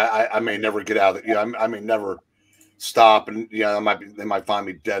 man. I may never get out of it. I may never stop, and they might find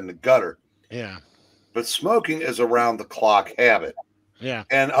me dead in the gutter. Yeah. But smoking is around the clock habit. Yeah.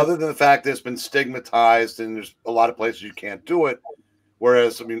 And other than the fact that it's been stigmatized and there's a lot of places you can't do it.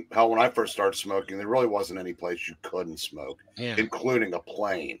 Whereas, I mean, hell, when I first started smoking, there really wasn't any place you couldn't smoke, including a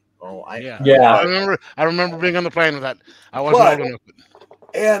plane. Oh, yeah. I remember being on the plane with that. I wasn't old enough.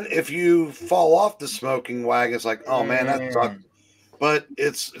 And if you fall off the smoking wagon, it's like, oh man, that sucks. But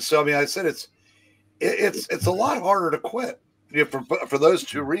I said it's a lot harder to quit for those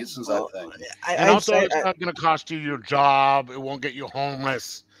two reasons. I think. And also, it's not going to cost you your job. It won't get you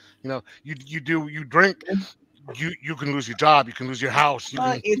homeless. You drink. You can lose your job. You can lose your house.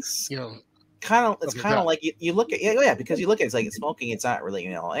 It's kind of like you look at because you look at it's like smoking. It's not really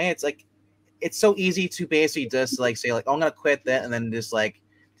and it's like it's so easy to basically just like say like, oh, I'm gonna quit that and then just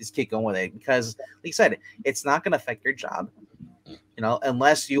keep going with it because like you said, it's not gonna affect your job.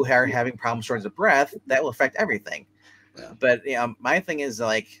 Unless you are having problems towards the breath, that will affect everything. Yeah. But my thing is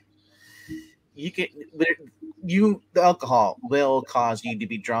like the alcohol will cause you to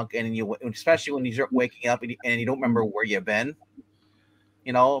be drunk, and especially when you start waking up and you don't remember where you've been.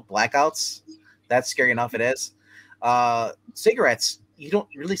 Blackouts. That's scary enough. It is. Cigarettes. You don't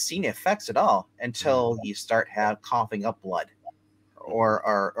really see any effects at all until you start coughing up blood,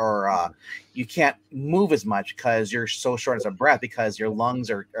 or you can't move as much because you're so short of breath because your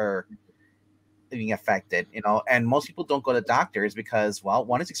lungs are being affected. And most people don't go to doctors because, well,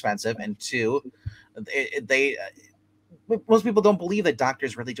 one, it's expensive, and two, most people don't believe that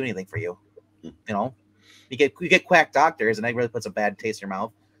doctors really do anything for you. You get quack doctors, and that really puts a bad taste in your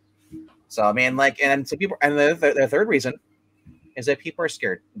mouth. So I mean, and some people, and the third reason is that people are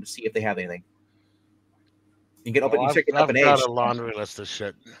scared to see if they have anything. You get open, you start getting up in age. I've got a laundry list of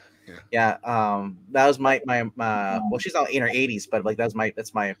shit. Yeah. That was my well, she's now in her 80s, but that's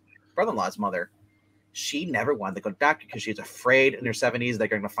my brother-in-law's mother. She never wanted to go to the doctor because she was afraid in her 70s they're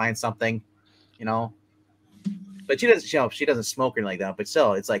going to find something, But she doesn't smoke or anything like that. But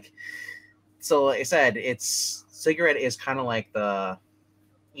still, it's like, so like I said, cigarette is kind of like the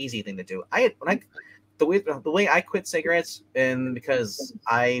easy thing to do. The way I quit cigarettes, and because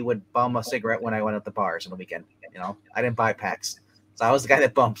I would bum a cigarette when I went at the bars on the weekend. I didn't buy packs. So I was the guy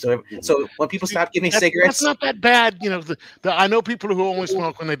that bumped. So when people stopped giving me cigarettes, that's not that bad. I know people who only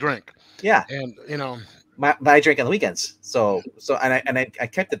smoke when they drink. Yeah, and but I drink on the weekends. So I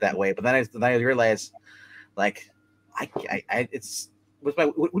kept it that way. But then I realized, like, it's what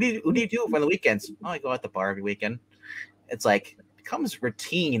do you do on the weekends? Oh, I go out the bar every weekend. It's like it becomes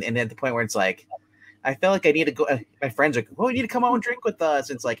routine, and at the point where it's like I feel like I need to go. My friends are, you need to come out and drink with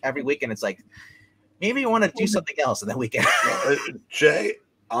us. It's like every weekend. It's like maybe you want to do something else on that weekend. Jay,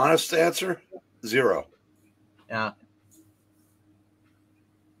 honest answer, 0. Yeah.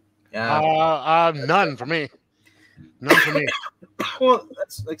 None for me. None for me. Well,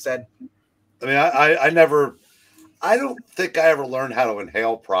 that's like I said. I mean, I don't think I ever learned how to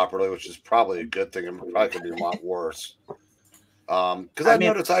inhale properly, which is probably a good thing. It probably could be a lot worse. Because I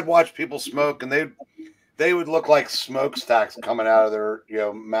noticed I'd watch people smoke, and they would look like smokestacks coming out of their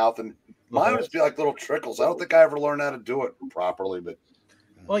mouth, and mine would just be like little trickles. I don't think I ever learned how to do it properly, but.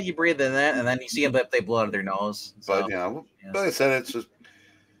 Well, you breathe in that, and then you see them, they blow out of their nose. So, but like I said, it's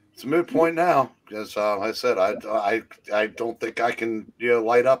a moot point now because like I said, I don't think I can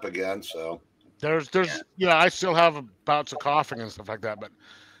light up again. So there's I still have bouts of coughing and stuff like that, but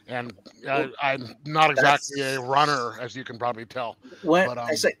I'm not exactly a runner, as you can probably tell.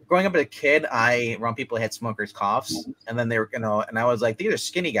 I said growing up as a kid, I around people who had smokers' coughs, and then they were and I was like, these are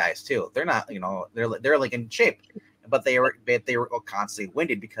skinny guys too. They're not they're like in shape, but they were constantly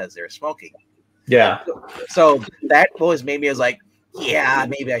winded because they were smoking. Yeah. So that always made me, I was like, yeah,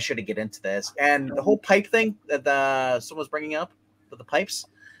 maybe I should get into this. And the whole pipe thing that someone was bringing up with the pipes,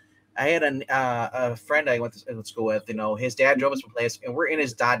 I had a friend I went to school with. His dad drove us from place, and we're in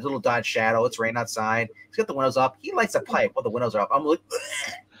his little Dodge Shadow. It's raining outside. He's got the windows up. He lights a pipe while the windows are up. I'm like,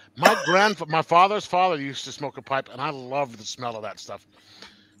 My father's father used to smoke a pipe, and I loved the smell of that stuff.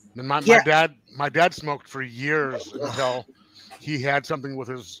 And my dad smoked for years until he had something with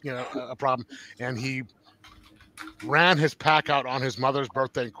his, a problem, and he ran his pack out on his mother's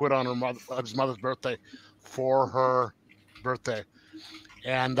birthday and quit on his mother's birthday for her birthday.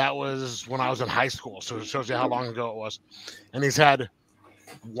 And that was when I was in high school. So it shows you how long ago it was. And he's had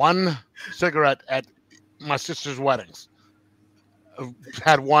one cigarette at my sister's weddings.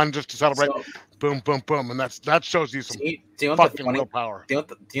 Had one just to celebrate. So- boom, boom, boom, and that shows you some Do you know what the fucking willpower. Do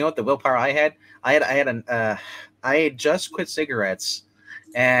you know what the willpower I had? I had just quit cigarettes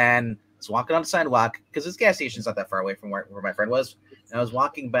and was walking on the sidewalk because this gas station's not that far away from where my friend was. And I was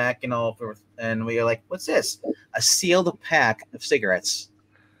walking back, and we were like, "What's this?" A sealed pack of cigarettes,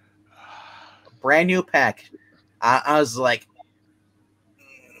 a brand new pack. I was like,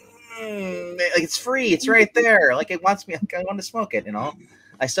 like it's free, it's right there. Like it wants me. I want to smoke it,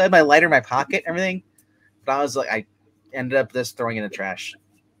 I still had my lighter in my pocket and everything, but I was like, I ended up just throwing it in the trash.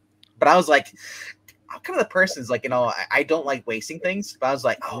 But I was like, I'm kind of the person's like, I don't like wasting things. But I was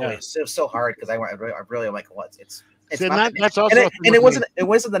like, it was so hard because I really am like, what? It's See, not, that's also and it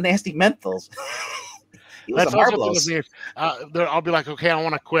wasn't the nasty menthols. That's also me. I'll be like, okay, I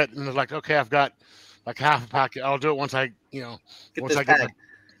want to quit, and they're like, okay, I've got like half a packet. I'll do it once I get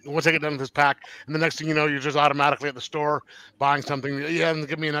done with this pack, and the next thing you know, you're just automatically at the store buying something. Yeah, and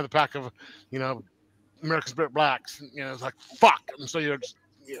give me another pack of, American Spirit Blacks. It's like fuck. And so you're just,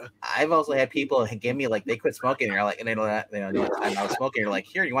 I've also had people give me like they quit smoking, and you're like, and they don't know I was smoking. You're like,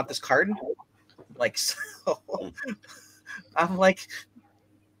 here, you want this carton? Like, so I'm like,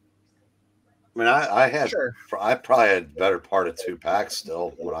 I mean, I had sure. I probably had better part of 2 packs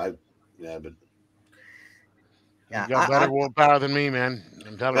still but Yeah, you got better willpower than me, man.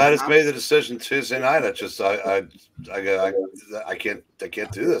 I'm telling you. I just made the decision Tuesday night. I can't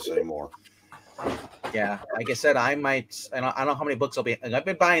do this anymore. Yeah, like I said, I don't know how many books I'll be. I've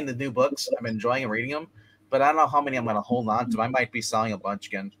been buying the new books. I'm enjoying reading them, but I don't know how many I'm going to hold on to. I might be selling a bunch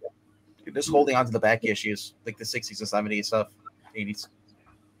again. Just holding on to the back issues, like the 60s and 70s stuff, 80s.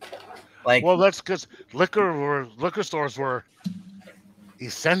 Like, well, that's because liquor stores were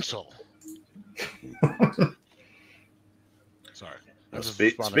essential. Sorry.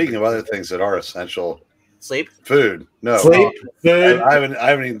 Speaking of other things that are essential, sleep, food. No, sleep, food. I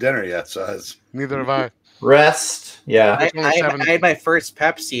haven't eaten dinner yet, so neither have I. Rest. Yeah, I had my first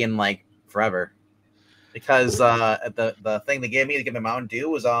Pepsi in like forever because the thing they gave me to give me Mountain Dew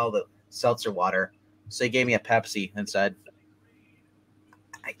was all the seltzer water, so they gave me a Pepsi and said,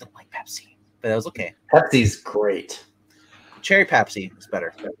 I don't like Pepsi, but it was okay. Pepsi's great. Cherry Pepsi is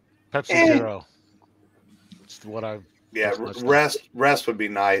better. Pepsi Zero. It's what I've. Yeah, rest would be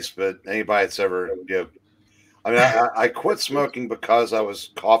nice, but anybody that's ever, I mean, I quit smoking because I was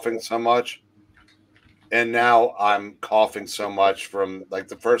coughing so much, and now I'm coughing so much from like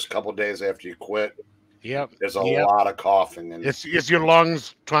the first couple of days after you quit. Yep, there's a lot of coughing, and it's your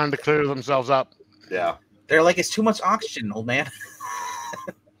lungs trying to clear themselves up. Yeah, they're like, it's too much oxygen, old man.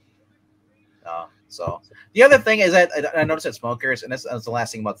 So the other thing is that I noticed that smokers, and that's the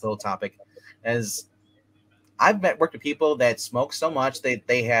last thing about the whole topic, is I've worked with people that smoke so much they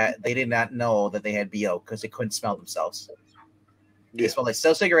did not know that they had BO because they couldn't smell themselves. They smell like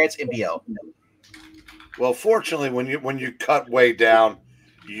still cigarettes and BO. Well, fortunately, when you cut way down,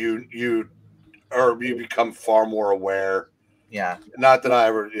 you become far more aware. Yeah. Not that I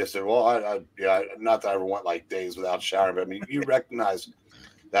ever said, well, not that I ever went like days without showering, but I mean, you recognize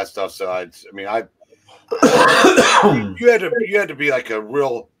that stuff. So you had to be like a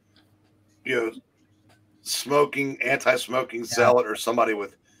real, anti-smoking zealot or somebody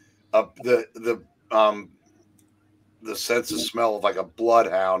with the sense of smell of like a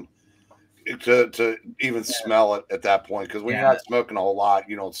bloodhound to even smell it at that point. Because when you're not smoking a whole lot,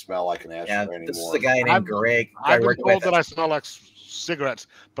 you don't smell like an ashtray anymore. This is a guy named Greg. I've been told that I smell like cigarettes,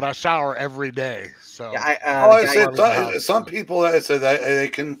 but I shower every day. So some people I said they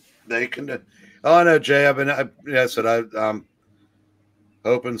can. Oh no, Jay. I'm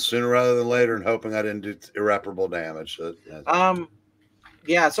hoping sooner rather than later, and hoping I didn't do irreparable damage. So,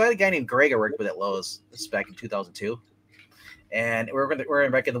 yeah. So I had a guy named Greg I worked with at Lowe's. This is back in 2002, and we're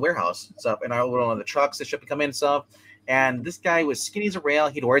back in the warehouse and stuff. And I would on the trucks that ship come in and stuff. And this guy was skinny as a rail.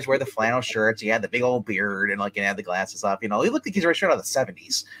 He'd always wear the flannel shirts. He had the big old beard and he had the glasses up. He looked like he's right out of the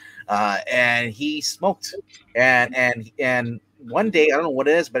 70s. And he smoked. And one day, I don't know what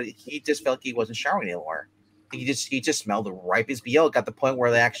it is, but he just felt like he wasn't showering anymore. He just smelled the ripest BO. It got the point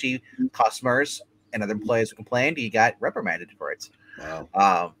where they actually customers and other employees who complained. He got reprimanded for it.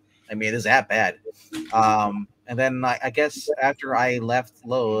 Wow. I mean, it is that bad. And then I guess after I left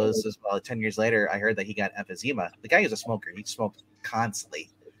Lowe's, as well, 10 years later, I heard that he got emphysema. The guy was a smoker. He smoked constantly.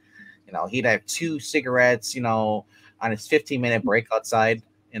 He'd have 2 cigarettes, on his 15-minute break outside,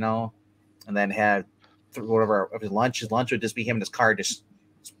 and then have whatever of his lunch. His lunch would just be him in his car, just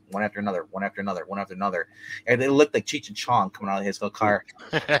one after another, one after another, one after another. And they looked like Cheech and Chong coming out of his car.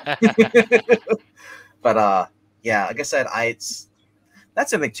 But yeah, like I said,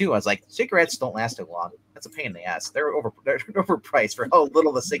 that's the thing too. I was like, cigarettes don't last too long. That's a pain in the ass. They're overpriced for how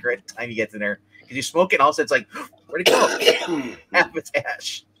little the cigarette time you get in there. Because you smoke it, and all of a sudden it's like, where'd it go? Half its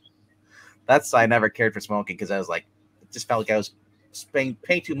ash. That's I never cared for smoking because I was like, it just felt like I was paying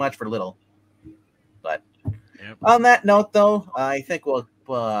too much for little. But on that note, though, I think we'll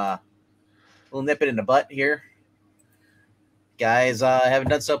nip it in the butt here. Guys, haven't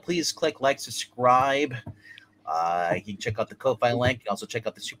done so, please click like, subscribe. You can check out the Ko-Fi link. You can also check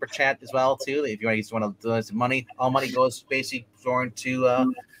out the Super Chat as well, too. If you want to donate some money, all money goes basically going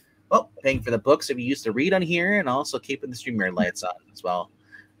to paying for the books that we used to read on here, and also keeping the StreamYard lights on as well.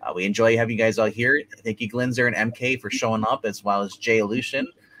 We enjoy having you guys all here. Thank you, Glinzer and MK, for showing up, as well as Jay Lucian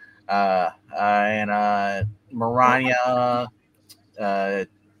and Marania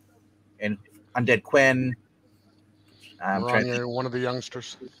and Undead Quinn. Marania, one of the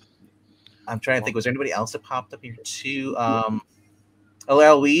youngsters. I'm trying to think. Was there anybody else that popped up here too?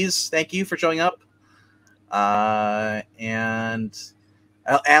 Eloise, thank you for showing up. And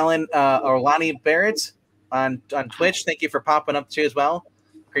Alan Orlani Barrett on Twitch, thank you for popping up too as well.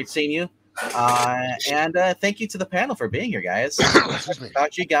 Great seeing you. And thank you to the panel for being here, guys.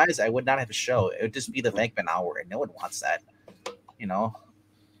 Without you guys, I would not have a show. It would just be the Venkman hour, and no one wants that.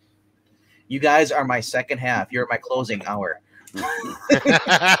 You guys are my second half. You're my closing hour.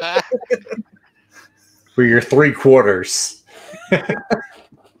 For your 3/4.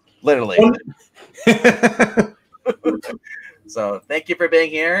 Literally. So thank you for being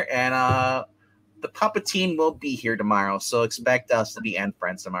here, and the Puppet team will be here tomorrow, so expect us to be end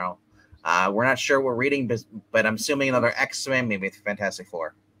friends tomorrow. We're not sure what we're reading, but I'm assuming another X-Men, maybe Fantastic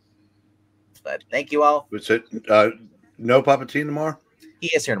Four. But thank you all. Was it no Puppet team tomorrow? He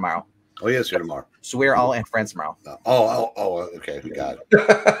is here tomorrow. Oh, he is here tomorrow. So we're all end friends tomorrow. Okay, we got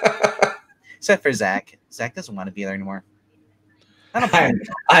it. Except for Zach. Zach doesn't want to be there anymore. I'm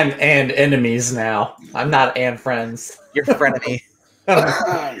and enemies now. I'm not and friends. You're frenemy.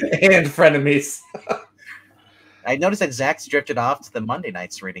 And frenemies. I noticed that Zach's drifted off to the Monday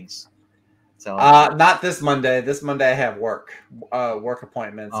nights readings. So not this Monday. This Monday I have work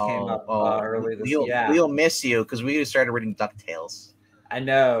appointments came up early this year. We'll miss you because we started reading DuckTales. I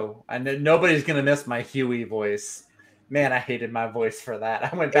know. Nobody's gonna miss my Huey voice. Man, I hated my voice for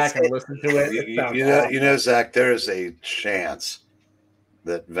that. I went back and listened to it. You know, Zach, there is a chance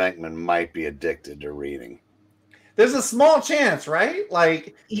that Venkman might be addicted to reading. There's a small chance, right?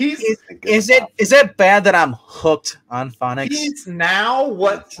 Like is it bad that I'm hooked on phonics? He's now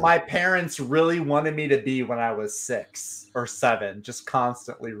what my parents really wanted me to be when I was 6 or 7, just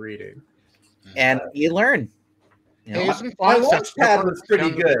constantly reading. And you learn. My Launchpad was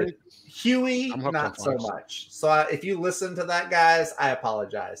pretty good. Huey, not so much. So if you listen to that, guys, I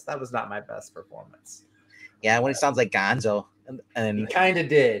apologize. That was not my best performance. Yeah, when it sounds like Gonzo. And it kind of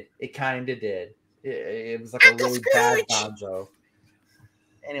did. It was like a really bad Gonzo.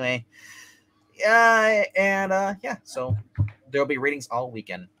 Anyway. So there'll be readings all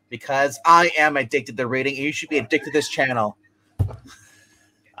weekend because I am addicted to reading, and you should be addicted to this channel.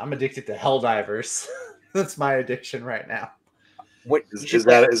 I'm addicted to Helldivers. That's my addiction right now. What is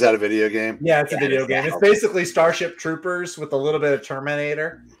that a video game? Yeah, it's a video game. It's basically Starship Troopers with a little bit of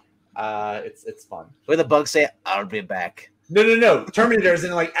Terminator. It's fun. Where the bugs say, "I'll be back." No. Terminators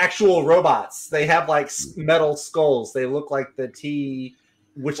in like actual robots. They have like metal skulls. They look like the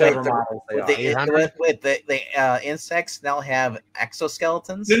whichever models they are. The insects now have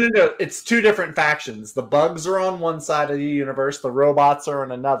exoskeletons. No. It's 2 different factions. The bugs are on one side of the universe. The robots are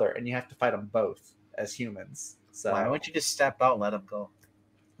on another, and you have to fight them both as humans. So why don't you just step out and let them go?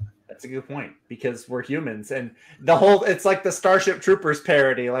 That's a good point, because we're humans, and it's like the Starship Troopers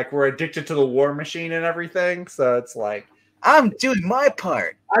parody. Like we're addicted to the war machine and everything. So it's like I'm doing my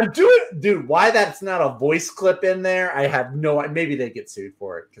part. Dude. Why that's not a voice clip in there? I have no. Maybe they get sued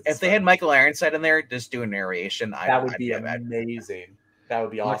for it. If they had Michael Ironside in there, just doing narration, that would be amazing. That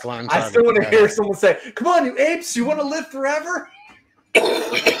would be awesome. I still want to hear someone say, "Come on, you apes! You want to live forever?"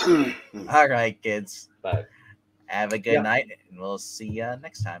 All right, kids. Bye. Have a good night, and we'll see you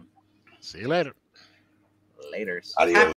next time. See you later. Laters. Adios.